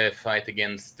fight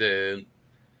against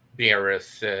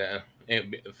Beerus,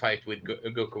 fight with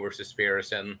Goku versus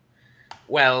Beerus, and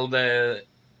well, the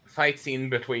fight scene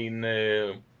between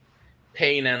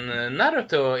Pain and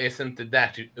Naruto isn't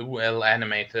that well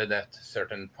animated at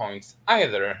certain points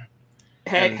either.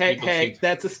 Hey,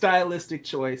 that's a stylistic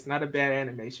choice, not a bad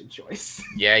animation choice.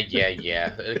 Yeah.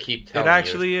 Keep telling It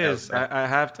actually yourself is. that. I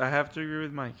have to agree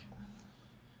with Mike.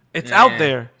 It's out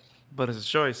there, but it's a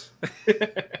choice.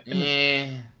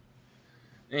 Yeah,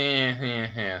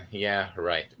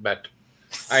 right. But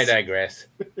I digress.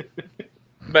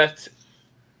 But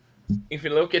if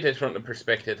you look at it from the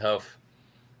perspective of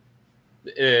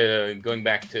going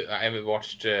back to, I've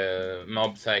watched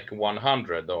Mob Psych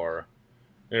 100 or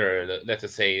let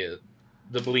us say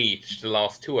the Bleach, the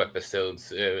last two episodes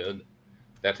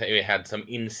that we had some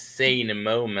insane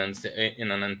moments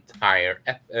in an entire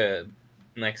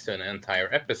next to an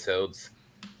entire episodes.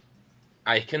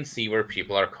 I can see where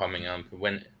people are coming up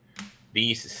when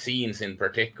these scenes in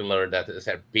particular, that is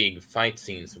big fight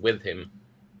scenes with him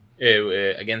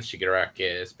against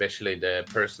Shigaraki, especially the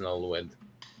personal with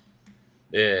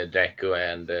Deku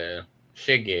and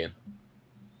Shiggy,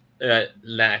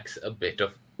 lacks a bit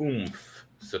of oomph,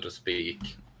 so to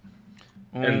speak.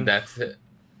 And that's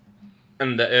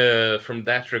from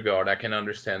that regard, I can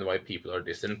understand why people are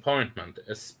disappointed,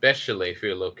 especially if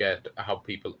you look at how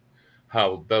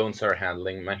Bones are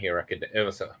handling My Hero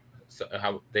Academia, so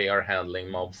how they are handling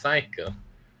Mob Psycho,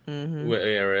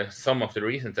 where some of the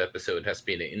recent episode has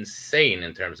been insane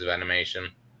in terms of animation.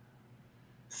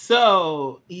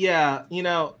 So yeah,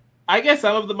 I guess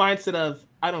I'm of the mindset of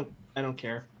I don't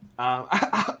care.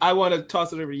 I want to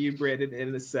toss it over to you, Brandon,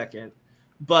 in a second.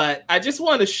 But I just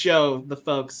want to show the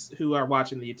folks who are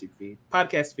watching the YouTube feed,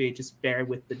 podcast feed, just bear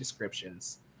with the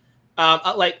descriptions.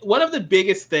 Like one of the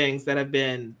biggest things that have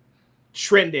been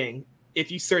trending, if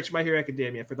you search My Hero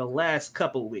Academia for the last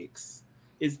couple weeks,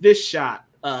 is this shot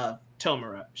of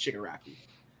Tomura Shigaraki.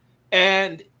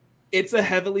 And it's a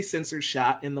heavily censored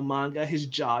shot in the manga. His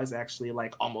jaw is actually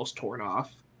like almost torn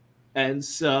off. And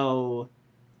so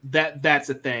that's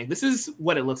a thing. This is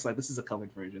what it looks like. This is a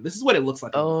colored version. This is what it looks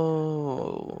like.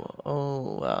 Oh,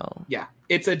 wow. Yeah,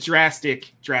 it's a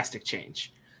drastic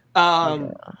change.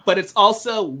 But it's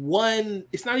also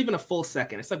it's not even a full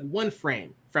second. It's like one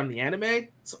frame from the anime.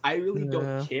 So I really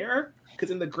don't care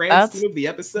because in the grand scheme of the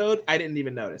episode, I didn't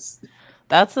even notice.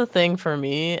 That's the thing for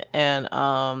me, and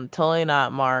totally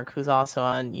not Mark, who's also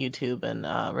on YouTube and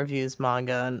reviews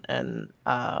manga and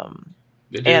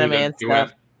anime and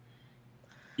stuff.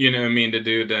 You know, the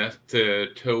dude that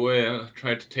Toei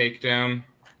tried to take down.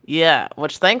 Yeah,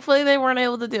 which thankfully they weren't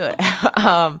able to do it.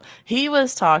 He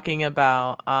was talking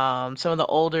about some of the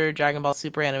older Dragon Ball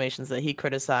Super animations that he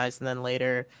criticized, and then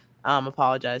later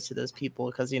apologized to those people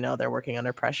because they're working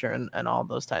under pressure and all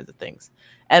those kinds of things.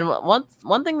 And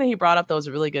one thing that he brought up that was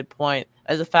a really good point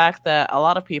is the fact that a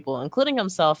lot of people, including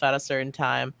himself at a certain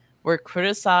time, were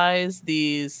criticized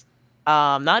these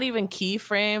not even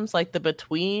keyframes, like the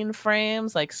between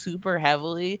frames, like super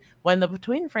heavily, when the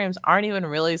between frames aren't even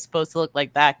really supposed to look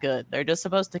like that good. They're just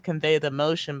supposed to convey the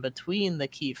motion between the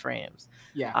keyframes.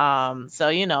 Yeah. So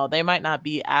they might not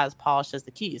be as polished as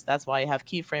the keys. That's why you have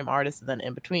keyframe artists and then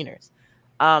in-betweeners.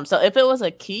 So if it was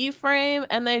a keyframe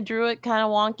and they drew it kind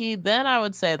of wonky, then I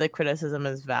would say the criticism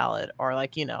is valid, or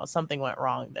something went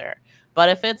wrong there. But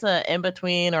if it's an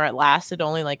in-between, or it lasted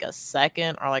only like a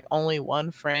second, or like only one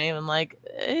frame, I'm like,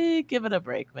 give it a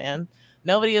break, man.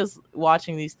 Nobody is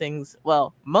watching these things.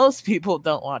 Well, most people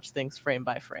don't watch things frame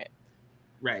by frame.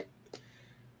 Right.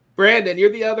 Brandon,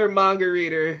 you're the other manga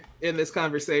reader in this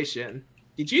conversation.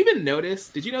 Did you even notice?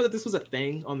 Did you know that this was a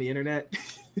thing on the internet?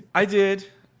 I did.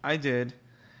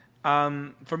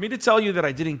 For me to tell you that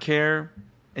I didn't care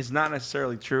is not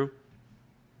necessarily true.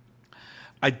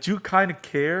 I do kind of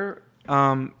care.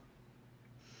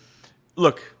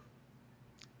 Look,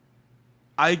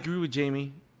 I agree with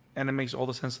Jamie, and it makes all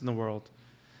the sense in the world.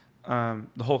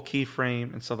 The whole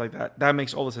keyframe and stuff like that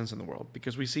makes all the sense in the world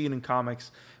because we see it in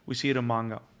comics, we see it in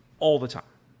manga all the time,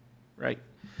 right?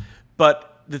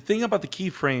 But the thing about the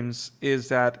keyframes is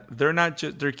that they're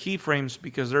keyframes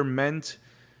because they're meant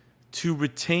to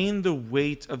retain the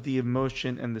weight of the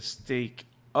emotion and the stake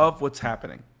of what's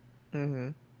happening. Mm-hmm.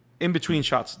 In between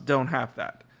shots don't have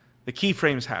that. The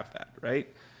keyframes have that, right?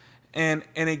 And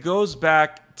it goes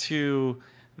back to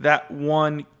that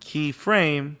one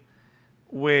keyframe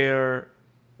where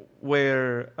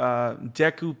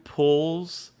Deku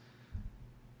pulls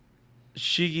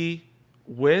Shigi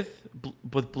with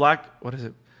black, what is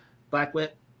it? Black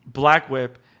Whip. Black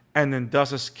Whip, and then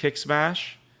does a kick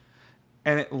smash,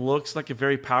 and it looks like a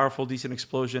very powerful, decent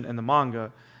explosion in the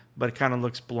manga, but it kind of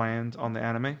looks bland on the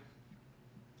anime.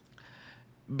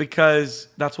 Because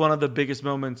that's one of the biggest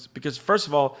moments. Because first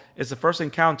of all, it's the first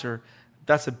encounter.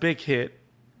 That's a big hit.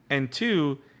 And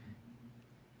two,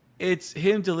 it's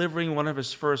him delivering one of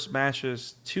his first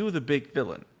matches to the big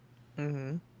villain.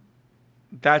 Mm-hmm.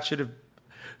 That should have...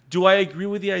 Do I agree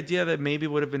with the idea that maybe it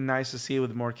would have been nice to see it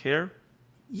with more care?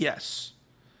 Yes.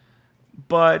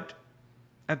 But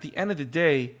at the end of the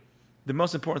day, the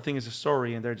most important thing is the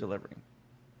story, and they're delivering.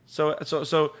 So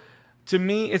to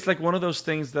me, it's like one of those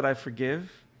things that I forgive,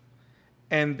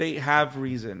 and they have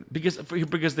reason because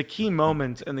the key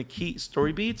moments and the key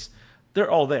story beats, they're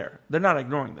all there. They're not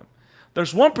ignoring them.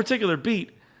 There's one particular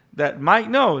beat that Mike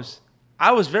knows.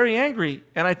 I was very angry,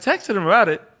 and I texted him about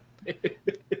it,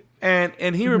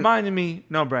 and he reminded me,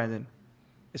 "No, Brandon,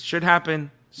 it should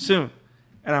happen soon."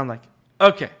 And I'm like,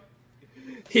 "Okay."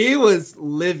 He was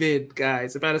livid,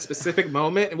 guys, about a specific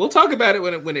moment, and we'll talk about it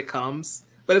when it comes.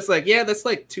 But it's like, yeah, that's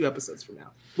like 2 episodes from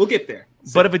now. We'll get there.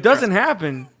 So, but if it doesn't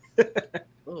happen,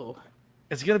 Oh.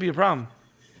 it's gonna be a problem.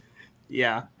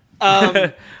 Yeah.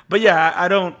 But yeah,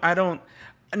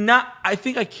 I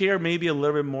think I care maybe a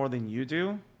little bit more than you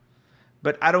do,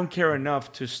 but I don't care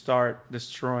enough to start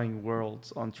destroying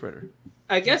worlds on Twitter.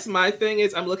 I guess my thing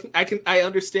is I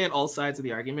understand all sides of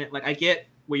the argument. Like, I get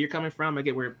where you're coming from. I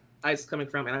get where Ice is coming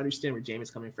from, and I understand where Jamie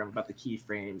is coming from about the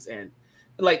keyframes. And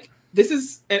like, this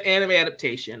is an anime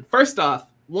adaptation. First off,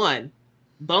 1,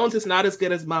 Bones is not as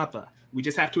good as Mappa. We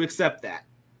just have to accept that.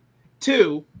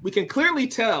 2, we can clearly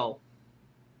tell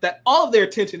that all of their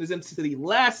attention is into the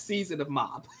last season of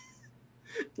Mob.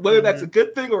 Whether that's a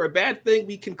good thing or a bad thing,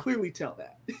 we can clearly tell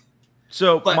that.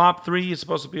 So Mob 3 is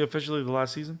supposed to be officially the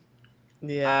last season?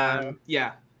 Yeah.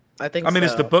 Yeah. I think I mean,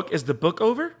 so. is the book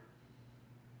over?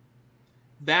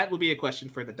 That would be a question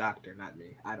for the doctor, not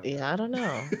me. I don't know. Yeah, I don't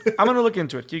know. I'm going to look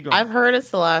into it. Keep going. I've heard it's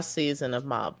the last season of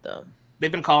Mob, though.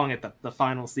 They've been calling it the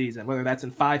final season. Whether that's in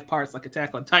 5 parts like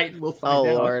Attack on Titan, we'll find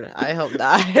out. Oh, Lord. I hope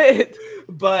not.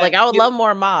 But like, I would love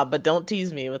more Mob, but don't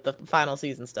tease me with the final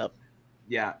season stuff.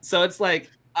 Yeah. So it's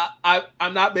like,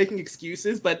 I'm not making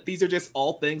excuses, but these are just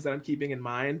all things that I'm keeping in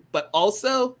mind. But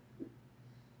also,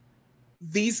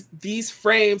 these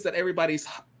frames that everybody's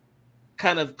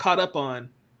kind of caught up on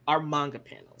are manga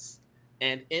panels.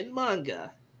 And in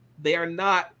manga, they are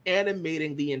not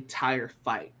animating the entire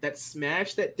fight. That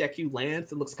smash that Deku lands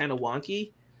that looks kind of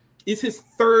wonky is his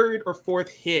 3rd or 4th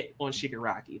hit on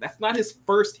Shigaraki. That's not his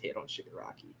first hit on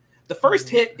Shigaraki. The first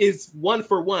hit is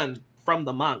 1-for-1 from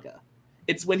the manga.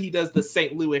 It's when he does the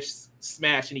St. Louis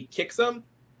smash and he kicks him.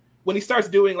 When he starts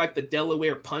doing like the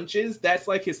Delaware punches, that's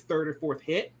like his 3rd or 4th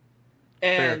hit.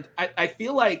 And I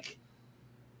feel like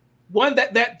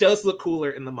that does look cooler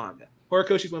in the manga.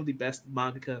 Horikoshi's one of the best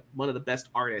mangaka, one of the best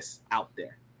artists out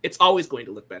there. It's always going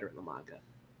to look better in the manga.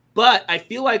 But I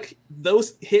feel like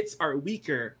those hits are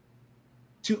weaker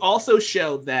to also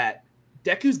show that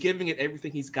Deku's giving it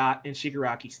everything he's got and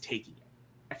Shigaraki's taking it.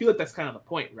 I feel like that's kind of the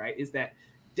point, right? Is that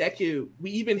Deku,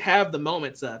 we even have the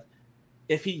moments of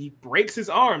if he breaks his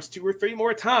arms 2 or 3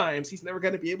 more times, he's never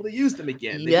going to be able to use them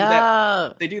again.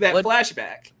 They do that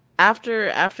flashback.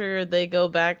 After they go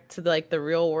back to the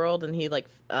real world and he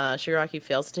Shigaraki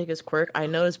fails to take his quirk, I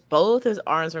noticed both his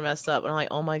arms were messed up and I'm like,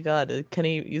 oh my god, can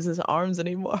he use his arms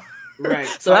anymore? Right.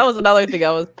 So that was another thing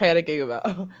I was panicking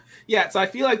about. Yeah, so I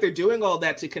feel like they're doing all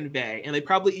that to convey, and they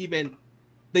probably even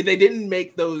they didn't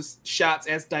make those shots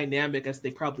as dynamic as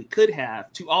they probably could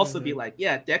have to also be like,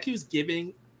 yeah, Deku's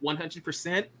giving 100%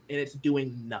 and it's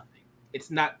doing nothing.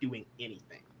 It's not doing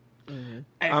anything. And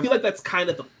I feel like that's kind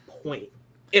of the point.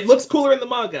 It looks cooler in the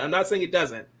manga. I'm not saying it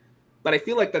doesn't, but I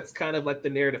feel like that's kind of like the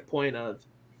narrative point of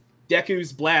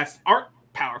Deku's blasts aren't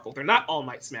powerful. They're not All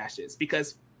Might smashes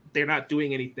because they're not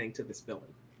doing anything to this villain.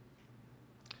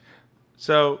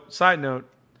 So, side note,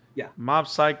 yeah, Mob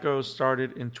Psycho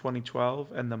started in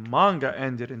 2012 and the manga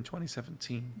ended in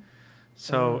 2017.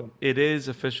 So it is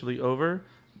officially over,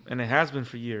 and it has been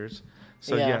for years.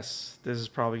 So yes, this is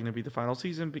probably going to be the final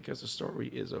season because the story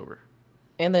is over.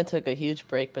 And they took a huge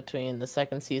break between the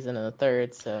 2nd season and the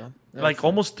 3rd, so like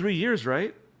almost 3 years,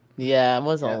 right? Yeah, it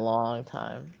was a long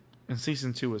time. And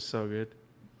season 2 was so good.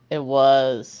 It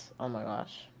was. Oh my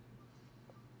gosh.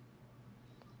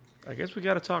 I guess we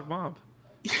got to talk mob.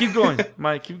 Keep going,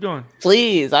 Mike. Keep going.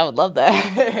 Please, I would love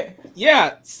that.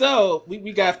 Yeah, so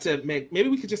we got to maybe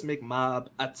we could just make mob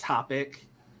a topic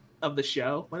of the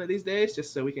show one of these days,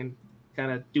 just so we can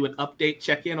kind of do an update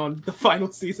check-in on the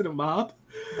final season of Mob.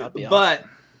 That'd be But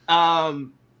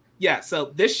yeah, so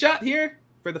this shot here,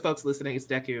 for the folks listening, is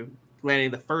Deku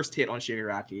landing the first hit on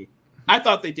Shigaraki. I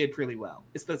thought they did pretty well.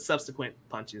 It's the subsequent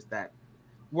punches that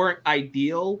weren't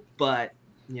ideal, but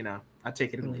I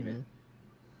take it and leave it.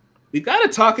 We've got to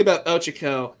talk about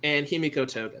Ochiko and Himiko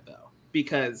Toga, though,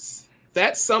 because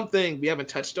that's something we haven't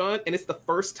touched on, and it's the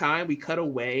first time we cut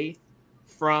away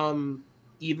from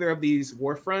either of these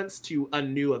war fronts to a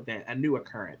new event, a new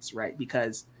occurrence, right?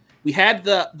 Because we had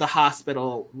the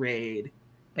hospital raid,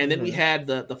 and then we had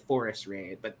the forest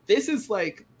raid, but this is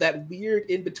like that weird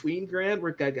in-between ground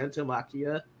where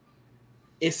Gigantomachia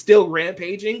is still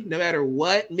rampaging, no matter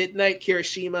what Midnight,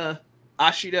 Kirishima,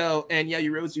 Ashido, and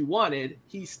Yayorozu wanted,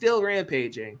 he's still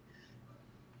rampaging.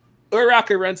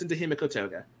 Uraraka runs into Himiko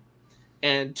Toga,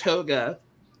 and Toga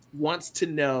wants to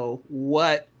know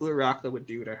what Uraraka would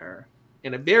do to her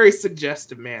in a very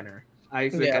suggestive manner.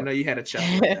 Isaac, I know you had a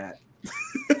chuckle at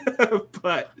that.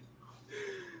 But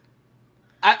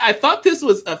I thought this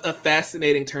was a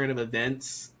fascinating turn of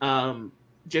events.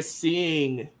 Just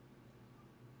seeing...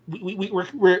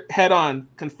 We're head on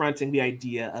confronting the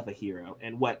idea of a hero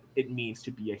and what it means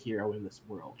to be a hero in this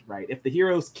world, right? If the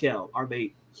heroes kill, are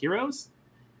they heroes?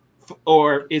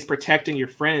 Or is protecting your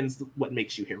friends what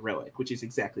makes you heroic, which is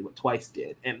exactly what Twice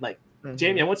did. And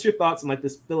Jamie, what's your thoughts on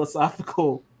this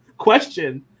philosophical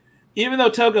question? Even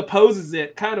though Toga poses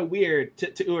it kind of weird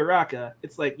to Uraraka,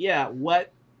 it's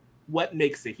what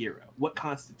makes a hero? What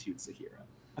constitutes a hero?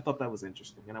 I thought that was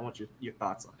interesting, and I want your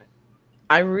thoughts on it.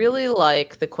 I really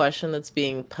like the question that's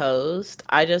being posed.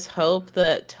 I just hope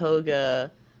that Toga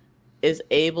is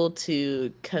able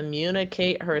to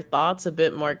communicate her thoughts a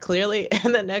bit more clearly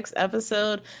in the next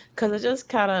episode, because it just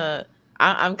kind of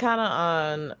I'm kind of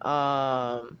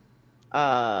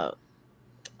on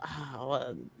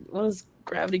what is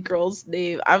Gravity Girl's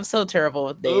name? I'm so terrible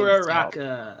with names.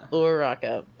 Uraraka.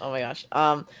 Oh my gosh.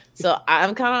 So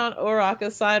I'm kind of on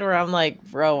Uraraka's side, where I'm like,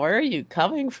 bro, where are you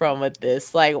coming from with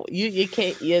this? Like, you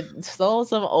stole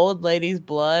some old lady's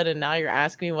blood, and now you're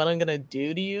asking me what I'm gonna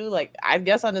do to you? Like, I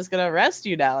guess I'm just gonna arrest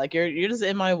you now. Like, you're just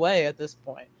in my way at this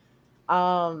point.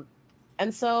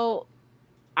 And so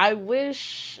I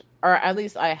wish, or at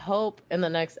least I hope, in the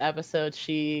next episode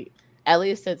she at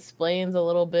least explains a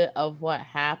little bit of what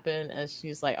happened, and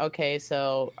she's like, okay,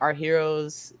 so our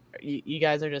heroes, you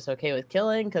guys are just okay with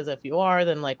killing? Because if you are,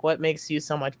 then what makes you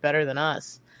so much better than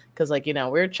us? Because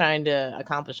we're trying to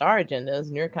accomplish our agendas,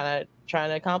 and you're kind of trying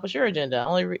to accomplish your agenda.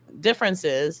 Only difference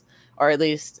is, or at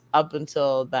least up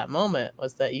until that moment,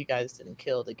 was that you guys didn't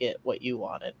kill to get what you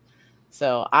wanted.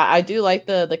 So I do like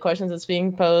the questions that's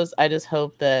being posed. I just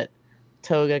hope that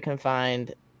Toga can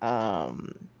find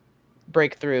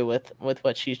breakthrough with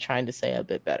what she's trying to say a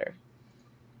bit better.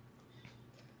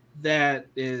 That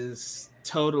is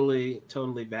totally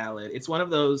valid. It's one of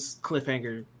those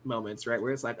cliffhanger moments, right,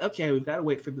 where it's like, okay, we've got to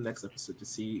wait for the next episode to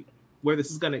see where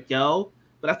this is going to go.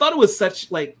 But I thought it was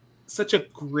such a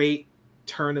great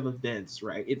turn of events,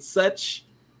 right? It's such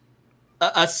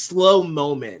a slow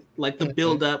moment, like the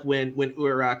build up when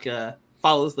Uraraka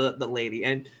follows the lady.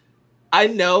 And I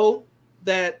know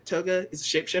that Toga is a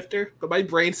shapeshifter, but my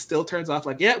brain still turns off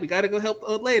yeah, we got to go help the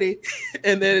old lady.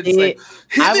 And then it's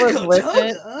I was with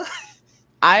it.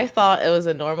 I thought it was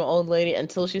a normal old lady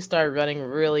until she started running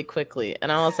really quickly.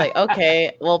 And I was like,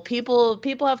 okay, well, people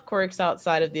have quirks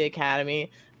outside of the academy.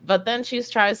 But then she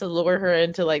tries to lure her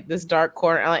into this dark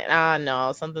corner. I'm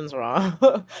no, something's wrong.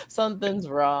 Something's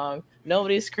wrong.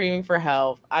 Nobody's screaming for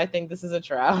help. I think this is a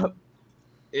trap.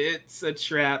 It's a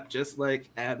trap, just like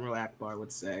Admiral Akbar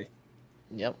would say.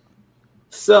 Yep.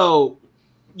 So,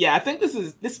 yeah, I think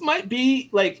this might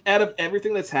be out of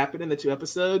everything that's happened in the 2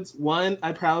 episodes, 1,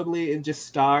 I probably am just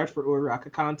starved for Uraraka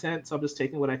content, so I'm just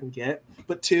taking what I can get.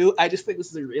 But 2, I just think this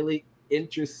is a really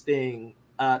interesting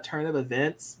turn of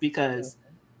events, because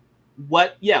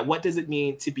what does it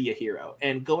mean to be a hero?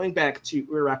 And going back to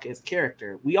Uraraka as a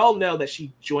character, we all know that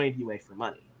she joined UA for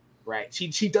money, right?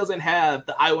 She doesn't have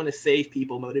the I want to save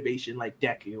people motivation like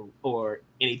Deku or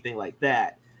anything like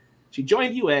that. She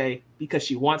joined UA because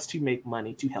she wants to make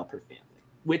money to help her family,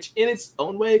 which in its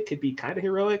own way could be kind of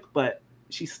heroic, but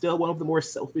she's still one of the more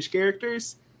selfish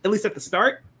characters, at least at the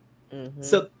start. Mm-hmm.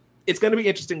 So it's going to be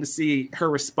interesting to see her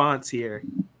response here.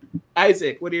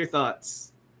 Isaac, what are your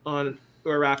thoughts on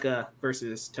Uraraka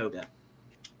versus Toga?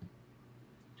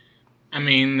 I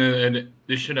mean,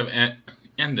 they should have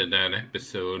ended that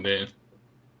episode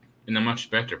in a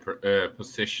much better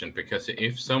position, because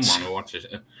if someone watches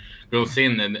goes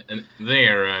in and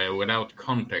there without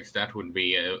context, that would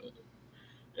be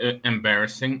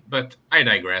embarrassing. But I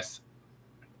digress.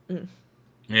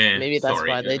 Maybe that's sorry.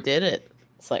 why they did it.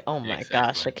 It's like, oh my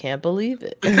gosh, I can't believe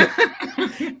it.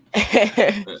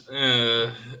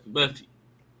 But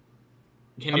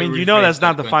I mean, you know that's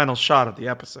not the final shot of the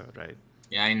episode, right?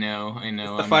 Yeah, I know.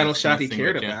 The final shot he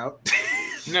cared about.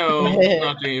 No,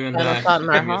 not even that. Thought in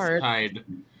my heart.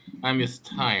 I'm just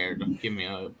tired. Give me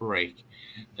a break.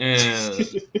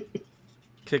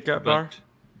 Kick up bar?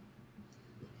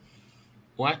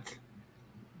 What?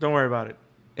 Don't worry about it.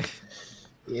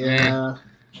 Yeah.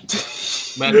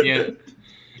 But yeah.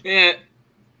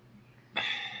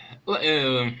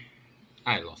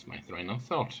 I lost my train of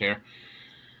thought here.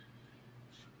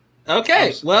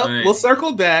 Okay, well, we'll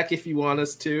circle back if you want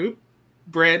us to.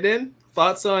 Brandon,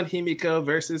 thoughts on Himiko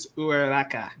versus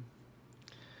Uraraka?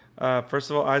 First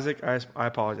of all, Isaac, I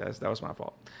apologize. That was my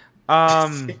fault.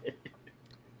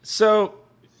 So,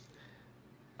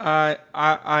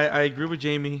 I agree with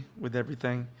Jamie with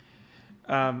everything.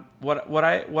 What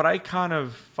I kind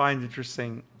of find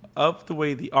interesting of the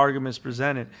way the argument is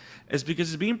presented is because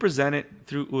it's being presented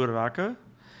through Uraraka,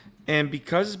 and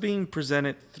because it's being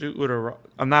presented through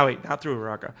Uraraka, not through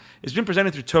Uraraka, it's being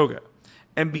presented through Toga,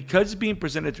 and because it's being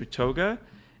presented through Toga,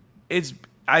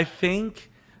 I think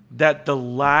that the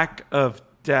lack of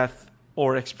depth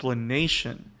or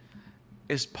explanation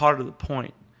is part of the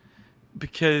point,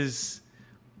 because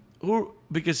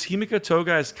Himiko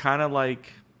Toga is kind of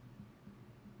like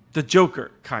the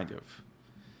Joker, kind of.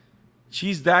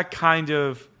 She's that kind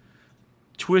of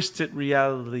twisted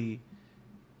reality,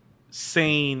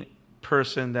 sane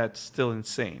person that's still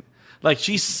insane. Like,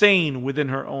 she's sane within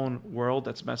her own world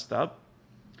that's messed up,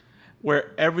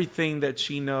 where everything that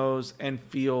she knows and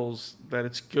feels that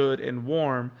it's good and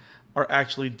warm are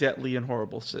actually deadly and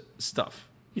horrible stuff.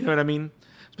 You know what I mean?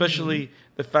 Especially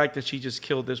the fact that she just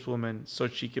killed this woman so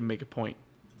she can make a point.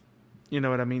 You know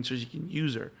what I mean? So she can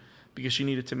use her because she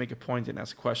needed to make a point and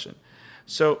ask a question.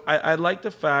 So I like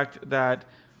the fact that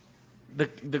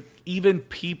the even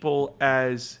people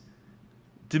as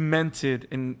demented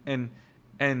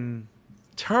and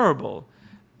terrible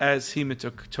as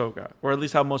Himiko Toga, or at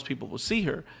least how most people will see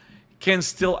her, can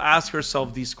still ask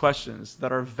herself these questions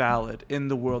that are valid in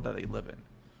the world that they live in.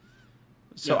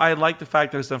 So I like the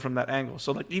fact that it's done from that angle.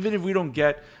 So like, even if we don't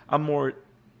get a more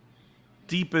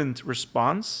deepened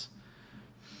response,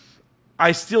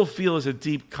 I still feel it's a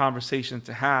deep conversation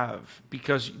to have,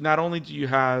 because not only do you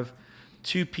have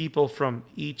two people from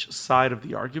each side of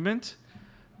the argument,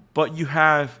 but you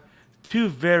have two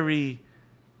very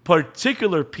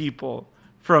particular people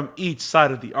from each side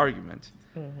of the argument.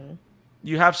 Mm-hmm.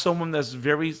 You have someone that's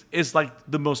is like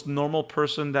the most normal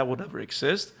person that would ever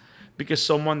exist, because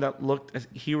someone that looked at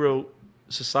hero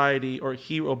society or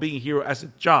being a hero as a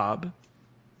job.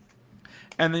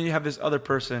 And then you have this other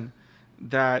person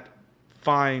that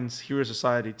finds hero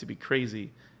society to be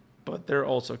crazy, but they're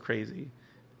also crazy,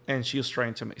 and she's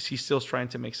still trying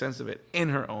to make sense of it in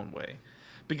her own way,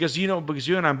 because you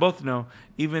and I both know,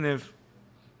 even if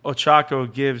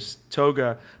Ochako gives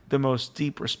Toga the most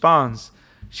deep response,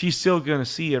 she's still gonna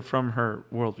see it from her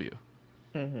worldview.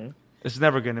 Mm-hmm. It's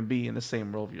never gonna be in the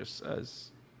same worldview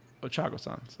as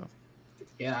Ochako-san. So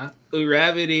yeah,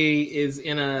 Uravity is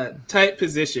in a tight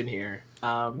position here.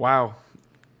 Wow.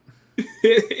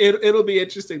 It'll be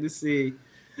interesting to see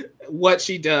what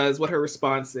she does, what her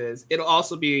response is. It'll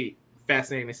also be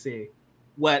fascinating to see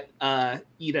what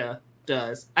Ida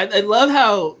does. I love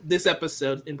how this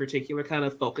episode in particular kind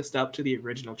of focused up to the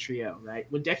original trio, right?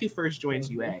 When Deku first joins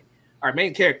UA, our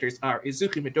main characters are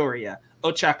Izuku Midoriya,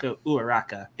 Ochako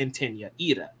Uraraka, and Tenya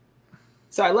Ida.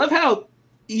 So I love how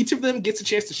each of them gets a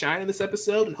chance to shine in this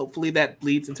episode, and hopefully that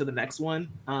bleeds into the next one,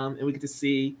 and we get to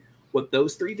see what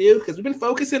those three do, because we've been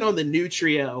focusing on the new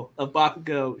trio of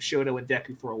Bakugo, Shoto, and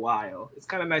Deku for a while. It's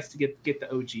kind of nice to get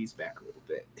the OGs back a little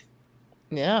bit.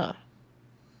 Yeah.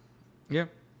 Yeah.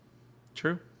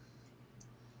 True.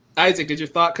 Isaac, did your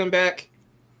thought come back?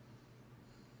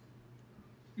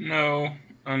 No,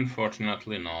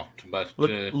 unfortunately not. But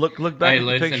look back at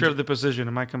the picture of the position.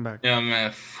 It might come back.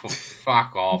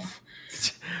 Fuck off.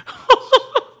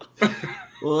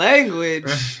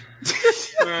 Language.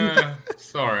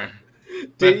 Sorry.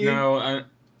 No,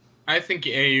 I think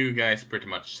you guys pretty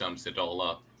much sums it all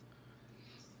up.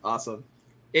 Awesome.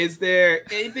 Is there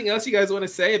anything else you guys want to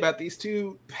say about these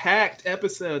two packed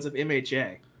episodes of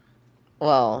MHA?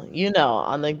 Well,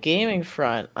 on the gaming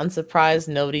front, I'm surprised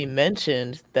nobody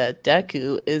mentioned that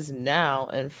Deku is now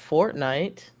in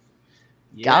Fortnite.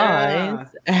 Yeah.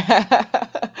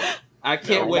 Guys. I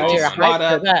can't No, wait Now to you're squat hyped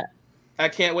for up. that. I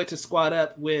can't wait to squat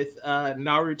up with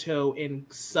Naruto and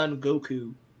Son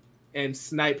Goku and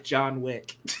snipe John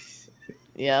Wick.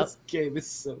 Yep. This game is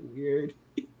so weird.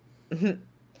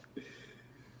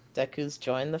 Deku's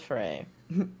joined the fray.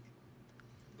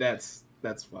 That's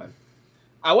fun.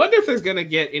 I wonder if there's gonna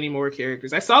get any more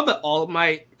characters. I saw the All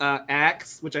Might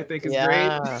axe, which I think is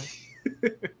Yeah.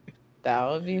 great. That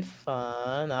would be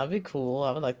fun. That would be cool.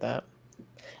 I would like that.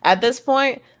 At this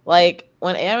point, like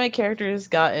when anime characters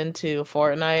got into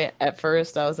Fortnite, at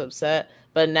first I was upset,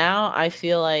 but now I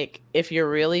feel like if you're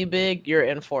really big, you're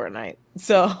in Fortnite.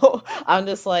 So I'm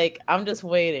just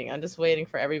waiting. I'm just waiting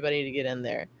for everybody to get in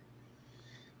there.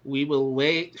 We will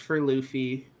wait for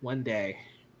Luffy one day.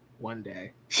 One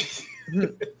day.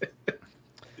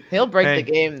 He'll break Hey.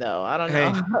 the game though. I don't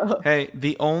know. Hey,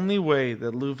 the only way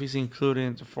that Luffy's included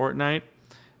into Fortnite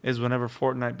is whenever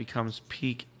Fortnite becomes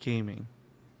peak gaming.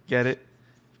 Get it?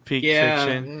 Peak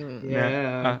fiction.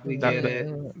 Yeah, we get it.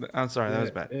 I'm sorry, that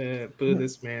was bad. Boo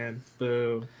this man.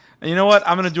 Boo. And you know what?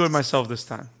 I'm going to do it myself this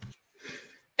time.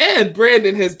 And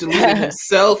Brandon has deleted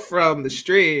himself from the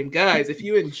stream. Guys, if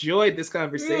you enjoyed this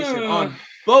conversation on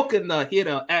Boku no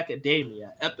Hero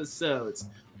Academia episodes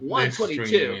This 122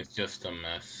 stream is just a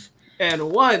mess. and As per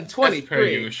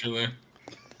 123, usually.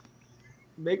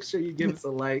 make sure you give us a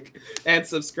like and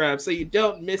subscribe so you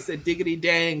don't miss a diggity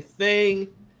dang thing.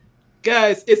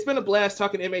 Guys, it's been a blast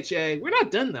talking MHA. We're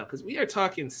not done though, because we are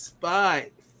talking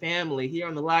Spy Family here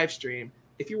on the live stream.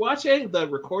 If you're watching the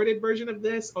recorded version of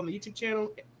this on the YouTube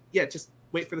channel, yeah, just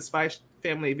wait for the Spy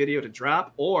Family video to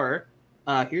drop. Or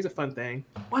here's a fun thing: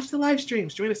 watch the live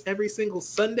streams. Join us every single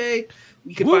Sunday.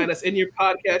 You can find us in your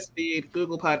podcast feed: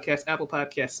 Google Podcasts, Apple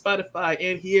Podcasts, Spotify,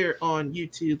 and here on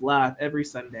YouTube Live every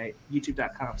Sunday.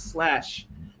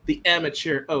 YouTube.com/The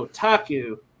Amateur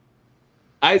Otaku.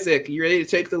 Isaac, you ready to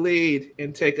take the lead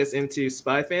and take us into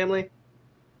Spy Family?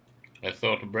 I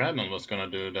thought Brandon was gonna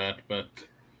do that, but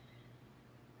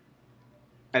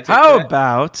How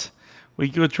about we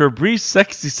go to a brief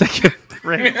 60-second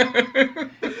break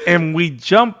and we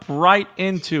jump right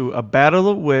into a battle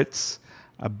of wits,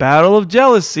 a battle of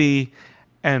jealousy,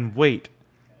 and wait,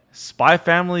 Spy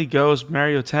Family goes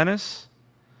Mario Tennis?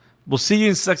 We'll see you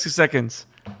in 60 seconds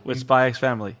with Spy X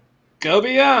Family. Go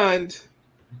Beyond.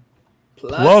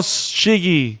 Plus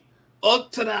Shiggy.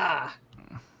 Ultra.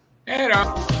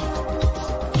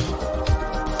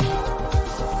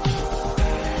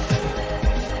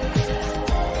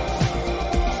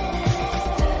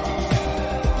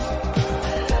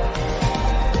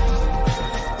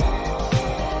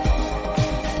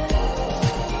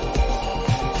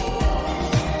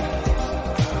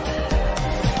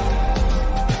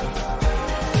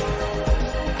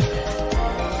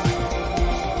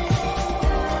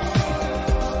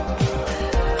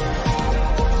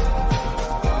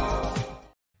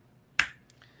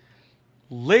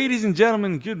 Ladies and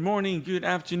gentlemen, good morning, good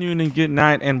afternoon, and good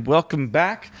night, and welcome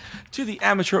back to the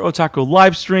Amateur Otaku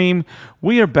live stream.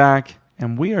 We are back,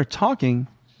 and we are talking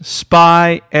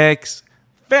Spy X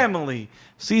Family,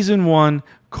 Season 1,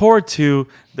 Core 2.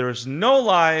 There's no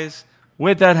lies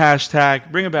with that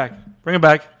hashtag. Bring it back. Bring it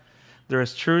back. There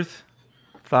is truth.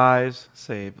 Thighs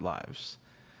save lives.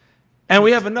 And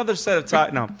we have another set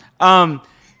of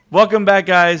welcome back,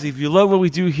 guys. If you love what we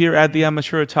do here at the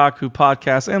Amateur Otaku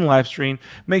podcast and live stream,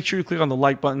 make sure you click on the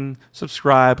like button,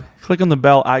 subscribe, click on the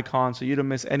bell icon so you don't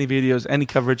miss any videos, any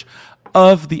coverage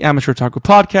of the Amateur Otaku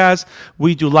podcast.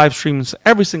 We do live streams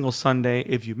every single Sunday.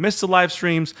 If you miss the live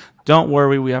streams, don't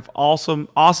worry. We have awesome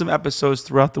episodes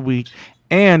throughout the week.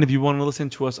 And if you want to listen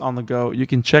to us on the go, you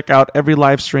can check out every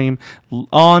live stream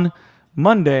on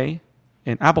Monday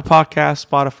in Apple Podcasts,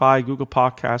 Spotify, Google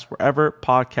Podcasts, wherever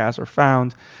podcasts are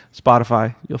found.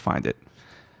 Spotify, you'll find it.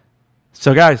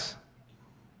 So, guys,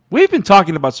 we've been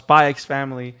talking about Spy X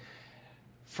Family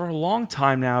for a long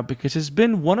time now because it's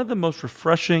been one of the most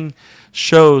refreshing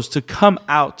shows to come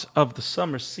out of the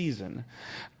summer season.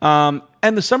 And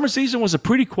the summer season was a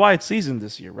pretty quiet season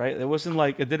this year, right? It wasn't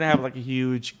like it didn't have like a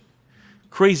huge,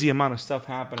 crazy amount of stuff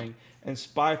happening. And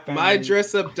Spy Family, My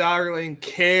dress up darling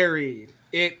carried.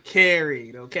 It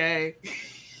carried, okay?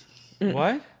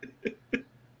 What?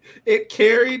 It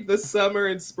carried the summer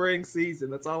and spring season.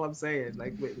 That's all I'm saying.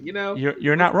 Like, you know,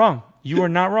 You're not wrong. You are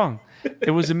not wrong.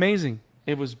 It was amazing.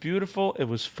 It was beautiful. It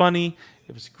was funny.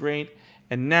 It was great.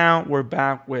 And now we're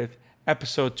back with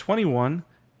episode 21,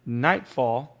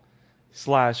 Nightfall /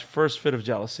 First Fit of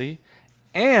Jealousy,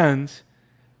 and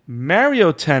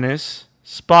Mario Tennis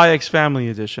Spy X Family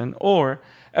Edition, or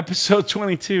episode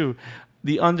 22,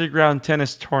 the Underground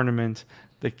Tennis Tournament,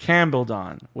 the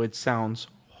Campbelldon, which sounds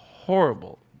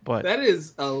horrible. But that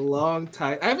is a long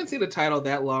time. I haven't seen a title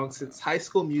that long since High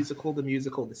School Musical,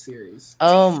 the series.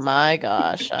 Oh my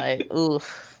gosh. Don't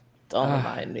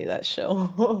remind me of that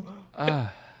show.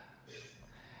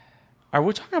 are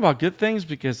we talking about good things?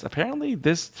 Because apparently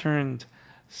this turned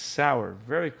sour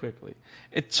very quickly.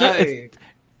 I,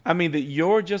 I mean, that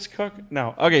you're just cooking.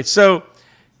 No. Okay, so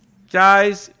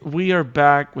guys, we are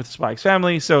back with Spike's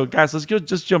Family. So, guys, let's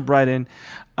just jump right in.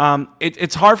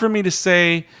 It's hard for me to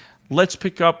say let's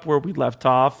pick up where we left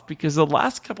off because the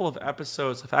last couple of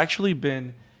episodes have actually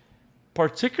been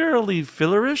particularly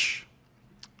fillerish,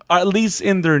 at least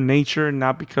in their nature,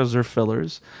 not because they're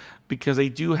fillers, because they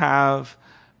do have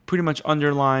pretty much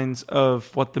underlines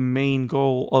of what the main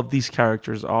goal of these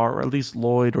characters are, or at least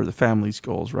Lloyd or the family's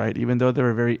goals, right? Even though they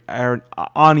were very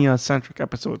Anya-centric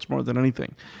episodes more than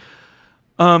anything.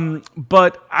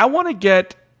 But I want to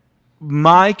get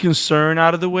my concern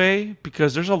out of the way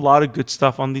because there's a lot of good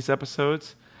stuff on these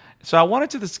episodes. So I wanted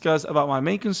to discuss about my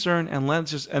main concern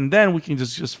and then we can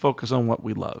just focus on what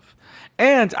we love.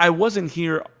 And I wasn't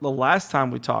here the last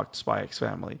time we talked Spy X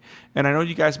Family. And I know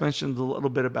you guys mentioned a little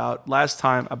bit about last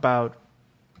time about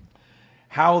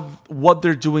what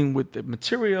they're doing with the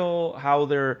material, how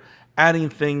they're adding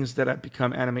things that have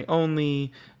become anime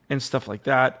only and stuff like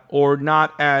that, or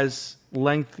not as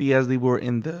lengthy as they were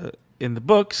in the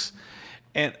books.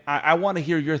 And I want to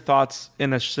hear your thoughts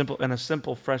in a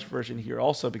simple, fresh version here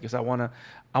also because I want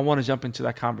to jump into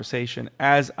that conversation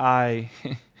as I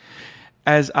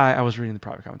was reading the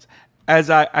private comments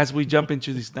as we jump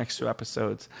into these next two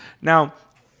episodes. Now,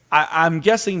 I'm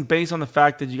guessing based on the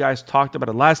fact that you guys talked about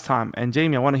it last time, and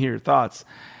Jamie, I want to hear your thoughts.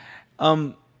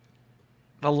 The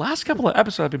last couple of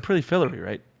episodes have been pretty fillery,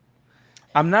 right?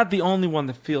 I'm not the only one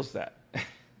that feels that.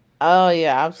 Oh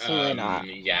yeah, absolutely not.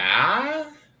 Yeah.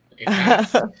 It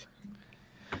has.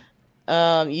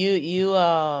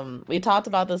 We talked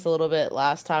about this a little bit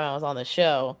last time I was on the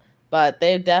show, but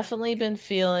they've definitely been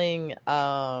feeling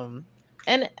and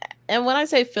when I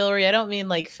say fillery, I don't mean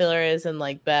like filler as in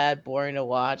like bad, boring to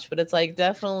watch, but it's like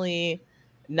definitely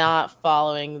not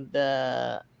following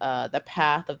the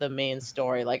path of the main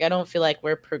story. Like I don't feel like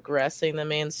we're progressing the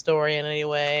main story in any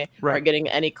way or Right. getting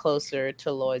any closer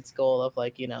to Lloyd's goal of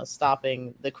like,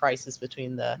 stopping the crisis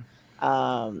between the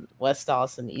West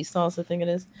Dallas and East Dallas, I think it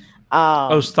is.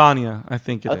 Ostania, I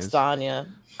think it is. Ostania.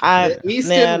 the East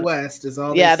Man, and West is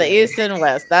all. yeah, they the say. East and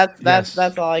West. That's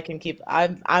Yes. all I can keep.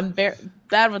 I'm very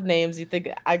bad with names. You think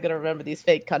I'm gonna remember these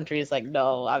fake countries? Like,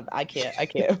 no, I can't.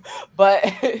 But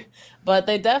but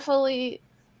they definitely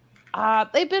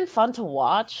they've been fun to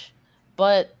watch.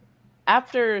 But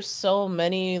after so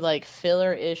many like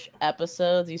filler-ish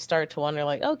episodes, you start to wonder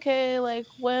like, okay, like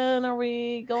when are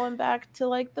we going back to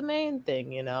like the main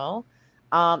thing?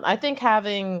 I think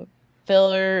having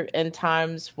filler in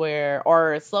times where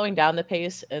or slowing down the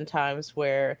pace in times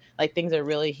where like things are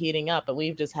really heating up and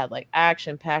we've just had like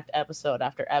action packed episode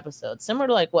after episode similar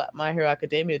to like what My Hero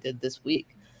Academia did this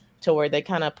week to where they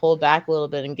kind of pulled back a little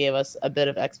bit and gave us a bit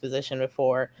of exposition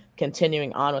before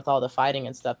continuing on with all the fighting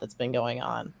and stuff that's been going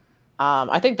on.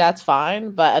 I think that's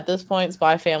fine, but at this point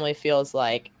Spy Family feels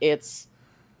like it's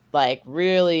like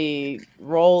really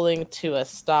rolling to a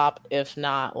stop, if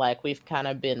not like we've kind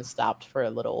of been stopped for a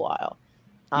little while.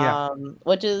 Yeah.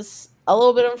 Which is a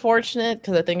little bit unfortunate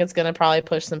because I think it's going to probably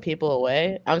push some people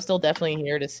away. I'm still definitely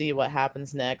here to see what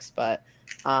happens next, but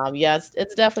yeah,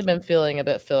 it's definitely been feeling a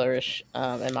bit fillerish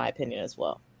in my opinion as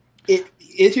well.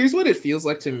 Here's what it feels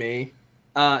like to me,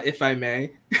 if I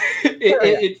may.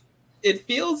 It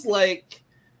feels like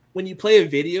when you play a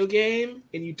video game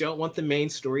and you don't want the main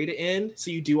story to end,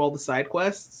 so you do all the side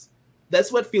quests.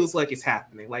 That's what feels like is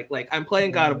happening. Like I'm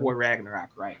playing God of War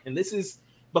Ragnarok, right? And this is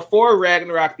before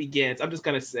Ragnarok begins. I'm just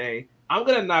gonna say I'm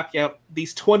gonna knock out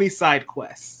these 20 side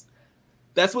quests.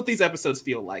 That's what these episodes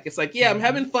feel like. It's like, yeah, I'm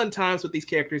having fun times with these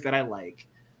characters that I like,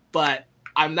 but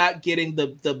I'm not getting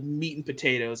the meat and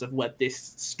potatoes of what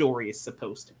this story is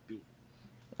supposed to be.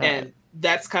 And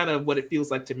that's kind of what it feels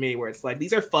like to me, where it's like,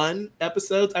 these are fun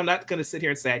episodes. I'm not going to sit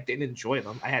here and say I didn't enjoy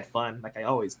them. I had fun like I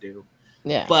always do.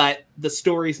 Yeah. But the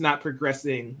story's not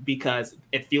progressing because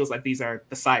it feels like these are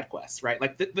the side quests, right?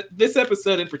 Like this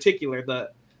episode in particular,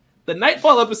 the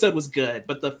Nightfall episode was good,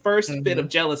 but the first bit of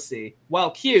jealousy,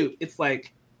 while cute, it's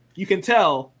like you can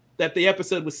tell that the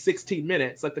episode was 16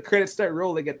 minutes. Like the credits start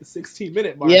rolling at the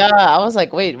 16-minute mark. Yeah, I was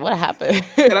like, wait, what happened?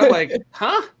 And I'm like,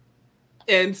 huh?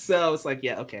 And so it's like,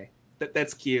 yeah, okay.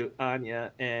 That's cute,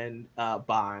 Anya and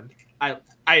Bond. I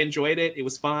enjoyed it. It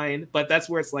was fine. But that's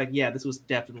where it's like, yeah, this was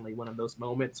definitely one of those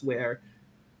moments where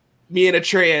me and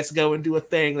Atreus go and do a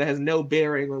thing that has no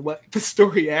bearing on what the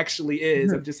story actually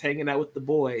is. I'm just hanging out with the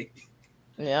boy.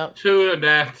 Yeah. To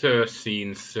that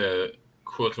scene's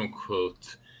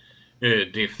quote-unquote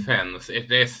defense,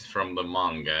 it is from the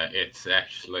manga. It's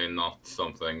actually not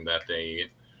something that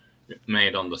they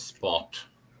made on the spot.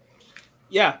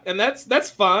 Yeah, and that's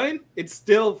fine. It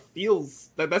still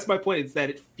feels that's my point. It's that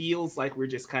it feels like we're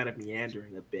just kind of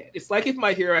meandering a bit. It's like if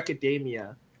My Hero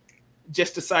Academia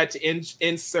just decided to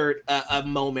insert a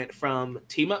moment from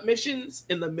team up missions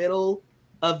in the middle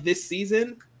of this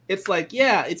season. It's like,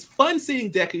 yeah, it's fun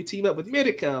seeing Deku team up with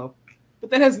Miriko, but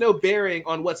that has no bearing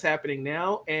on what's happening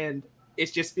now, and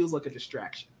it just feels like a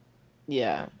distraction.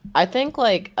 Yeah. I think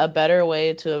like a better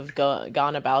way to have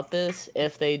gone about this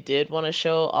if they did want to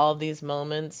show all of these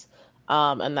moments,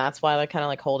 and that's why they're kind of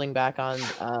like holding back on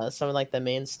some of like the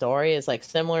main story is like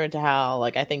similar to how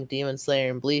like I think Demon Slayer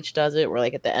and Bleach does it, where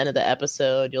like at the end of the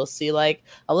episode you'll see like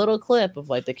a little clip of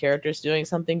like the characters doing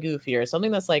something goofy or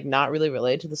something that's like not really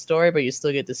related to the story, but you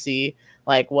still get to see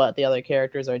like what the other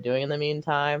characters are doing in the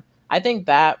meantime. I think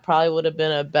that probably would have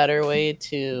been a better way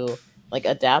to like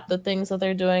adapt the things that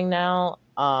they're doing now.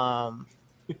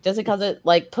 Just because it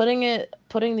like putting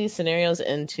these scenarios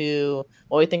into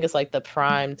what we think is like the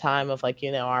prime time of like, you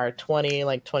know, our 20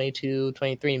 like 22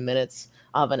 23 minutes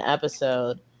of an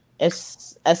episode,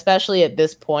 it's especially at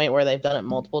this point where they've done it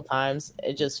multiple times,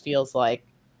 it just feels like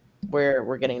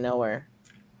we're getting nowhere.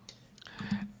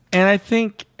 And I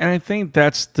think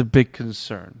that's the big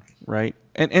concern, right?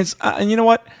 And it's and you know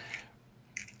what?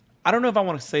 I don't know if I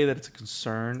want to say that it's a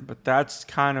concern, but that's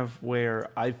kind of where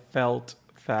I felt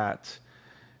that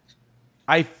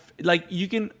like you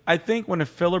can. I think when a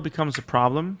filler becomes a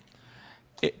problem,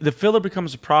 the filler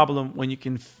becomes a problem when you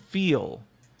can feel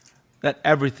that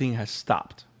everything has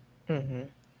stopped,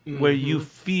 where you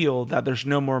feel that there's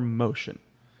no more motion,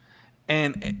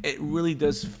 and it really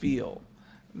does feel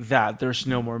that there's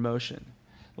no more motion.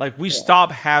 Like we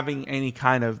stop having any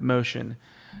kind of motion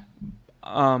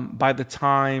by the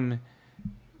time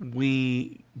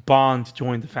we Bond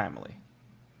joined the family.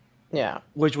 Yeah.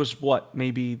 Which was what,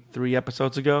 maybe 3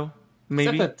 episodes ago?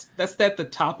 Maybe. That's at the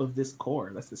top of this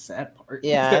core. That's the sad part.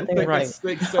 Yeah, I think that's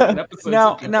like seven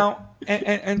episodes now,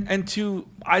 and to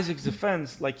Isaac's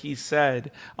defense, like he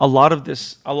said, a lot of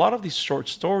these short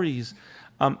stories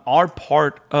are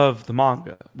part of the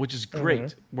manga, which is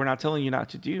great. We're not telling you not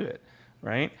to do it,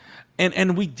 right?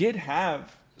 And we did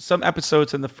have some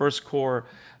episodes in the first core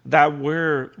that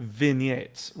were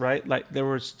vignettes, right? Like there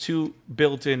was 2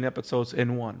 built-in episodes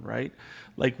in one, right?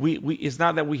 Like we it's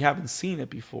not that we haven't seen it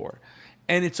before,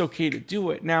 and it's okay to do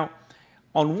it. Now,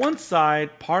 on one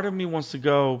side, part of me wants to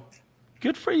go,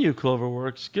 good for you,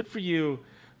 Cloverworks. Good for you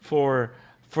for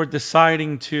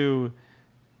deciding to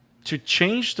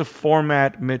change the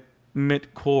format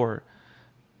mid core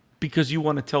because you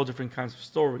want to tell different kinds of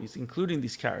stories, including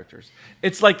these characters.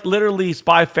 It's like literally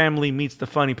Spy Family meets the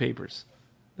Funny Papers.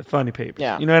 The Funny Papers.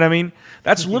 Yeah. You know what I mean?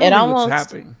 That's literally what's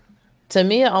happening. To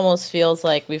me, it almost feels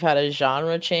like we've had a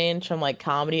genre change from like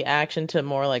comedy action to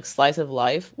more like slice of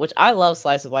life, which I love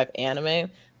slice of life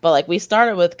anime, but like we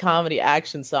started with comedy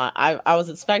action, so I was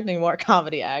expecting more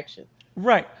comedy action.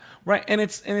 Right. And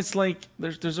it's like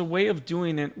there's a way of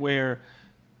doing it where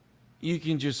you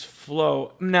can just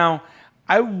flow. Now,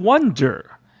 I wonder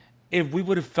if we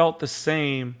would have felt the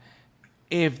same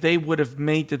if they would have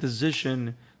made the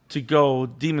decision to go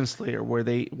Demon Slayer, where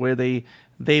they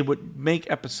would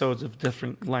make episodes of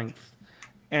different length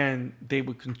and they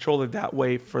would control it that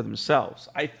way for themselves.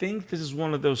 I think this is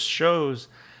one of those shows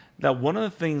that one of the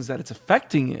things that it's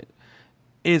affecting it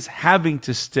is having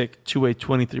to stick to a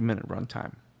 23-minute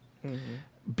runtime.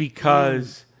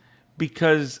 Because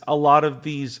a lot of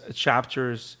these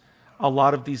chapters, a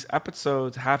lot of these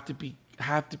episodes have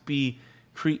to be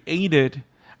created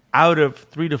out of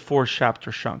 3 to 4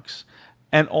 chapter chunks,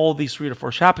 and all these 3 to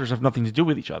 4 chapters have nothing to do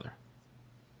with each other.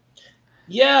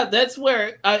 Yeah, that's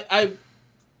where I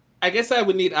guess I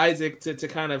would need Isaac to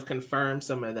kind of confirm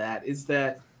some of that. Is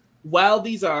that while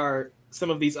some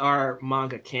of these are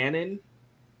manga canon,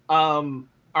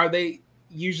 are they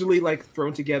usually like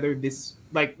thrown together this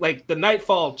like the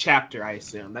Nightfall chapter? I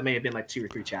assume that may have been like 2 or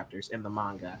 3 chapters in the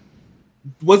manga.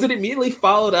 Was it immediately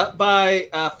followed up by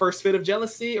First Fit of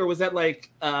Jealousy, or was that like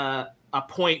a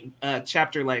point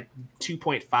chapter like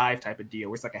 2.5 type of deal,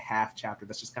 where it's like a half chapter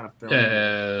that's just kind of thrown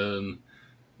in?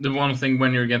 The one thing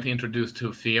when you get introduced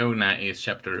to Fiona is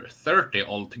chapter 30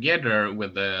 altogether,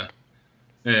 with the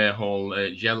whole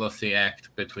jealousy act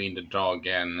between the dog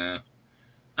and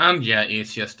Anja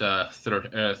is just a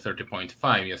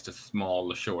 30.5, just a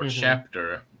small short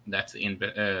chapter that's in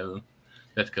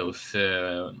that goes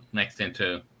next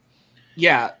into.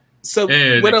 Yeah, So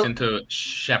next into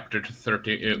chapter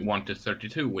 31 to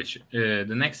 32, which the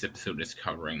next episode is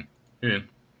covering.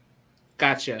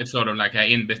 Gotcha. It's sort of like an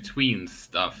in-between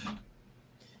stuff.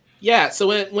 Yeah,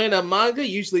 so when a manga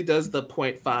usually does the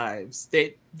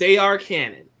 0.5s, they are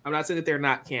canon. I'm not saying that they're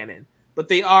not canon, but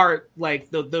they are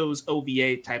like those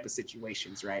OVA type of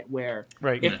situations, right? Where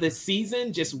if the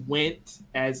season just went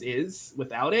as is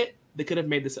without it, they could have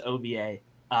made this an OVA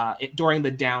during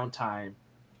the downtime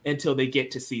until they get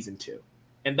to season 2.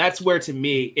 And that's where, to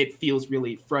me, it feels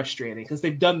really frustrating because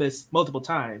they've done this multiple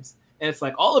times. And it's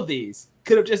like all of these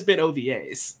could have just been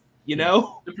OVAs, you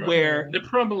know? The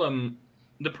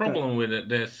problem with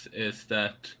this is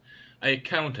that I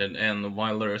counted, and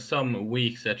while there are some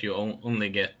weeks that you only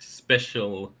get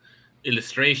special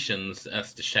illustrations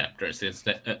as the chapters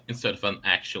instead of an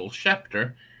actual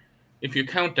chapter, if you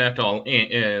count that all,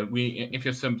 if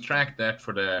you subtract that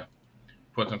for the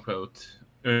quote unquote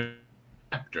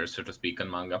chapter, so to speak, on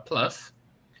Manga Plus,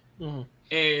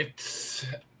 it's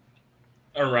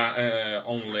around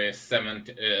only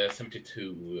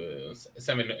 72,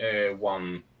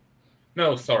 71.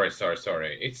 No, sorry.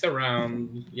 It's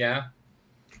around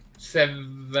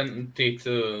 70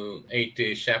 to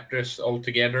 80 chapters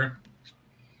altogether.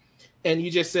 And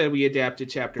you just said we adapted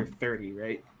chapter 30,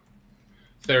 right?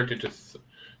 30 for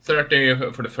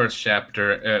the first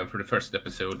chapter, for the first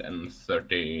episode, and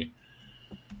 32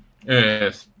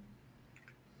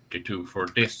 for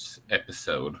this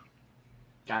episode.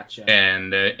 Gotcha.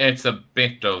 And it's a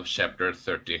bit of chapter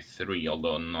 33,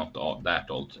 although not all that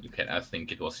old. Okay, I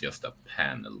think it was just a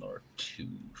panel or two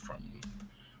from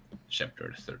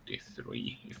chapter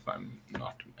 33, if I'm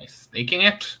not mistaking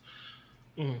it.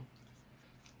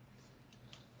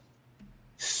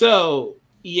 So,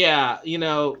 yeah,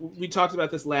 we talked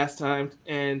about this last time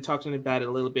and talking about it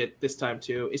a little bit this time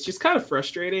too. It's just kind of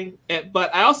frustrating.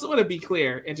 But I also want to be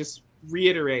clear and just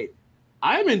reiterate,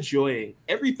 I'm enjoying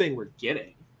everything we're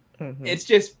getting. It's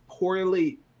just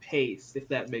poorly paced, if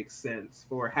that makes sense,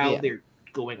 for how they're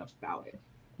going about it.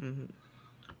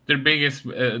 Their biggest,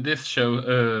 this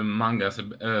show, manga's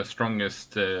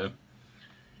strongest, the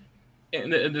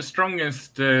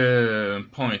strongest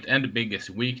point and the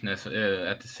biggest weakness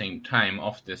at the same time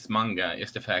of this manga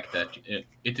is the fact that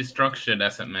it is structured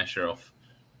as a measure of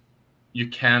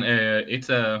it's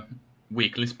a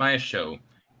weekly spy show.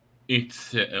 It's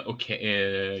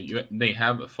they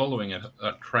have following a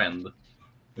trend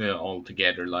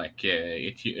altogether, like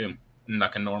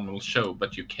like a normal show,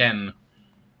 but you can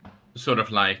sort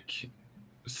of like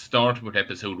start with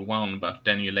episode 1, but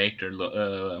then you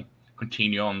later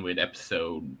continue on with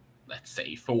episode, let's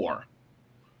say, 4.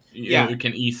 You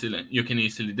can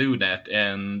easily do that,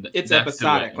 and it's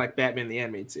episodic, like Batman the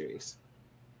Animated Series.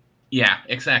 Yeah,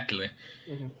 exactly.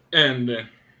 And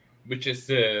which is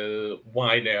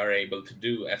why they are able to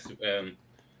do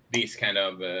these kind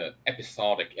of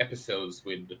episodic episodes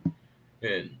with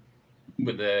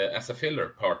as a filler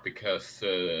part, because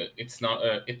it's not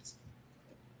it's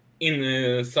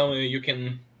in some you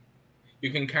can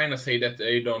kind of say that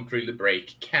they don't really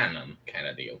break canon kind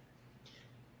of deal.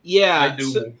 Yeah,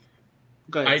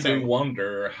 I do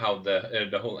wonder how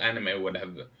the whole anime would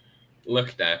have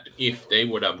looked at if they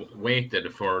would have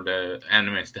waited for the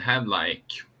animes to have,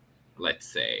 like, let's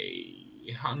say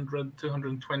 100 to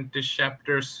 120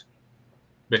 chapters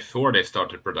before they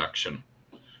started production,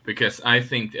 because I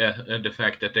think the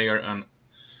fact that they are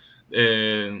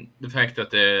the fact that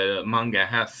the manga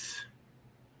has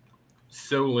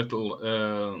so little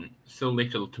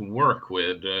to work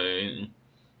with in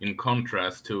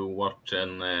contrast to what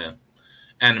an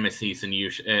anime season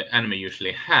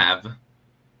usually have.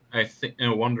 I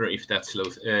wonder if that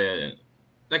slows.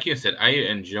 Like you said, I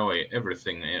enjoy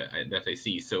everything that I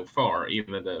see so far,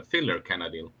 even the filler kind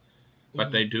of deal.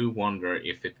 But I do wonder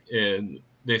if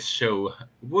this show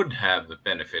would have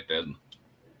benefited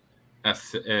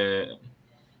as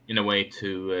in a way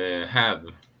to have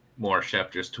more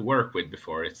chapters to work with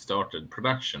before it started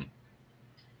production.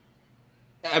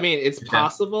 I mean, it's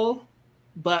possible,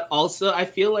 but also I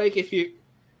feel like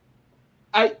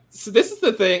so this is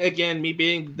the thing, again, me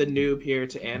being the noob here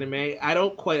to anime, I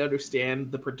don't quite understand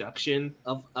the production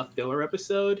of a filler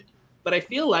episode, but I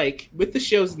feel like with the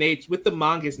show's nature, with the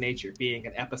manga's nature being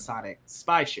an episodic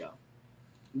spy show,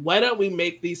 why don't we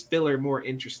make these filler more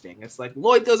interesting? It's like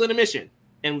Lloyd goes on a mission,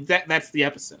 and that's the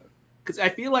episode. Because I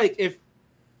feel like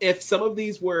if some of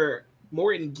these were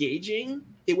more engaging,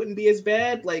 it wouldn't be as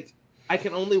bad. Like, I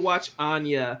can only watch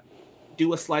Anya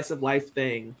do a slice of life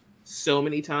thing so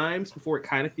many times before it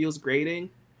kind of feels grating,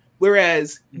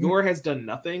 whereas Yor has done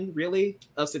nothing really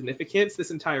of significance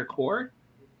this entire core.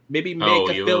 Maybe make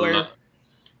a filler.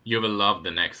 You will love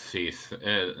the next season.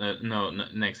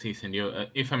 Next season.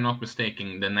 If I'm not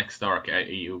mistaken, the next arc,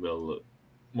 you will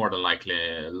more than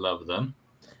likely love them.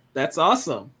 That's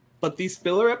awesome. But these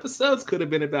filler episodes could have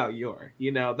been about Yor.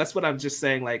 That's what I'm just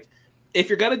saying. Like, if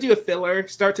you're gonna do a filler,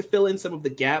 start to fill in some of the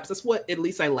gaps. That's what at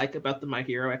least I like about the My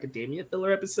Hero Academia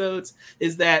filler episodes,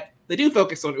 is that they do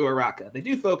focus on Uraraka. They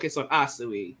do focus on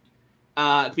Asui.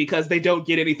 Because they don't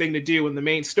get anything to do in the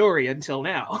main story until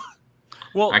now.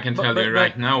 Well, I can tell you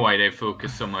right now why they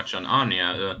focus so much on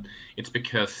Anya. It's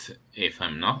because if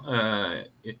I'm not,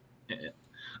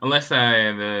 unless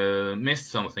I've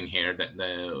missed something here, that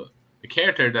the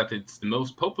character that is the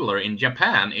most popular in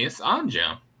Japan is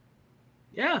Anya.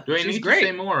 Yeah, do I need to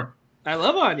say more? I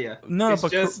love Anya. No,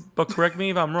 but correct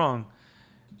me if I'm wrong.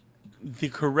 The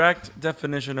correct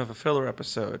definition of a filler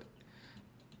episode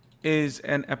is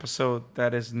an episode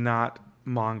that is not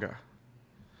manga.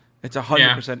 It's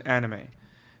 100% anime.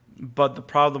 But the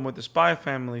problem with the Spy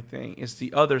Family thing is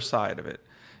the other side of it,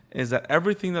 is that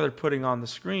everything that they're putting on the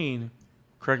screen,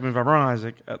 correct me if I'm wrong,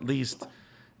 Isaac, at least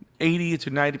 80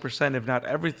 to 90%, if not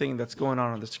everything that's going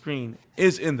on the screen,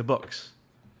 is in the books.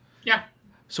 Yeah.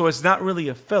 So it's not really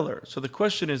a filler. So the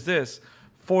question is this: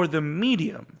 for the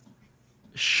medium,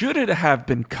 should it have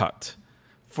been cut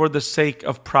for the sake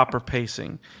of proper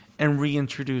pacing and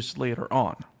reintroduced later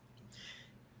on?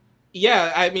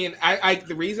 Yeah, I mean, I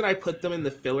the reason I put them in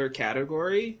the filler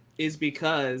category is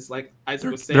because, like I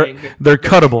was saying, they're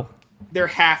cuttable. They're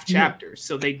half chapters,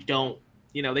 so they don't,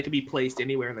 they can be placed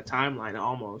anywhere in the timeline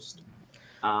almost.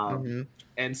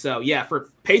 And so, yeah, for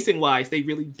pacing wise, they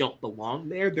really don't belong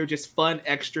there. They're just fun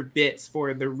extra bits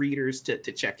for the readers to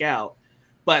check out,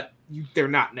 but they're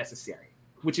not necessary,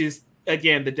 which is,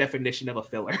 again, the definition of a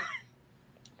filler.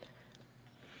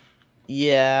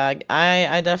 Yeah,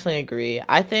 I definitely agree.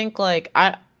 I think like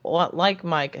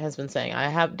Mike has been saying,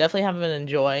 I definitely have been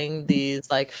enjoying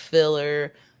these like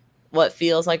filler, what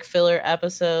feels like filler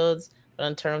episodes, but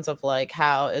in terms of like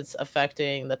how it's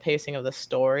affecting the pacing of the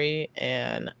story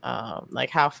and like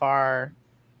how far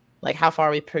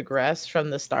we progress from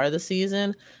the start of the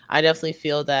season, I definitely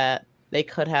feel that they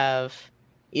could have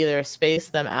either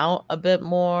spaced them out a bit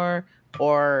more,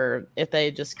 or if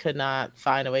they just could not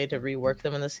find a way to rework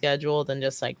them in the schedule, then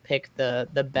just like pick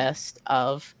the best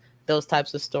of those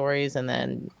types of stories and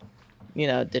then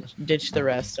ditch the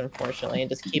rest, unfortunately, and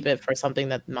just keep it for something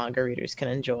that manga readers can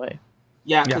enjoy.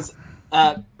 Yeah, because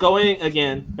going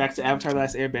again back to Avatar: The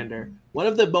Last Airbender, one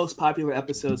of the most popular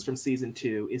episodes from season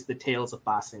 2 is the Tales of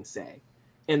Ba Sing Se,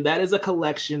 and that is a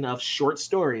collection of short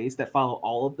stories that follow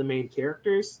all of the main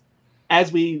characters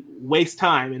as we waste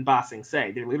time in Ba Sing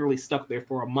Se. They're literally stuck there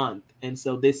for a month, and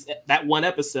so that one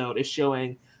episode is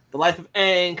showing the life of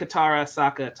Aang, Katara,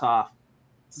 Sokka, Toph,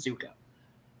 Zuko.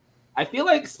 I feel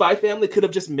like Spy Family could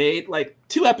have just made like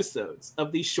 2 episodes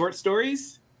of these short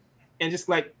stories and just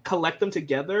like collect them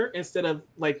together instead of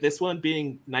like this one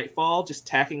being Nightfall, just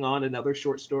tacking on another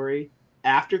short story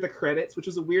after the credits, which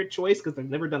was a weird choice because they've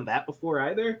never done that before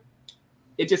either.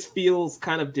 It just feels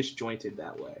kind of disjointed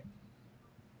that way.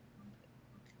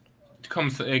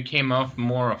 It came off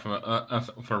more of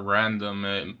a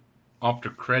random after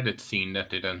credit scene that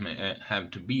didn't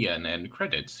have to be an end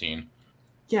credit scene.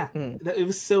 Yeah, it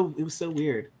was so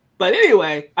weird. But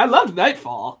anyway, I loved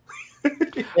Nightfall.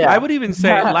 I would even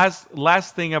say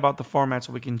last thing about the format,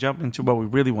 so we can jump into what we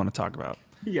really want to talk about.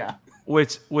 Yeah,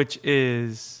 which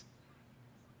is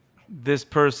this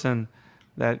person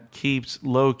that keeps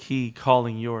low key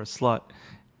calling you a slut,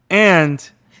 and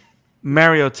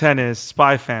Mario Tennis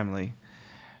Spy Family.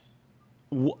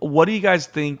 What do you guys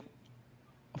think?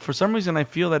 For some reason, I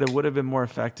feel that it would have been more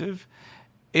effective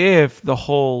if the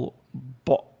whole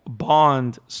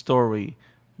Bond story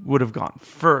would have gone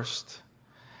first,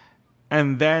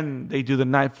 and then they do the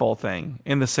Nightfall thing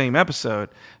in the same episode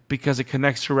because it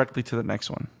connects directly to the next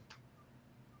one.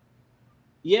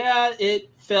 Yeah, it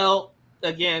felt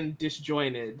again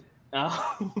disjointed.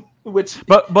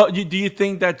 But do you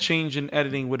think that change in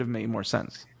editing would have made more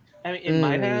sense? I mean, it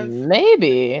might have.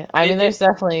 Maybe. I mean, there's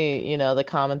definitely, the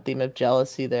common theme of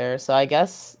jealousy there. So I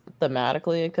guess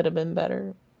thematically it could have been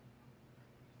better.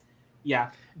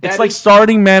 Yeah. It's like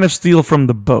starting Man of Steel from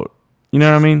the boat. You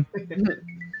know what I mean?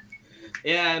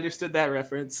 Yeah, I understood that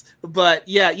reference. But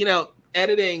yeah,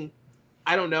 editing,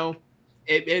 I don't know.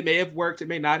 It may have worked. It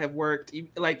may not have worked.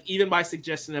 Like, even my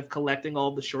suggestion of collecting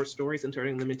all the short stories and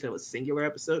turning them into a singular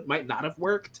episode might not have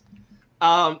worked.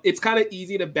 It's kind of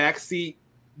easy to backseat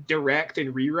direct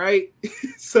and rewrite.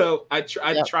 So I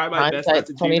try my best not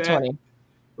to do that.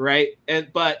 Right.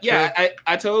 But yeah,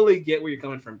 I totally get where you're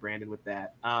coming from, Brandon, with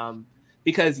that.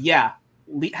 Because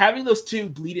having those two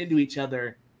bleed into each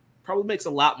other probably makes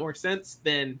a lot more sense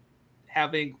than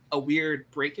having a weird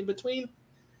break in between,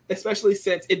 especially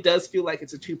since it does feel like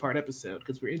it's a 2-part episode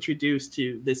because we're introduced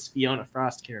to this Fiona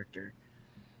Frost character.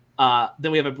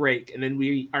 Then we have a break, and then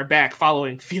we are back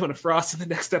following Fiona Frost in the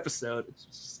next episode. It's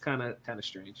just kind of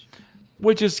strange.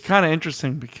 Which is kind of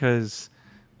interesting because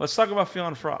let's talk about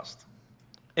Fiona Frost,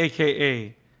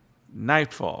 aka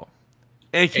Nightfall,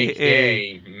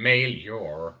 aka Male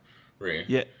Yor.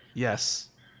 yeah, yes.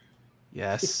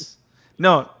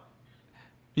 No,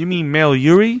 you mean male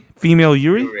Yuri, female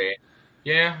Yuri?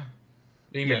 Yeah,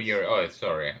 female Yes. Yuri. Oh,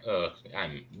 sorry.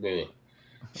 I'm.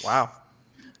 Wow.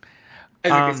 I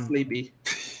think it's sleepy.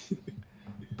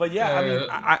 But yeah, I mean,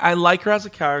 I like her as a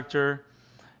character,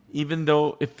 even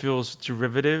though it feels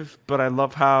derivative. But I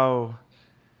love how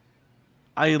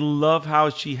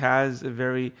she has a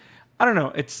very, I don't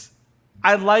know.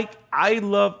 I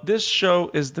love this show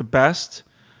is the best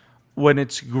when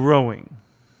it's growing,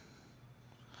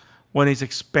 when it's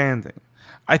expanding.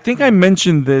 I think I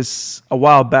mentioned this a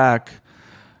while back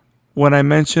when I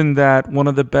mentioned that one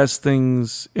of the best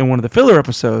things in one of the filler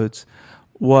episodes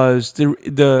was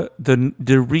the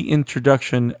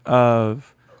reintroduction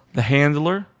of the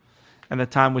handler and the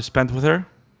time we spent with her.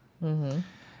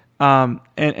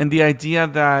 And the idea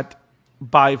that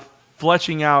by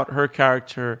fleshing out her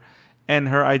character and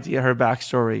her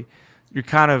backstory, you're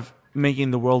kind of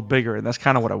making the world bigger, and that's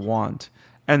kind of what I want.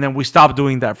 And then we stopped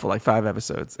doing that for like 5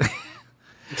 episodes.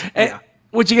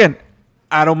 Which again,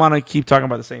 I don't want to keep talking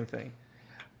about the same thing.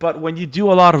 But when you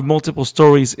do a lot of multiple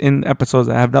stories in episodes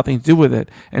that have nothing to do with it,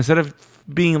 instead of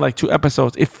being like 2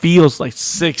 episodes, it feels like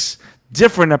 6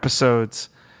 different episodes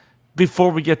before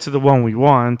we get to the one we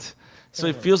want. So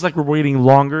it feels like we're waiting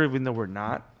longer, even though we're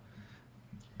not.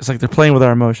 It's like they're playing with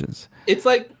our emotions. It's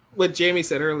like what Jamie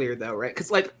said earlier, though, right?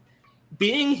 Because like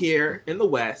being here in the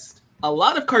West, a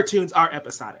lot of cartoons are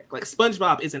episodic. Like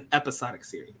SpongeBob is an episodic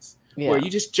series where you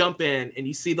just jump in and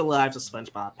you see the lives of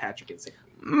SpongeBob, Patrick, and Sandy.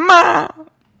 Ma!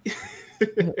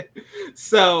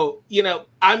 So,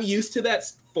 I'm used to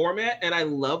that format and I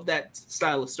love that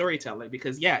style of storytelling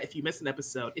because, if you miss an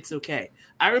episode, it's okay.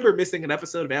 I remember missing an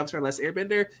episode of Avatar: Last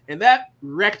Airbender and that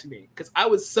wrecked me because I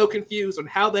was so confused on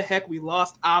how the heck we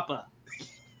lost Appa.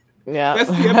 Yeah. That's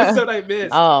the episode I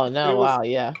missed. Oh, no. Wow.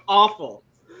 Yeah. Awful.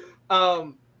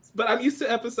 But I'm used to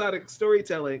episodic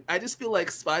storytelling. I just feel like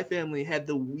Spy Family had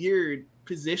the weird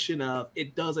position of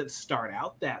it doesn't start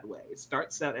out that way. It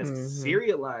starts out as a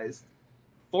serialized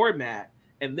format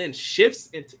and then shifts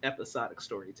into episodic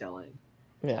storytelling.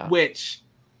 Yeah. Which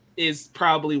is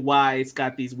probably why it's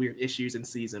got these weird issues in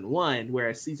season 1,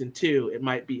 whereas season 2, it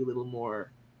might be a little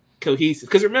more cohesive.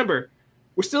 Because remember,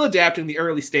 we're still adapting the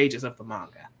early stages of the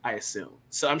manga, I assume.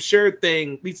 So I'm sure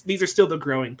these are still the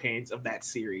growing pains of that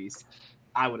series,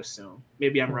 I would assume.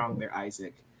 Maybe I'm wrong there,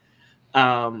 Isaac.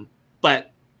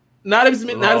 But not as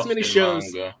many shows.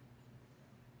 Manga.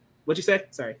 What'd you say?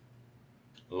 Sorry.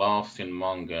 Lost in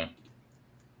manga.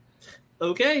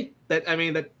 Okay.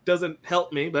 That doesn't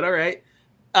help me, but all right.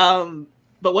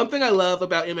 But one thing I love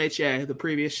about MHA, the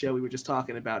previous show we were just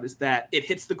talking about, is that it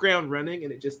hits the ground running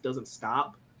and it just doesn't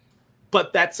stop.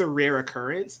 But that's a rare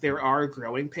occurrence. There are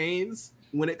growing pains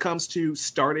when it comes to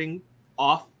starting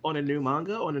off on a new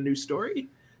manga, on a new story.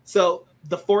 So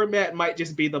the format might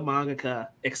just be the mangaka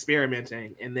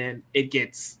experimenting, and then it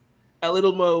gets a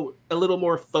little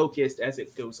more focused as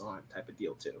it goes on, type of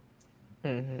deal too.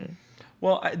 Mm-hmm.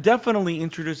 Well, definitely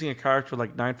introducing a character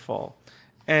like Nightfall,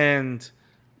 and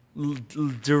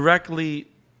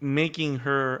directly making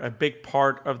her a big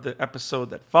part of the episode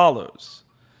that follows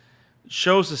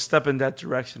shows a step in that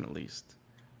direction, at least,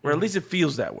 or at least it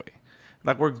feels that way.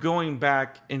 Like we're going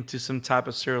back into some type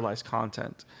of serialized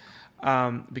content.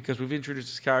 Because we've introduced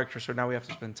this character, so now we have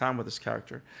to spend time with this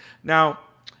character. Now,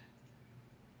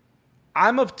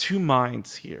 I'm of 2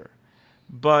 minds here,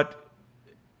 but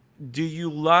do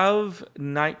you love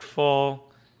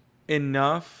Nightfall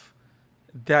enough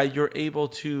that you're able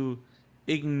to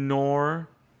ignore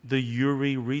the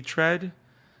Yuri retread,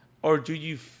 or do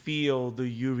you feel the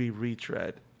Yuri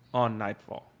retread on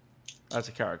Nightfall as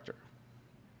a character?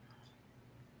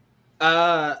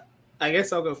 I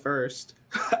guess I'll go first.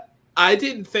 I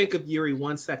didn't think of Yuri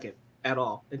 1 second at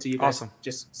all until you guys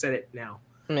just said it now.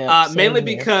 Yeah, mainly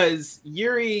because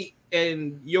Yuri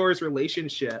and yours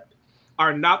relationship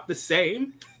are not the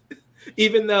same.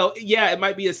 Even though, it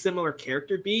might be a similar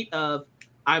character beat of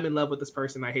I'm in love with this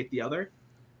person, I hate the other.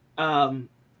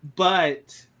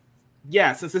 But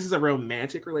since this is a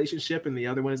romantic relationship and the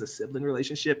other one is a sibling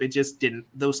relationship, it just didn't.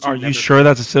 Those two. Are you sure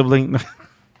that's a sibling?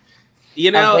 You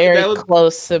A know, very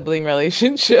close sibling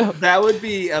relationship. that would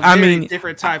be a I very mean-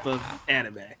 different type of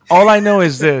anime. All I know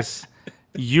is this: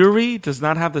 Yuri does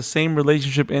not have the same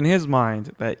relationship in his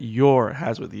mind that Yor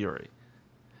has with Yuri,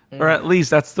 or at least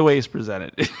that's the way it's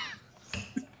presented.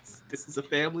 This is a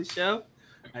family show.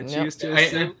 I Yep. choose to I-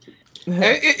 assume.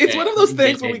 It's one of those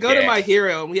things when we go to My Yes.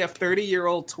 Hero and we have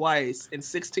 30-year-old Twice and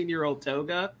 16-year-old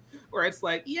Toga, where it's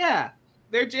like, yeah,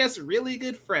 they're just really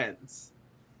good friends.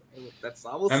 That's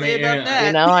all we'll I say mean, about yeah. that.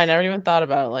 You know, I never even thought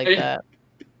about it like I- that.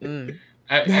 Mm.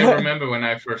 I remember when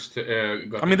I first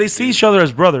got. I mean, they see each other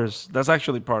as brothers. That's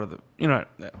actually part of the, you know.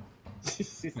 Yeah.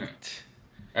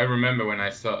 I remember when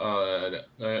I saw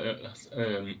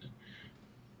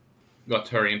got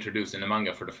her introduced in the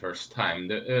manga for the first time.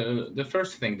 The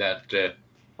first thing that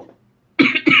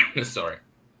sorry,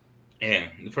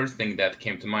 the first thing that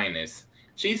came to mind is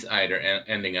she's either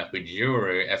ending up with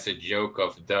Yuri as a joke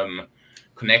of them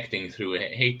connecting through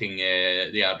hating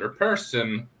the other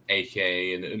person,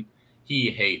 aka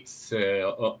he hates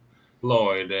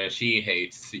Lloyd, she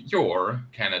hates Yor,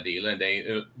 kind of deal, and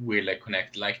they will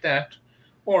connect like that,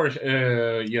 or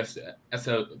just as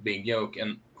a big joke.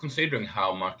 And considering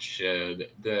how much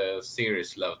the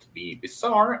series love to be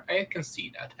bizarre, I can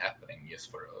see that happening just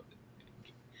for a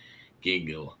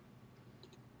giggle.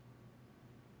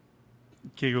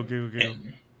 Giggle, giggle, giggle.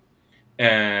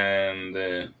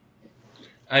 And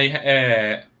I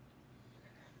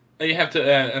have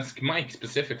to ask Mike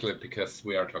specifically because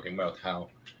we are talking about how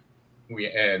we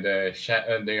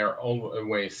they are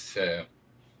always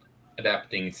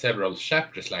adapting several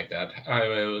chapters like that.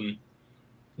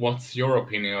 What's your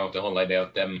opinion of the whole idea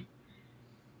of them?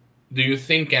 Do you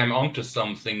think I'm onto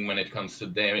something when it comes to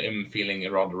them feeling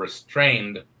rather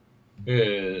restrained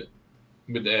with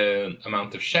the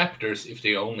amount of chapters if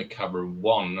they only cover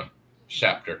one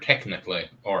chapter technically,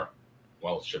 or,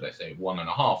 well, should I say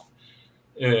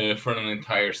 1.5 for an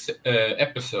entire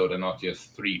episode and not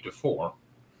just 3 to 4?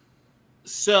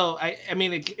 So I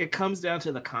mean, it comes down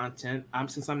to the content.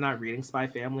 Since I'm not reading Spy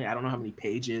Family, I don't know how many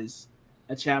pages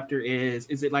a chapter is.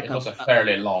 Is it like It was a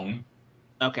fairly long.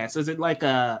 Okay, so is it like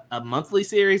a monthly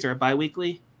series or a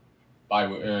bi-weekly?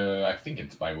 I think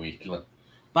it's bi-weekly.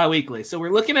 Bi-weekly. So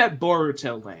we're looking at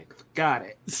Boruto length. Got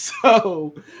it.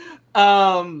 So,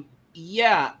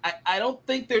 yeah, I don't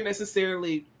think they're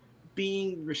necessarily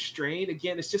being restrained.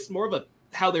 Again, it's just more of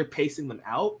how they're pacing them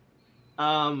out.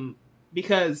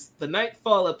 Because the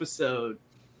Nightfall episode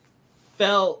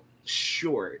fell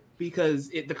short because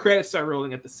the credits start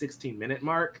rolling at the 16-minute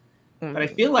mark. Mm. But I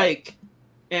feel like,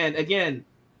 and again,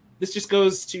 this just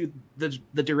goes to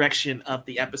the direction of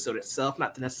the episode itself,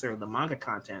 not necessarily the manga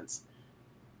contents.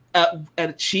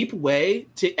 A cheap way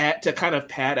to kind of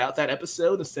pad out that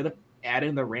episode instead of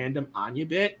adding the random Anya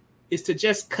bit is to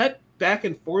just cut back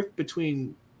and forth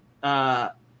between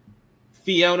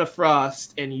Fiona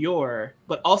Frost and Yor,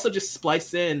 but also just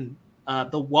splice in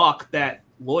the walk that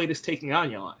Lloyd is taking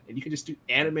Anya on, and you can just do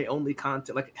anime only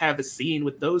content, like have a scene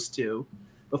with those two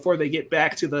before they get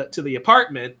back to the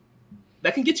apartment.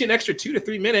 That can get you an extra 2 to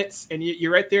 3 minutes, and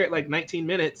you're right there at like 19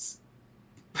 minutes.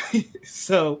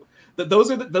 So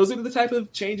those are the type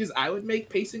of changes I would make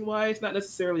pacing wise, not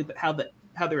necessarily how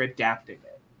they're adapting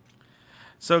it.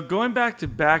 So going back to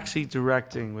backseat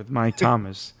directing with Mike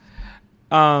Thomas,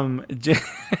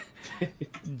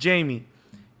 Jamie,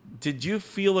 did you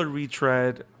feel a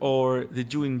retread or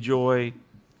did you enjoy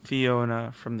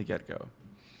Fiona from the get-go?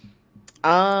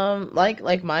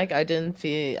 Like Mike, I didn't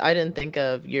think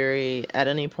of Yuri at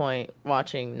any point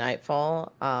watching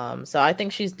Nightfall. So I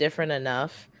think she's different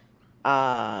enough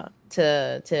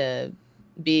to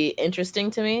be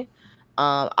interesting to me.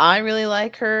 I really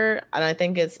like her, and I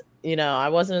think it's, I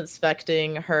wasn't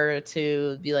expecting her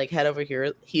to be like head over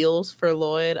heels for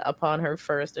Lloyd upon her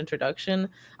first introduction.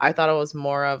 I thought it was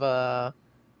more of a,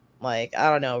 like,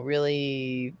 I don't know,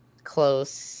 really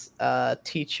close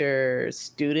teacher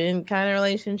student kind of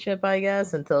relationship, I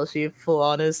guess, until she full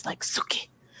on is like Suki,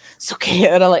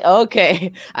 and I'm like,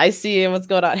 okay, I see what's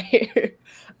going on here.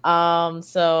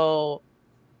 So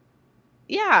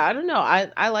yeah, I don't know.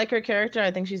 I like her character. I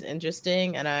think she's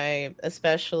interesting, and I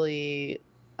especially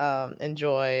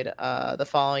enjoyed the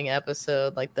following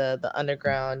episode, like the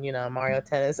underground, Mario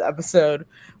Tennis episode,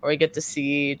 where we get to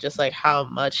see just like how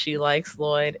much she likes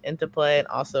Lloyd into play, and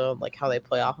also like how they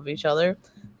play off of each other.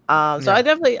 So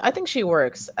I think she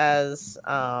works as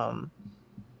kind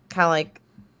of like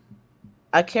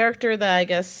a character that I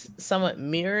guess somewhat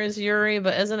mirrors Yuri,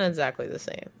 but isn't exactly the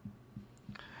same.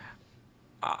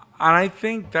 And I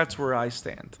think that's where I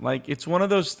stand. Like,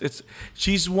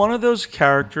 she's one of those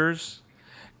characters,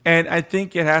 and I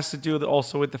think it has to do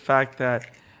also with the fact that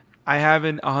I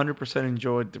haven't 100%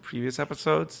 enjoyed the previous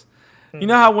episodes. You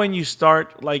know Mhm. how when you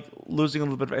start like losing a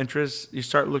little bit of interest, you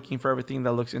start looking for everything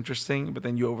that looks interesting, but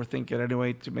then you overthink it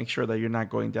anyway to make sure that you're not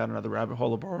going down another rabbit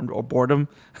hole or boredom.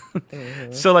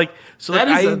 Mhm. So like That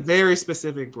is a I very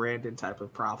specific Brandon type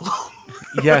of problem.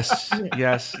 yes,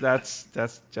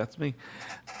 that's me.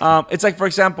 It's like, for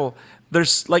example,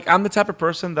 there's like I'm the type of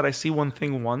person that I see one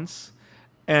thing once,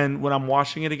 and when I'm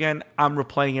watching it again, I'm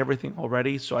replaying everything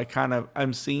already. So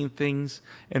I'm seeing things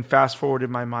and fast forward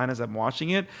in my mind as I'm watching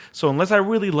it. So unless I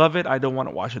really love it, I don't want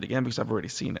to watch it again because I've already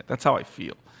seen it. That's how I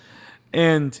feel.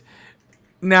 And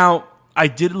now I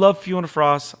did love Fiona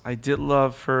Frost. I did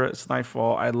love her as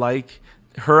Nightfall. I like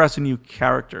her as a new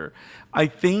character. I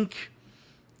think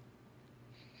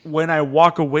when I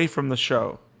walk away from the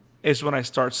show is when I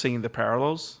start seeing the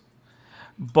parallels.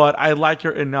 But I like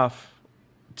her enough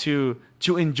to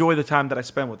enjoy the time that I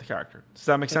spend with the character. Does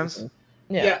that make sense?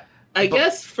 Yeah. Yeah, I But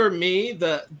guess for me,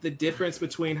 the difference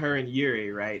between her and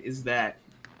Yuri, right, is that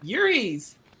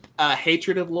Yuri's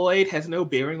hatred of Lloyd has no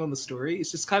bearing on the story. It's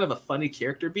just kind of a funny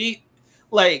character beat.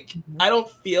 Like, Mhm. I don't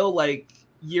feel like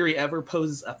Yuri ever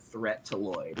poses a threat to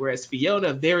Lloyd, whereas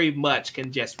Fiona very much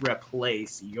can just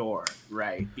replace Yor,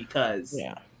 right? Because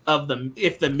Yeah. of the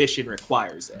if the mission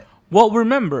requires it. well,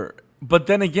 remember, but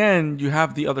then again, you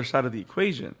have the other side of the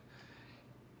equation.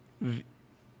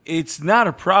 It's not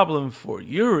a problem for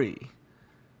Yuri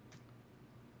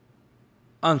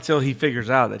until he figures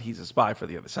out that he's a spy for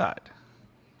the other side.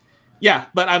 Yeah,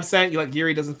 but I'm saying like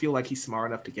Yuri doesn't feel like he's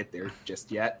smart enough to get there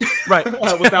just yet, Right.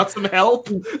 without some help.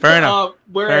 Fair enough. Fair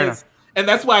Whereas, enough. and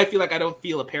that's why I feel like I don't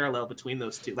feel a parallel between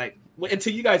those two. Like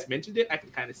until you guys mentioned it, I can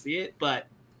kind of see it, but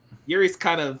Yuri's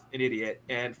kind of an idiot,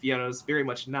 and Fiona's very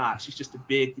much not. She's just a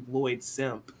big Lloyd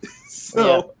simp.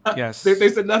 So Yes.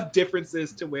 there's enough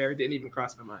differences to where it didn't even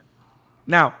cross my mind.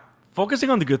 Now, focusing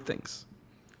on the good things.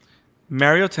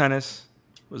 Mario Tennis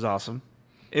was awesome.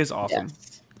 Is awesome.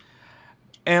 Yes.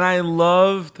 And I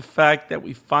love the fact that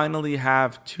we finally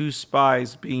have two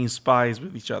spies being spies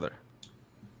with each other.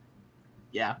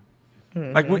 Yeah,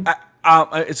 Like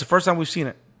it's the first time we've seen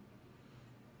it.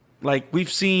 Like we've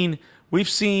seen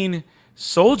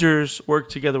soldiers work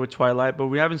together with Twilight, but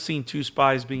we haven't seen two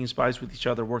spies being spies with each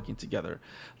other working together.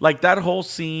 Like that whole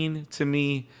scene to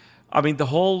me, I mean the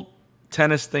whole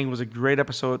tennis thing was a great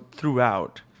episode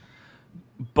throughout.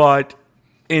 But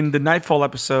in the Nightfall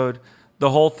episode, the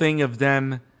whole thing of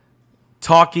them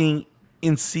talking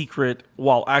in secret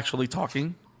while actually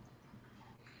talking,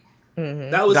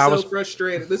 that was that so was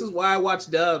frustrating. This is why I watch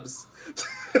dubs.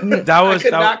 that I was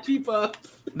could that, not keep up.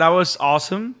 that was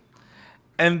awesome.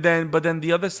 And then but then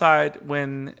the other side,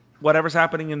 when whatever's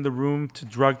happening in the room to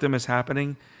drug them is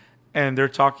happening and they're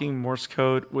talking Morse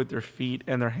code with their feet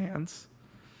and their hands.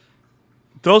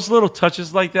 Those little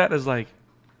touches like that is like,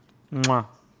 mwah.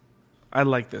 I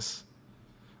like this.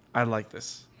 I like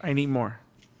this. I need more.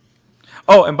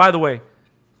 Oh, and by the way,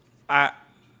 I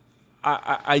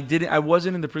I didn't. I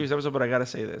wasn't in the previous episode, but I gotta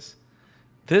say this.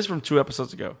 This is from 2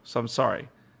 episodes ago, so I'm sorry,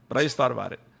 but I just thought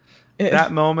about it.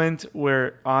 That moment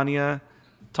where Anya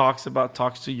talks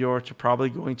to Yor to probably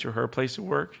going to her place of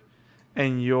work,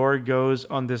 and Yor goes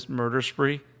on this murder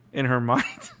spree in her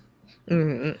mind,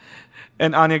 Mhm.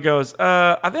 and Anya goes,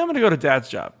 "I think I'm gonna go to Dad's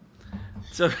job."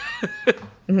 So,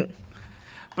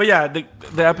 but yeah, the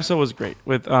episode was great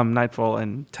with Nightfall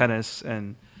and tennis,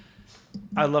 and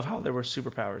I love how there were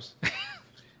superpowers.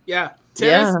 Yeah,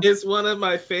 tennis Yeah. is one of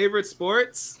my favorite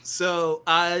sports, so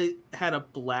I had a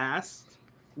blast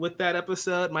with that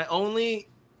episode. My only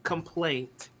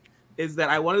complaint is that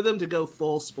I wanted them to go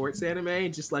full sports anime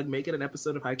and just like make it an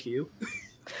episode of Haikyuu.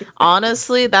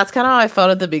 Honestly, that's kind of how I felt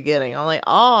at the beginning. I'm like,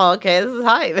 oh, okay, this is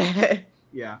hype.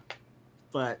 Yeah,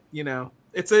 but you know,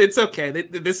 it's okay.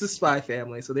 This is Spy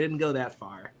Family, so they didn't go that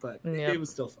far, but Yep. it was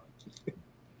still fun.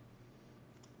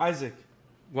 Isaac,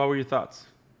 what were your thoughts?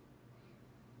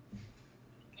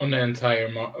 On the entire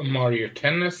Mario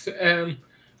Tennis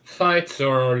fights,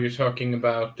 or are you talking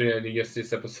about just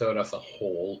this episode as a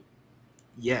whole?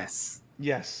 Yes.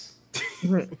 Yes.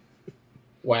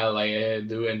 Well, I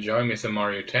do enjoy me some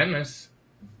Mario Tennis,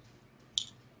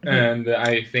 and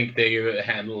I think they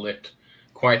handle it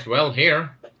quite well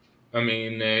here. I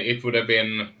mean, it would have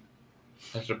been,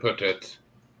 how to put it,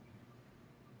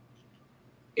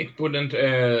 it wouldn't.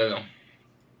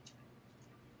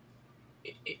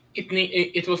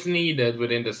 It was needed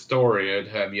within the story to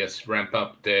have just ramp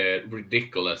up the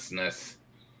ridiculousness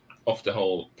of the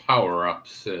whole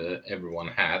power-ups everyone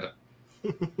had,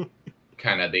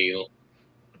 kind of deal.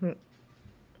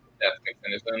 That makes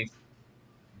any sense.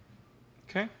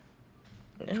 Okay.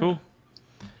 Yeah. Cool.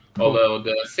 Although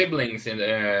the siblings in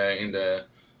the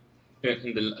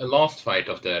in the last fight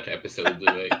of that episode,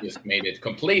 just made it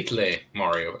completely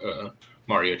Mario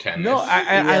No, Tennis. Yeah.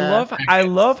 I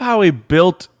love how he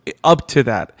built up to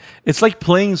that. It's like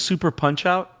playing Super Punch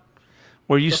Out,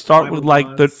 where you The start with final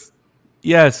like the boss.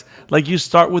 yes, like you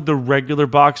start with the regular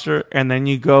boxer, and then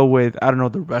you go with I don't know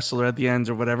the wrestler at the end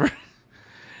or whatever.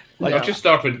 Like, Yeah. don't you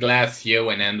start with Glass Yo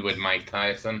and end with Mike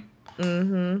Tyson?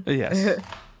 Mm-hmm. Yes,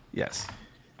 yes.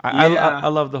 Yeah. I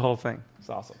love the whole thing. It's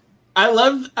awesome. I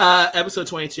love episode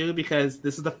 22 because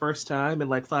this is the first time in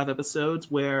like 5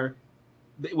 episodes where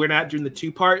we're not doing the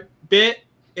 2-part bit.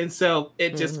 And so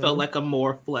it just felt Mm-hmm. like a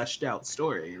more fleshed out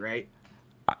story, right?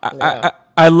 Yeah.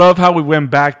 I love how we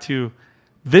went back to.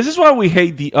 This is why we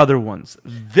hate the other ones.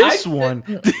 This one,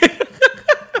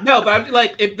 No, but I'm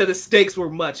like the stakes were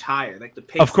much higher. Like the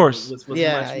pace Of course. was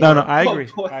Yeah, much no, more I on agree.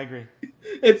 point. I agree.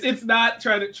 It's not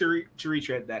trying to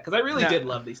retread that because I really No. did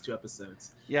love these 2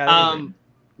 episodes. Yeah. they were great.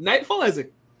 Nightfall as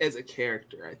a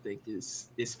character, I think is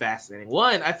fascinating.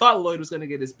 One, I thought Lloyd was going to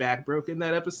get his back broken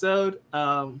that episode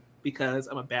because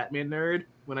I'm a Batman nerd.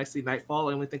 When I see Nightfall,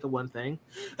 I only think of one thing.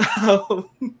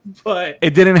 But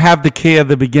It didn't have the K at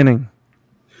the beginning.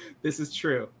 this is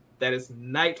true. That is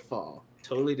Nightfall.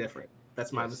 Totally different.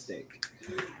 That's my Yes. mistake.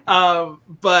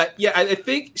 But yeah, I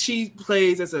think she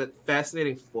plays as a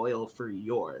fascinating foil for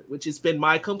Yor, which has been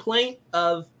my complaint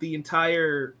of the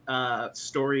entire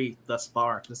story thus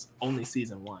far. This only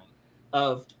season 1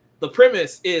 of the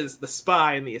premise is the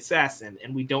spy and the assassin,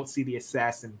 and we don't see the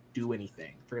assassin do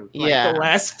anything for like Yeah. the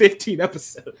last 15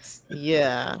 episodes.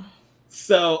 Yeah.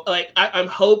 So like I'm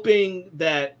hoping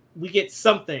that we get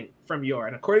something from Yor,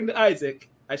 and according to Isaac,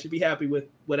 I should be happy with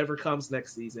whatever comes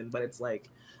next season. But it's like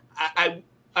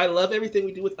I love everything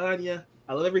we do with Anya.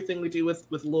 I love everything we do with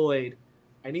Lloyd.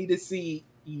 I need to see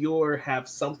Yor have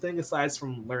something aside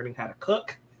from learning how to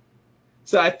cook.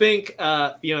 So I think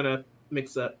Fiona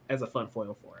makes up as a fun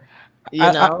foil for her. You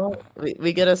know,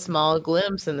 we get a small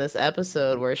glimpse in this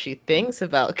episode where she thinks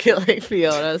about killing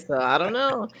Fiona. So I don't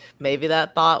know. Maybe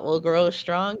that thought will grow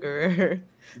stronger.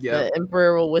 The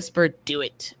Emperor will whisper, "Do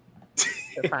it."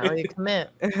 To finally commit.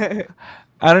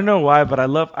 I don't know why, but I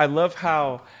love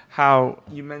how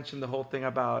you mentioned the whole thing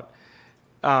about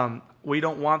we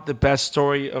don't want the best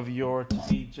story of Yor to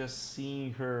be just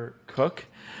seeing her cook,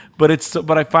 but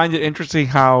I find it interesting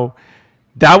how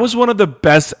that was one of the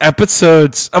best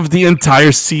episodes of the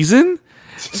entire season.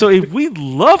 So if we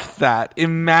love that,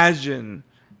 imagine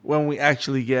when we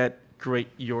actually get great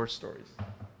Yor stories.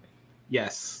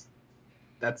 Yes.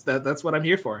 That's what I'm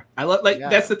here for. I love Yeah.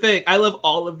 that's the thing. I love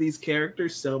all of these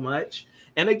characters so much.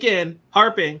 And again,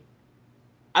 harping,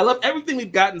 I love everything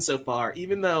we've gotten so far,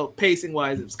 even though pacing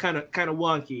wise it was kind of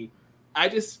wonky. I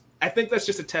think that's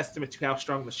just a testament to how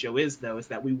strong the show is, though, is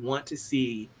that we want to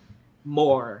see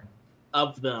more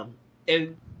of them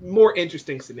and more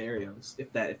interesting scenarios,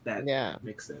 if that Yeah.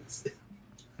 makes sense.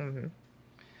 Mm-hmm.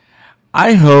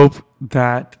 I hope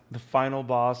that the final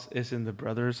boss is in the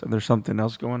brothers and there's something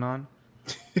else going on.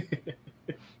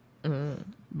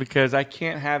 Because I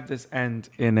can't have this end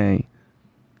in a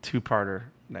 2-parter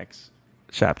next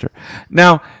chapter.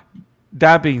 Now,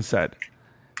 that being said,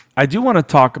 I do want to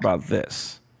talk about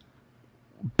this.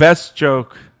 Best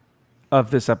joke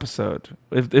of this episode.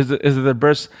 Is it the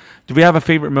best? Do we have a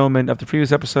favorite moment of the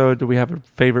previous episode? Do we have a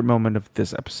favorite moment of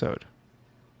this episode?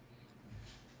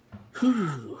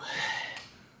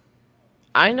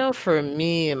 I know for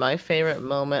me, my favorite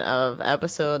moment of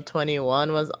episode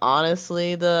 21 was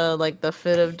honestly the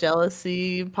fit of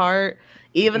jealousy part.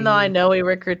 Even though I know we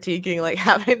were critiquing like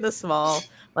having the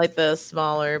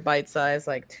smaller bite size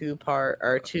like 2-part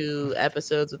or 2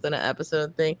 episodes within an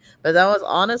episode thing, but that was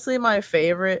honestly my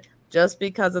favorite just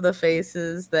because of the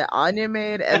faces that Anya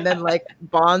made, and then like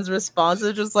Bond's response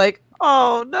is just like,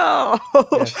 "Oh no,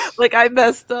 Yes. like I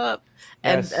messed up."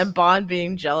 Yes. And Bond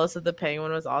being jealous of the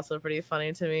penguin was also pretty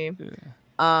funny to me.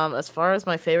 As far as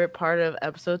my favorite part of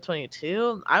episode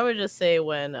 22, I would just say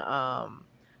when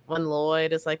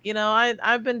Lloyd is like,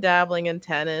 I've been dabbling in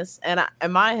tennis, and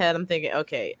in my head I'm thinking,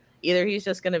 okay, either he's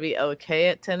just gonna be okay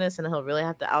at tennis and he'll really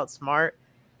have to outsmart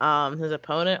his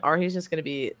opponent, or he's just gonna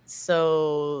be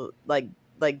so like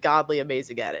godly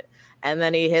amazing at it. And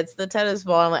then he hits the tennis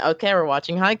ball. I'm like, okay, we're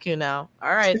watching Haiku now.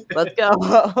 All right, let's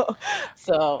go.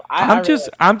 So I'm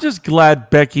just glad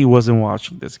Becky wasn't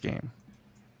watching this game.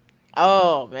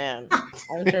 Oh man,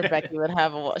 I'm sure Becky would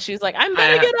have she's like, I'm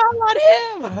gonna get all on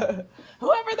him,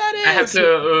 whoever that is. I have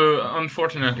to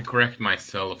unfortunately correct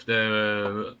myself.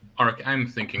 The arc I'm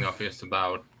thinking of is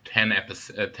about 10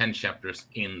 chapters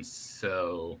in,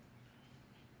 so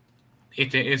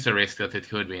it is a risk that it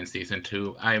could be in season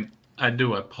 2. I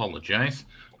do apologize,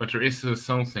 but there is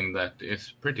something that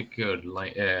is pretty good.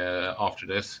 Like after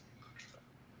this,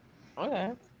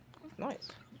 Okay, nice.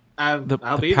 I'll be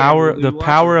there. We'll be The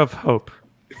power watching. of hope.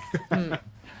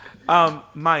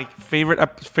 Mike,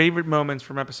 favorite moments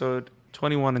from episode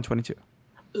 21 and 22.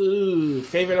 Ooh,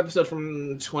 favorite episode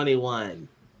from 21.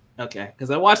 Okay, because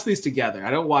I watch these together.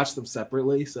 I don't watch them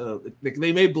separately, so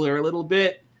they may blur a little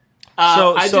bit.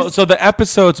 So So the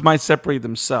episodes might separate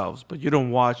themselves, but you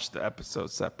don't watch the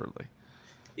episodes separately.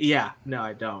 yeah, no,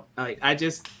 I don't. I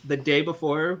just the day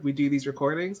before we do these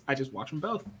recordings, I just watch them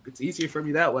both. It's easier for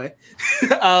me that way.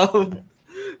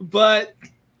 But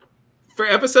for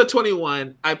episode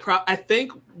 21, I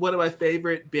think one of my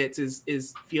favorite bits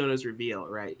is Fiona's reveal.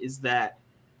 Right, is that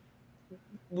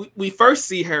we first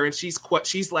see her and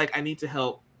she's like, I need to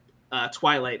help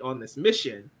Twilight on this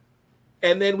mission.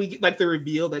 And then we get like the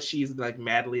reveal that she's like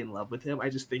madly in love with him. I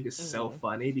just think is so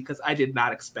funny because I did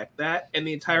not expect that. And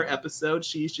the entire episode,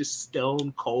 she's just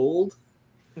stone cold.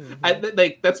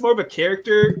 That's more of a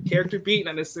character beat,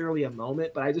 not necessarily a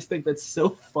moment. But I just think that's so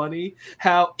funny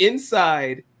how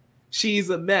inside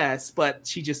she's a mess, but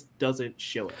she just doesn't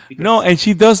show it. No, and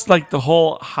she does like the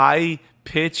whole high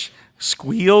pitch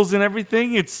squeals and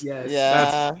everything. It's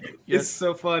it's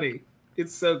so funny.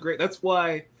 It's so great. That's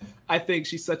why I think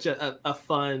she's such a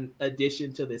fun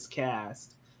addition to this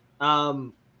cast.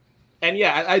 And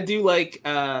yeah, I do like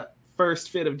first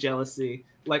fit of jealousy.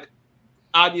 Like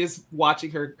Anya's watching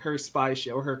her spy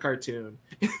show, her cartoon,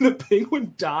 and the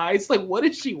penguin dies. Like, what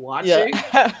is she watching?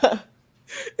 Yeah.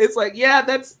 It's like, yeah,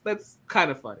 that's kind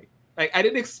of funny. Like, I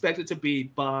didn't expect it to be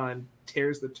Bond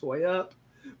tears the toy up,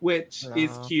 which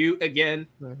is cute. Again,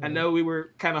 I know we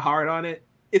were kind of hard on it.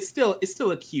 It's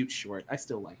still a cute short. I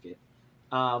still like it.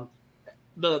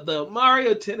 The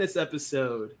Mario tennis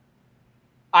episode,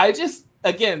 I just,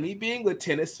 again, me being the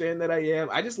tennis fan that I am,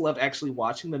 I just love actually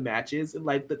watching the matches and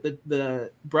like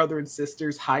the brother and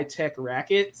sisters high tech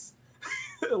rackets.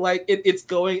 Like it's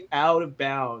going out of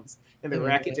bounds and the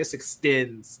racket just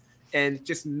extends and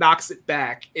just knocks it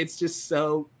back. It's just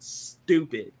so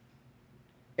stupid.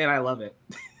 And I love it.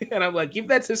 And I'm like, give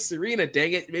that to Serena,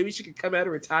 dang it. Maybe she could come out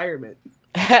of retirement.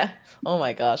 Oh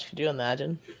my gosh, could you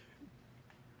imagine?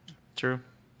 True.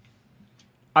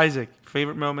 Isaac,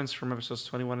 favorite moments from episodes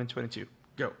 21 and 22.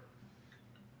 Go.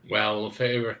 Well,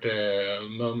 favorite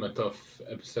moment of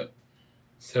episode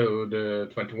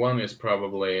 21 is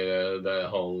probably the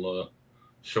whole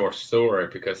short story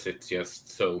because it's just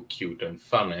so cute and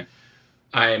funny.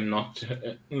 I'm not,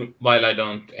 while I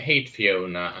don't hate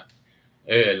Fiona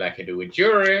like I do with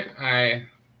Yuri,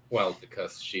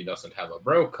 because she doesn't have a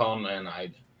Brocon, and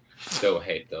I still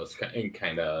hate those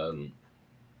kind of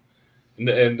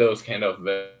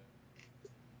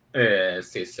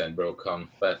cis and Brocon,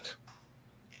 but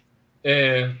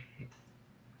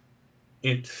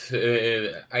it's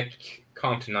I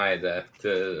can't deny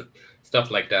that stuff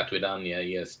like that with Anya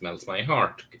just melts my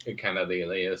heart. Kind of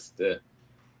deal, just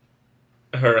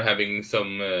her having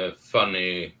some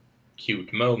funny,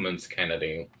 cute moments, kind of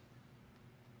deal.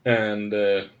 And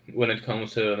when it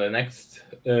comes to the next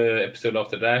episode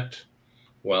after that,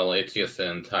 well, it's just the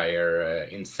entire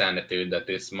insanity that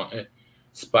this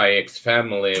Spy X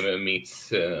family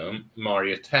meets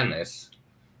Mario Tennis.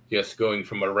 Just going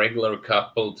from a regular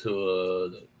couple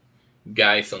to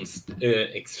guys on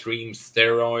extreme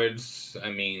steroids. I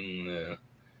mean,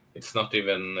 it's not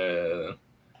even...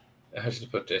 how should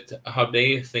I put it? How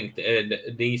they think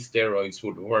these steroids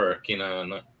would work in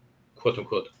a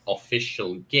quote-unquote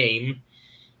official game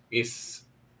is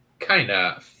kind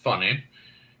of funny.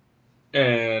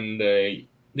 And the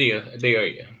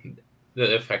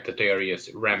fact that they are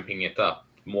just ramping it up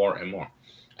more and more.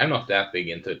 I'm not that big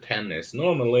into tennis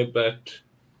normally, but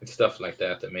it's stuff like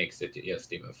that makes it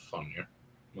just even funnier.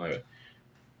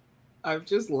 I'm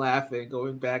just laughing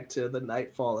going back to the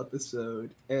Nightfall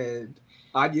episode, and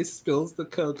Anya spills the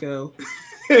cocoa,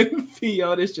 and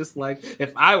Fiona's just like,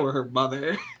 if I were her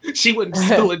mother, she wouldn't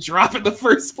spill a drop in the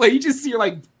first place. You just see her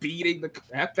like beating the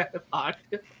crap out of Anya.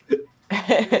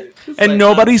 And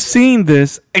nobody's seen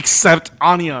this except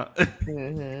Anya.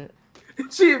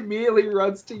 She immediately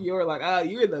runs to you like,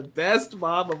 you're the best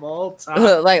mom of all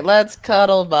time. Like, let's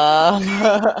cuddle, Bob.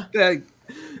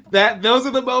 Those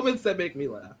are the moments that make me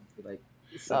laugh. Like,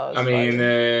 I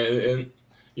mean,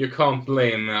 you can't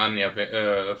blame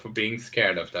Anya for being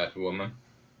scared of that woman.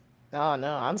 Oh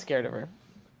no, I'm scared of her.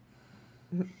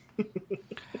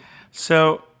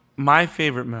 So my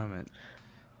favorite moment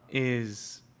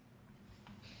is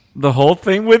the whole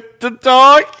thing with the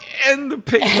dog and the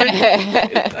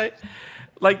penguin.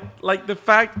 Like the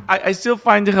fact, I still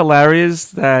find it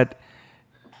hilarious that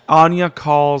Anya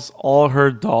calls all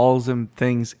her dolls and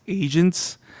things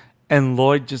agents, and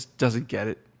Lloyd just doesn't get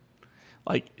it.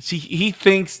 Like he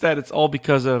thinks that it's all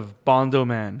because of Bondo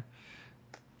Man,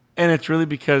 and it's really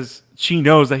because she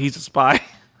knows that he's a spy.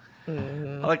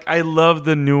 Mhm. Like I love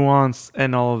the nuance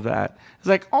and all of that. It's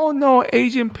like, oh no,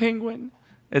 Agent Penguin.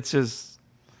 It's just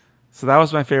so that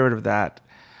was my favorite of that.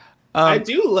 I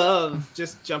do love,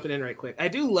 just jumping in right quick, I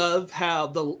do love how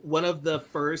one of the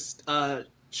first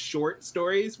short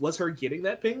stories was her getting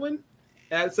that penguin.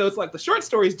 And so it's like the short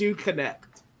stories do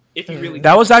connect if you really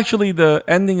That was actually the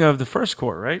ending of the first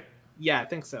court, right? Yeah, I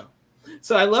think so.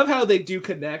 So I love how they do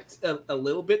connect a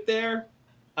little bit there,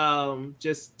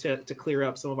 just to clear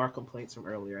up some of our complaints from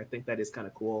earlier. I think that is kind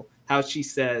of cool. How she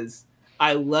says,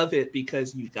 "I love it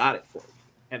because you got it for me,"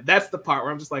 and that's the part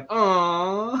where I'm just like,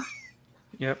 "Aww."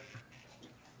 Yep.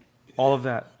 All of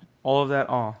that. All of that.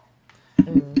 All.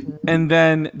 Mhm. And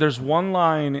then there's one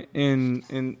line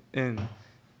in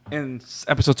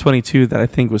episode 22 that I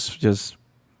think was just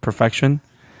perfection.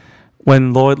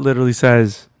 When Lloyd literally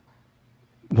says,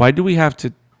 "Why do we have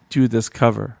to do this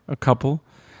cover? A couple?"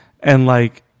 And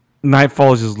like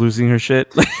Nightfall is just losing her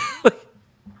shit.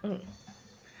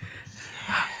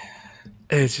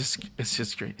 It's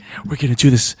just great. We're gonna do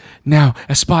this now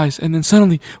as spies, and then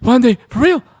suddenly one day, for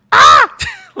real,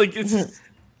 like it's just,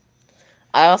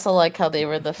 I also like how they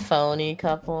were the phony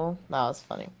couple. That was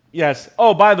funny. yes.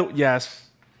 Oh, by the yes,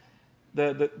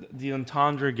 the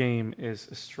entendre game is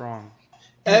strong.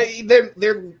 I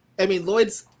mean,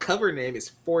 Lloyd's cover name is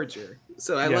Forger,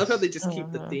 so I love how Yes. they just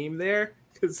keep the theme there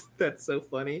because that's so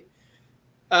funny.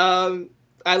 Um,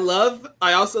 I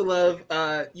also love.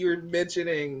 You were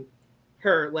mentioning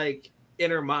her like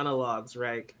inner monologues,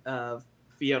 right? Of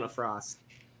Fiona Frost.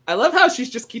 I love how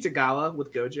she's just Kitagawa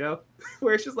with Gojo,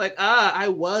 where she's like, I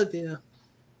love him.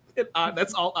 And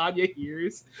that's all Anya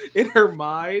hears in her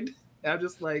mind. And I'm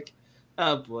just like,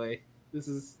 oh boy, this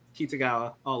is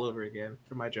Kitagawa all over again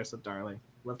for my dress up darling.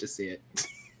 Love to see it.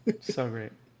 So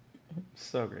great,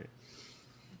 so great.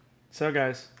 So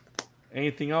guys,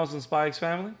 anything else on Spy X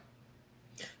Family?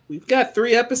 We've got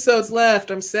 3 episodes left.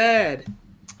 I'm sad.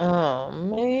 Oh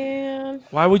man.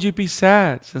 Why would you be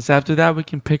sad? Since after that we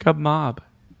can pick up Mob.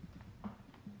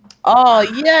 Oh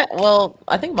yeah. Well,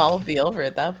 I think Mom will be over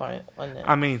at that point, wouldn't it?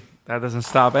 I mean, that doesn't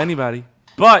stop anybody.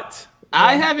 But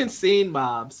I haven't seen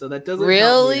Mob, so that doesn't help me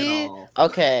Really? at all.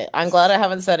 Okay. I'm glad I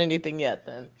haven't said anything yet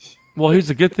then. well, here's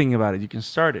the good thing about it: you can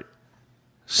start it.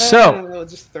 So, I'll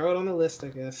just throw it on the list, I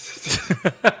guess.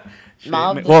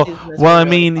 Mom well, this season is well, I really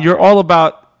mean, fun. you're all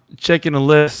about checking a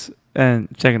list and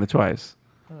checking it twice.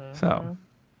 So,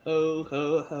 Ho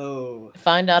ho ho.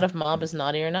 Find out if Mom is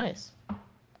naughty or nice.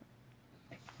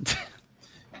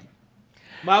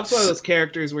 Mob's one of those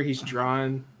characters where he's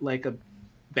drawn like a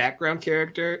background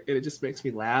character, and it just makes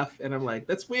me laugh. And I'm like,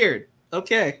 that's weird.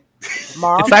 Okay.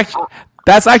 Mom, it's actually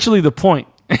that's actually the point.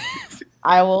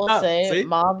 I will Oh, say, see?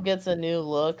 Mom gets a new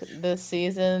look this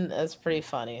season. It's pretty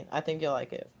funny. I think you'll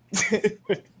like it.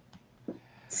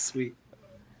 Sweet.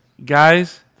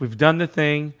 Guys, we've done the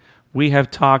thing. We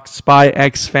have talked Spy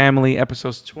X Family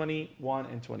episodes 21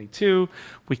 and 22.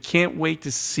 We can't wait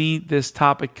to see this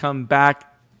topic come back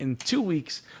in 2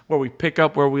 weeks where we pick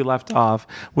up where we left off.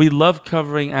 We love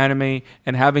covering anime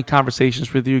and having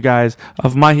conversations with you guys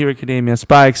of My Hero Academia,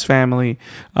 Spy X Family,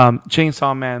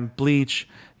 Chainsaw Man, Bleach,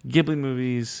 Ghibli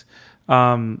movies,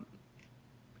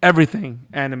 everything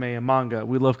anime and manga.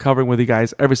 We love covering with you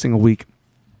guys every single week.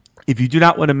 If you do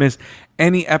not want to miss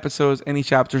any episodes, any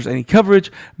chapters, any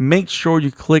coverage, make sure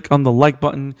you click on the like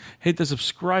button, hit the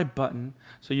subscribe button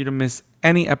so you don't miss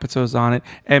any episodes on it,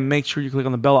 and make sure you click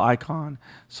on the bell icon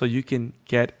so you can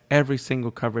get every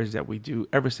single coverage that we do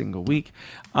every single week.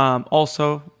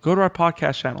 Also, go to our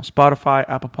podcast channel, Spotify,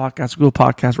 Apple Podcasts, Google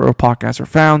Podcasts, wherever podcasts are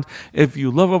found. If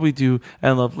you love what we do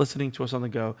and love listening to us on the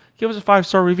go, give us a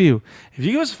 5-star review. If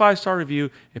you give us a 5-star review,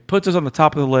 it puts us on the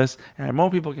top of the list, and more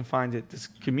people can find it. This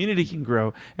community can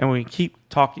grow, and we can keep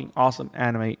talking awesome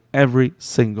anime every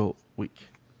single week.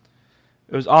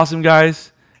 It was awesome,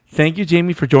 guys. Thank you,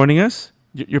 Jamie, for joining us.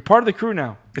 You're part of the crew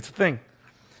now. It's a thing.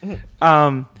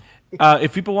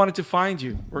 If people wanted to find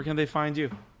you, where can they find you?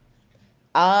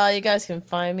 You guys can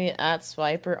find me at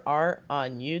Swiper Art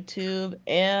on YouTube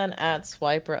and at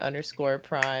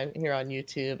Swiper_Prime here on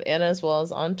YouTube and as well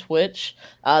as on Twitch.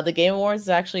 The Game Awards is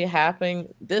actually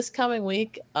happening this coming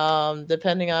week,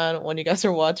 depending on when you guys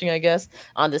are watching, I guess,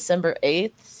 on December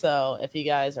 8th. So if you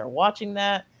guys are watching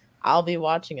that, I'll be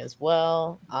watching as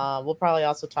well. We'll probably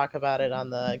also talk about it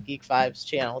on the Geek Vibes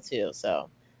channel too.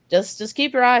 So just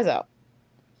keep your eyes out.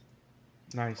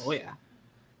 Nice. Oh yeah.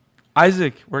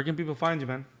 Isaac, where can people find you,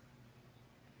 man?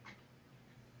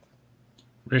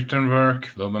 Written work,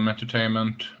 Vobam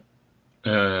Entertainment,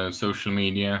 social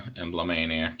media,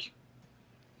 Emblemaniac.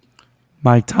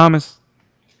 Mike Thomas.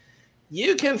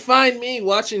 You can find me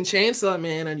watching Chainsaw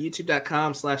Man on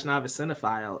youtube.com/novice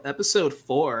cinephile. Episode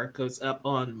 4 goes up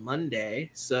on Monday,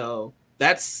 so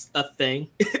that's a thing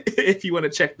if you want to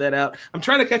check that out. I'm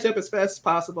trying to catch up as fast as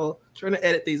possible, trying to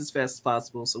edit these as fast as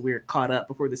possible so we're caught up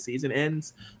before the season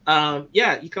ends.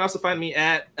 You can also find me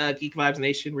at Geek Vibes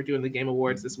Nation. We're doing the Game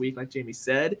Awards this week, like Jamie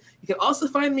said. You can also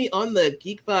find me on the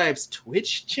Geek Vibes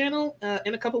Twitch channel.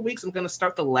 In a couple weeks, I'm going to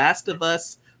start The Last of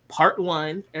Us Part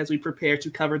 1 as we prepare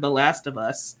to cover The Last of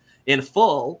Us in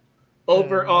full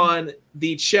over on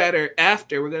the Chatter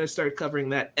After. We're going to start covering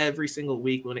that every single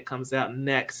week when it comes out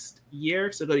next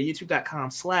year. So go to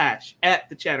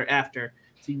youtube.com/@thechatterafter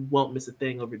so you won't miss a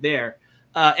thing over there.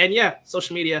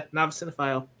 Social media, Novice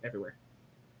Cinephile, everywhere.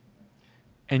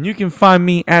 And you can find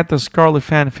me at the Scarlet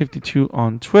Fan 52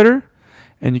 on Twitter.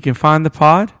 And you can find the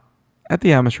pod at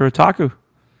the Amateur Otaku.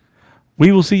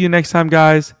 We will see you next time,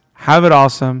 guys. Have it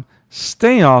awesome.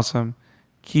 Stay awesome.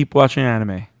 Keep watching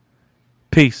anime.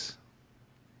 Peace.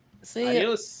 See ya.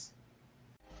 Adios.